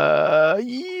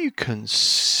 You can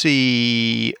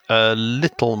see a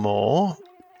little more.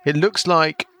 It looks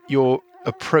like you're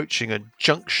approaching a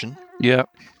junction. Yeah.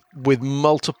 With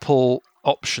multiple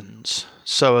options.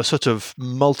 So a sort of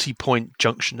multi-point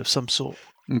junction of some sort.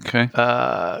 Okay.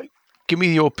 Give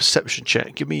me your perception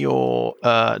check. Give me your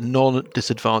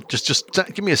non-disadvantage. Just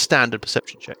give me a standard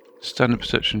perception check. Standard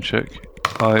perception check.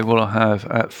 I will have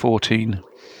at 14.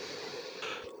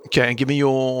 Okay, and give me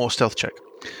your stealth check.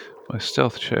 My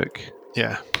stealth check.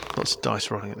 Yeah, lots of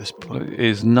dice rolling at this point.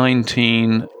 Is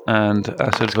 19 and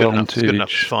at advantage. Good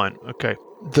enough. Fine. Okay.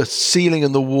 The ceiling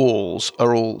and the walls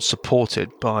are all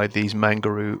supported by these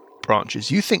mangaroo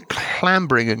branches. You think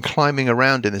clambering and climbing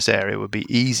around in this area would be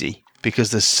easy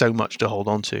because there's so much to hold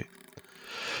on to.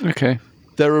 Okay.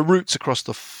 There are roots across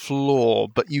the floor,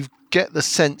 but you get the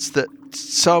sense that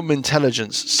some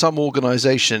intelligence, some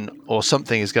organization or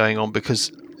something is going on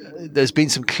because there's been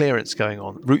some clearance going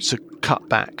on. Roots are cut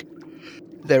back.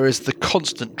 There is the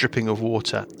constant dripping of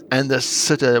water and the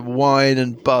sort of whine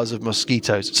and buzz of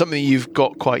mosquitoes, something you've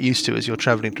got quite used to as you're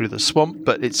travelling through the swamp,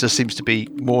 but it just seems to be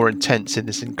more intense in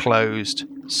this enclosed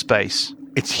space.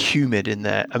 It's humid in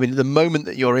there. I mean, the moment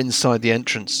that you're inside the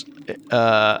entrance,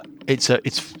 it's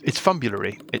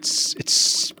fumbulary. It's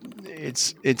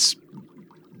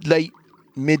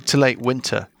mid to late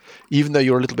winter, even though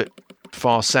you're a little bit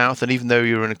far south, and even though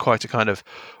you're in quite a kind of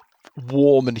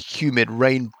warm and humid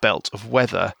rain belt of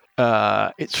weather,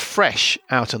 it's fresh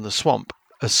out in the swamp.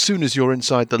 As soon as you're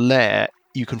inside the lair,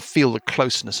 you can feel the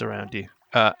closeness around you,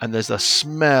 and there's a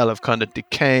smell of kind of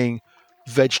decaying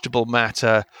vegetable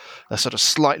matter, a sort of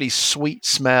slightly sweet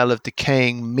smell of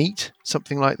decaying meat,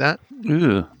 something like that.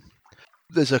 Ew.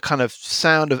 There's a kind of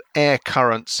sound of air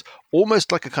currents,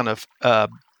 almost like a kind of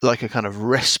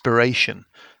respiration.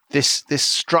 This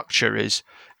structure is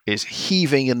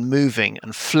heaving and moving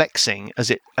and flexing as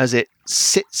it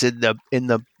sits in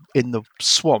the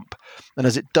swamp, and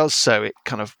as it does so, it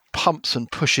kind of pumps and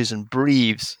pushes and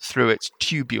breathes through its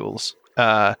tubules.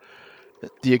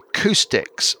 The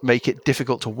acoustics make it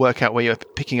difficult to work out where you're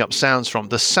picking up sounds from.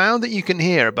 The sound that you can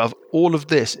hear above all of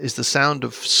this is the sound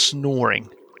of snoring.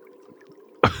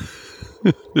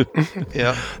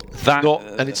 Yeah,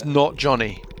 it's not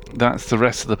Johnny. That's the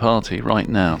rest of the party right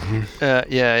now.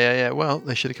 Yeah. Well,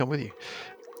 they should have come with you.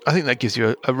 I think that gives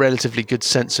you a relatively good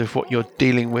sense of what you're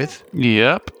dealing with.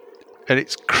 Yep. And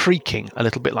it's creaking a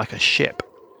little bit like a ship.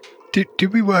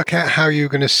 Did we work out how you were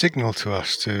going to signal to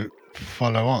us to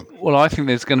follow on? Well, I think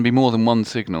there's going to be more than one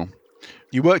signal.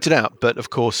 You worked it out, but of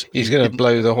course... He's going to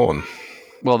blow the horn.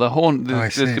 Well, the horn...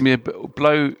 There's going to be a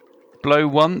blow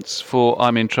once for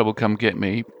I'm in trouble, come get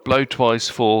me. Blow twice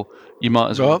for you might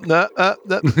as well... No.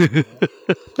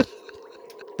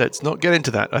 Let's not get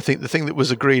into that. I think the thing that was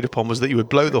agreed upon was that you would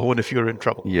blow the horn if you were in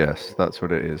trouble. Yes, that's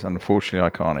what it is. Unfortunately, I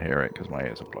can't hear it because my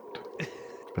ears are blocked.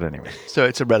 But anyway. So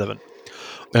it's irrelevant.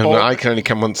 No, I can only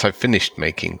come once I've finished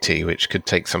making tea, which could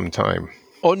take some time.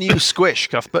 On you squish,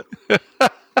 Cuthbert.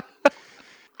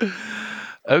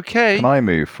 Okay. Can I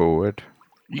move forward?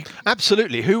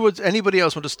 Absolutely. Anybody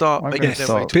else want to start I'm making going to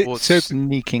their way start towards...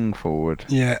 sneaking forward.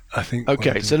 Yeah, I think...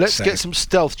 Okay, so let's get some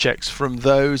stealth checks from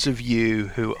those of you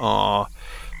who are...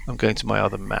 I'm going to my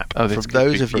other map. Oh, from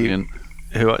those of you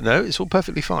who are... No, it's all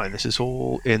perfectly fine. This is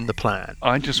all in the plan.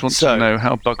 I just want to know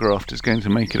how Bugraft is going to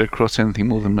make it across anything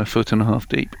more than a foot and a half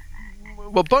deep.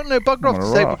 Well, Bugraft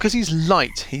is able... Because he's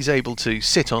light, he's able to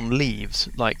sit on leaves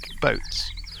like boats.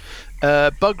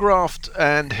 Bugraft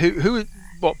and who...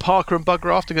 What, Parker and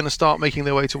Bugraft are going to start making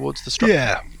their way towards the structure?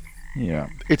 Yeah. Yeah.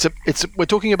 We're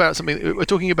talking about something. We're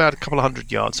talking about a couple of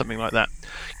 100 yards, something like that.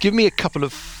 Give me a couple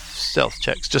of stealth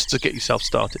checks just to get yourself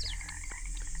started.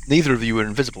 Neither of you are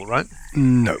invisible, right?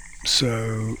 No.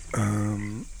 So,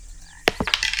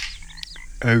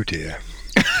 oh dear,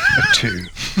 a 2.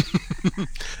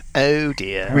 Oh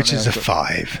dear. Which is a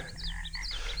 5.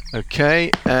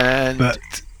 Okay, and but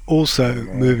also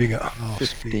moving at half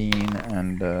speed. 15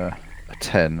 and a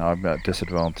 10. I'm at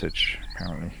disadvantage,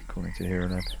 apparently, according to Hero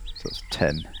Lab. So it's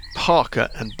 10. Parker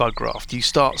and Bugraft, you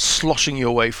start sloshing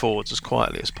your way forwards as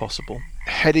quietly as possible,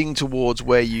 heading towards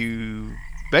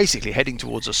heading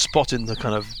towards a spot in the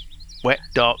kind of wet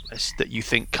darkness that you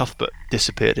think Cuthbert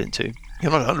disappeared into.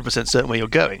 You're not 100% certain where you're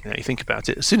going. Now you think about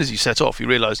it. As soon as you set off, you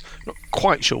realise you're not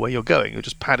quite sure where you're going. You're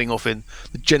just padding off in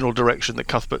the general direction that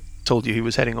Cuthbert told you he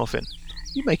was heading off in.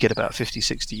 You make it about 50,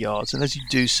 60 yards, and as you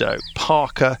do so,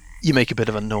 Parker, you make a bit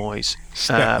of a noise.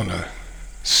 Step on a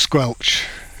squelch.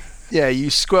 Yeah,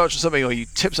 you squelch or something, or you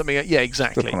tip something. Yeah,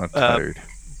 exactly. Step on a toad.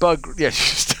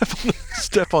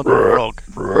 Step on a rock.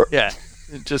 Yeah,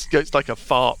 it just goes like a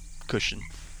fart cushion.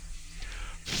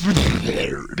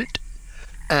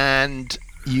 And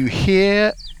you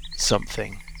hear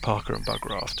something, Parker and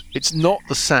Bugraft. It's not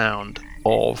the sound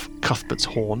of Cuthbert's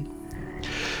horn.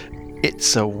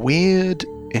 It's a weird,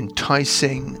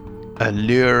 enticing,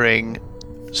 alluring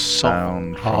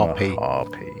song harpy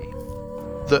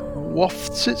that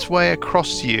wafts its way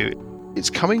across you. It's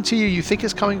coming to you. You think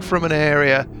it's coming from an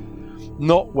area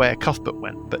not where Cuthbert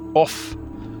went, but off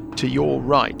to your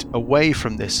right, away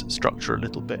from this structure a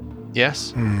little bit.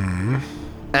 Yes? Mm-hmm.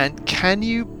 And can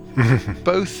you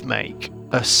both make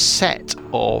a set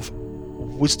of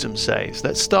wisdom saves?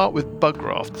 Let's start with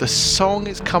Bugraft. The song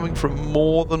is coming from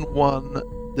more than one.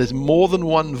 There's more than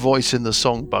one voice in the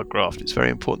song, Bugraft. It's very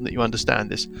important that you understand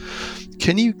this.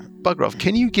 Bugraft,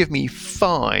 can you give me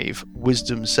 5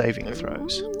 wisdom saving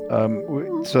throws?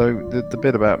 So the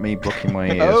bit about me blocking my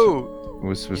ears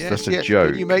was yes, that a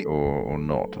joke or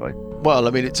not? Well,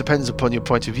 I mean, it depends upon your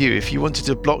point of view. If you wanted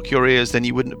to block your ears, then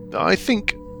you wouldn't. I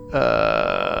think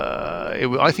it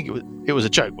was a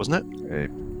joke, wasn't it?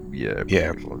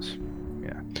 It was.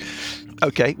 Yeah.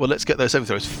 Okay, well, let's get those saving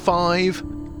throws. 5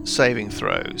 saving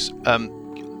throws.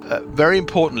 Very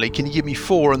importantly, can you give me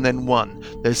 4 and then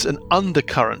 1? There's an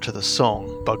undercurrent to the song,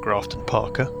 Bugraft and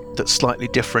Parker, that's slightly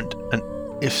different, and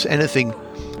if anything,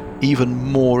 even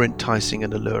more enticing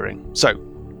and alluring. So,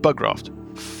 Bugraft,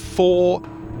 4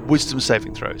 wisdom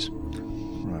saving throws.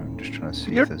 Right, I'm just trying to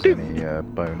see if there's any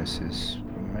bonuses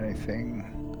from anything.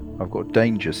 I've got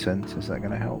danger sense. Is that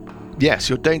going to help? Yes,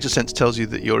 your danger sense tells you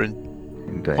that you're in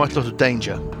quite a lot of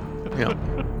danger. Yeah.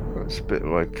 It's a bit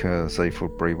like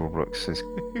Zaphod Breeblebrook's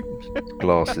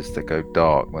glasses that go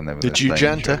dark whenever Did there's you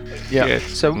danger. janter? Yeah.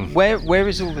 So where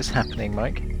is all this happening,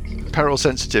 Mike? Peril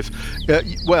sensitive.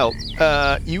 Burple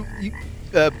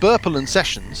and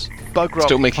Sessions, Bugraft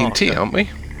Still making Parker. tea, aren't we?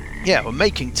 Yeah, we're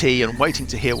making tea and waiting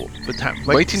to hear what would happen.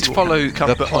 Waiting to follow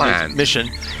the plan. Mission.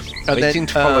 And Waiting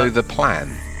to follow the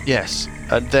plan. Yes,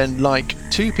 and then like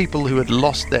 2 people who had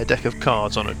lost their deck of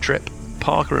cards on a trip,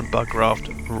 Parker and Bugraft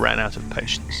ran out of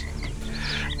patience.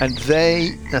 And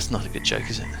that's not a good joke,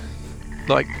 is it?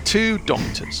 Like 2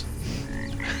 doctors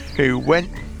who went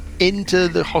into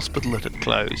the hospital that had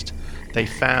closed, they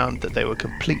found that they were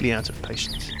completely out of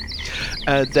patience.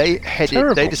 They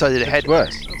decided to head.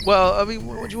 Worse. Well, I mean,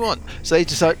 what do you want? So they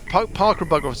decided. Parker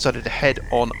and Bugraft decided to head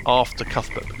on after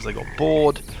Cuthbert because they got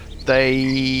bored.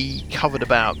 They covered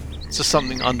about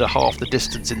something under half the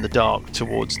distance in the dark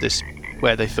towards this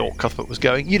where they thought Cuthbert was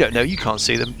going. You don't know. You can't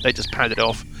see them. They just padded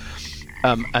off.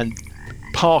 And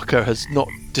Parker has not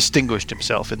distinguished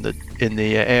himself in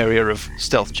the area of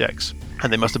stealth checks,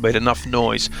 and they must have made enough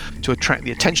noise to attract the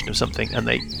attention of something, and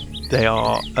they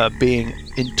are being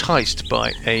enticed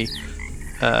by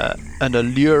an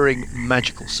alluring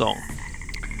magical song.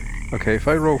 Okay, if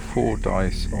I roll 4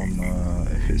 dice on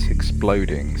if it's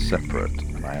exploding separate,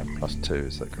 and I have +2,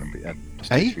 is that going to be plus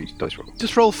 2 for each dice roll?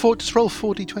 Just roll 4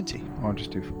 d20. I'll just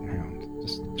do.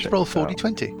 Just roll 4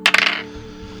 d20.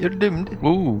 You're doomed.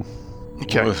 Ooh.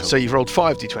 Okay, so you've rolled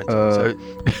 5 d20. So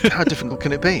how difficult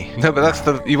can it be? No,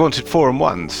 but you wanted 4 and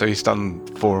 1, so he's done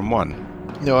 4 and 1.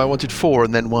 No, I wanted 4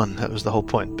 and then 1. That was the whole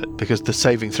point. But because the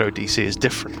saving throw DC is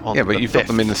different. Yeah, but you've got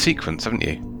them in the sequence, haven't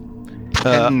you?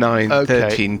 10, 9,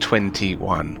 13,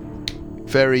 21.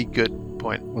 Very good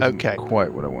point. Wasn't okay.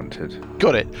 Quite what I wanted.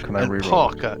 Got it. Can I reroll?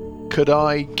 Parker, could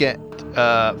I get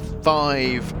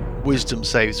 5 wisdom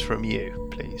saves from you,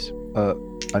 please?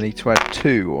 I need to add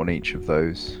 2 on each of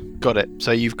those. Got it.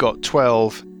 So you've got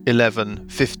 12, 11,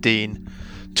 15,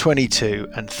 22,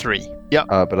 and 3. Yep.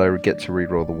 But I get to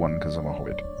reroll the 1 because I'm a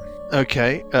hobbit.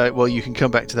 Okay, well, you can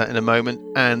come back to that in a moment.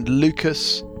 And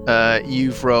Lucas,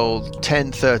 you've rolled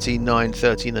 10, 13, 9,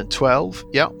 13, and 12.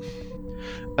 Yeah.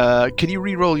 Can you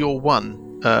re-roll your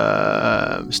 1?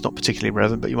 It's not particularly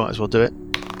relevant, but you might as well do it.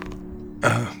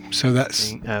 So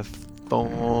that's...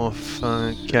 4,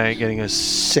 5, okay, getting a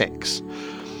 6.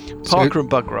 Parker and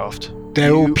Bugraft.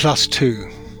 They're all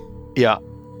 +2. Yeah,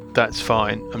 that's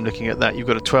fine. I'm looking at that. You've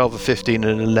got a 12, a 15,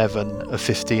 and an 11, a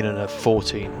 15, and a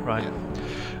 14, right?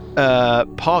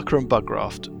 Parker and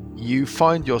Bugraft, you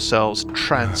find yourselves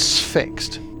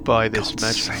transfixed by this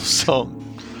magical song.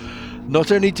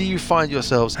 Not only do you find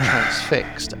yourselves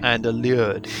transfixed and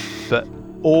allured, but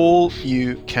all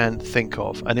you can think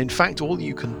of, and in fact all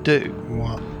you can do,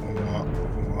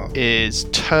 is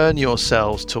turn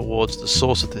yourselves towards the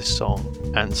source of this song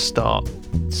and start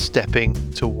stepping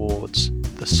towards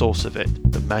the source of it,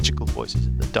 the magical voices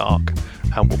in the dark,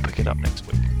 and we'll pick it up next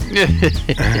week.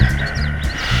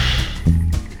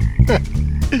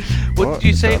 What did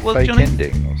you say it was, fake Johnny?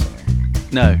 ending or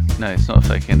something? No, it's not a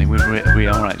fake ending. We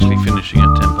are actually finishing at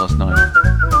 9:10.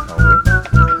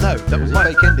 No, that was a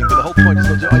fake ending, but the whole point is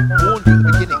not. I warned you at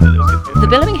the beginning that it was going to be. The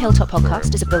Billowing Hilltop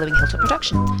podcast is a Billowing Hilltop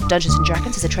production. Dungeons &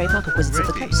 Dragons is a trademark of Wizards of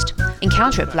the Coast.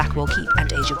 Encounter at Blackwall Keep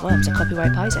and Age of Worms are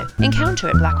copyright Paizo. Encounter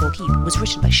at Blackwall Keep was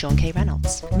written by Sean K.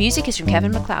 Reynolds. Music is from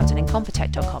Kevin MacLeod and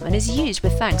Incompetech.com and is used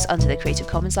with thanks under the Creative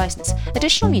Commons license.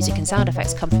 Additional music and sound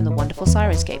effects come from the wonderful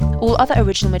Sirenscape. All other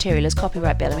original material is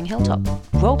copyright Billowing Hilltop.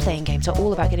 Role-playing games are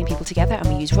all about getting people together, and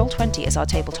we use Roll20 as our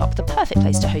tabletop, the perfect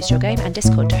place to host your game, and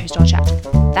Discord to host our chat.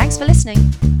 Thanks for listening.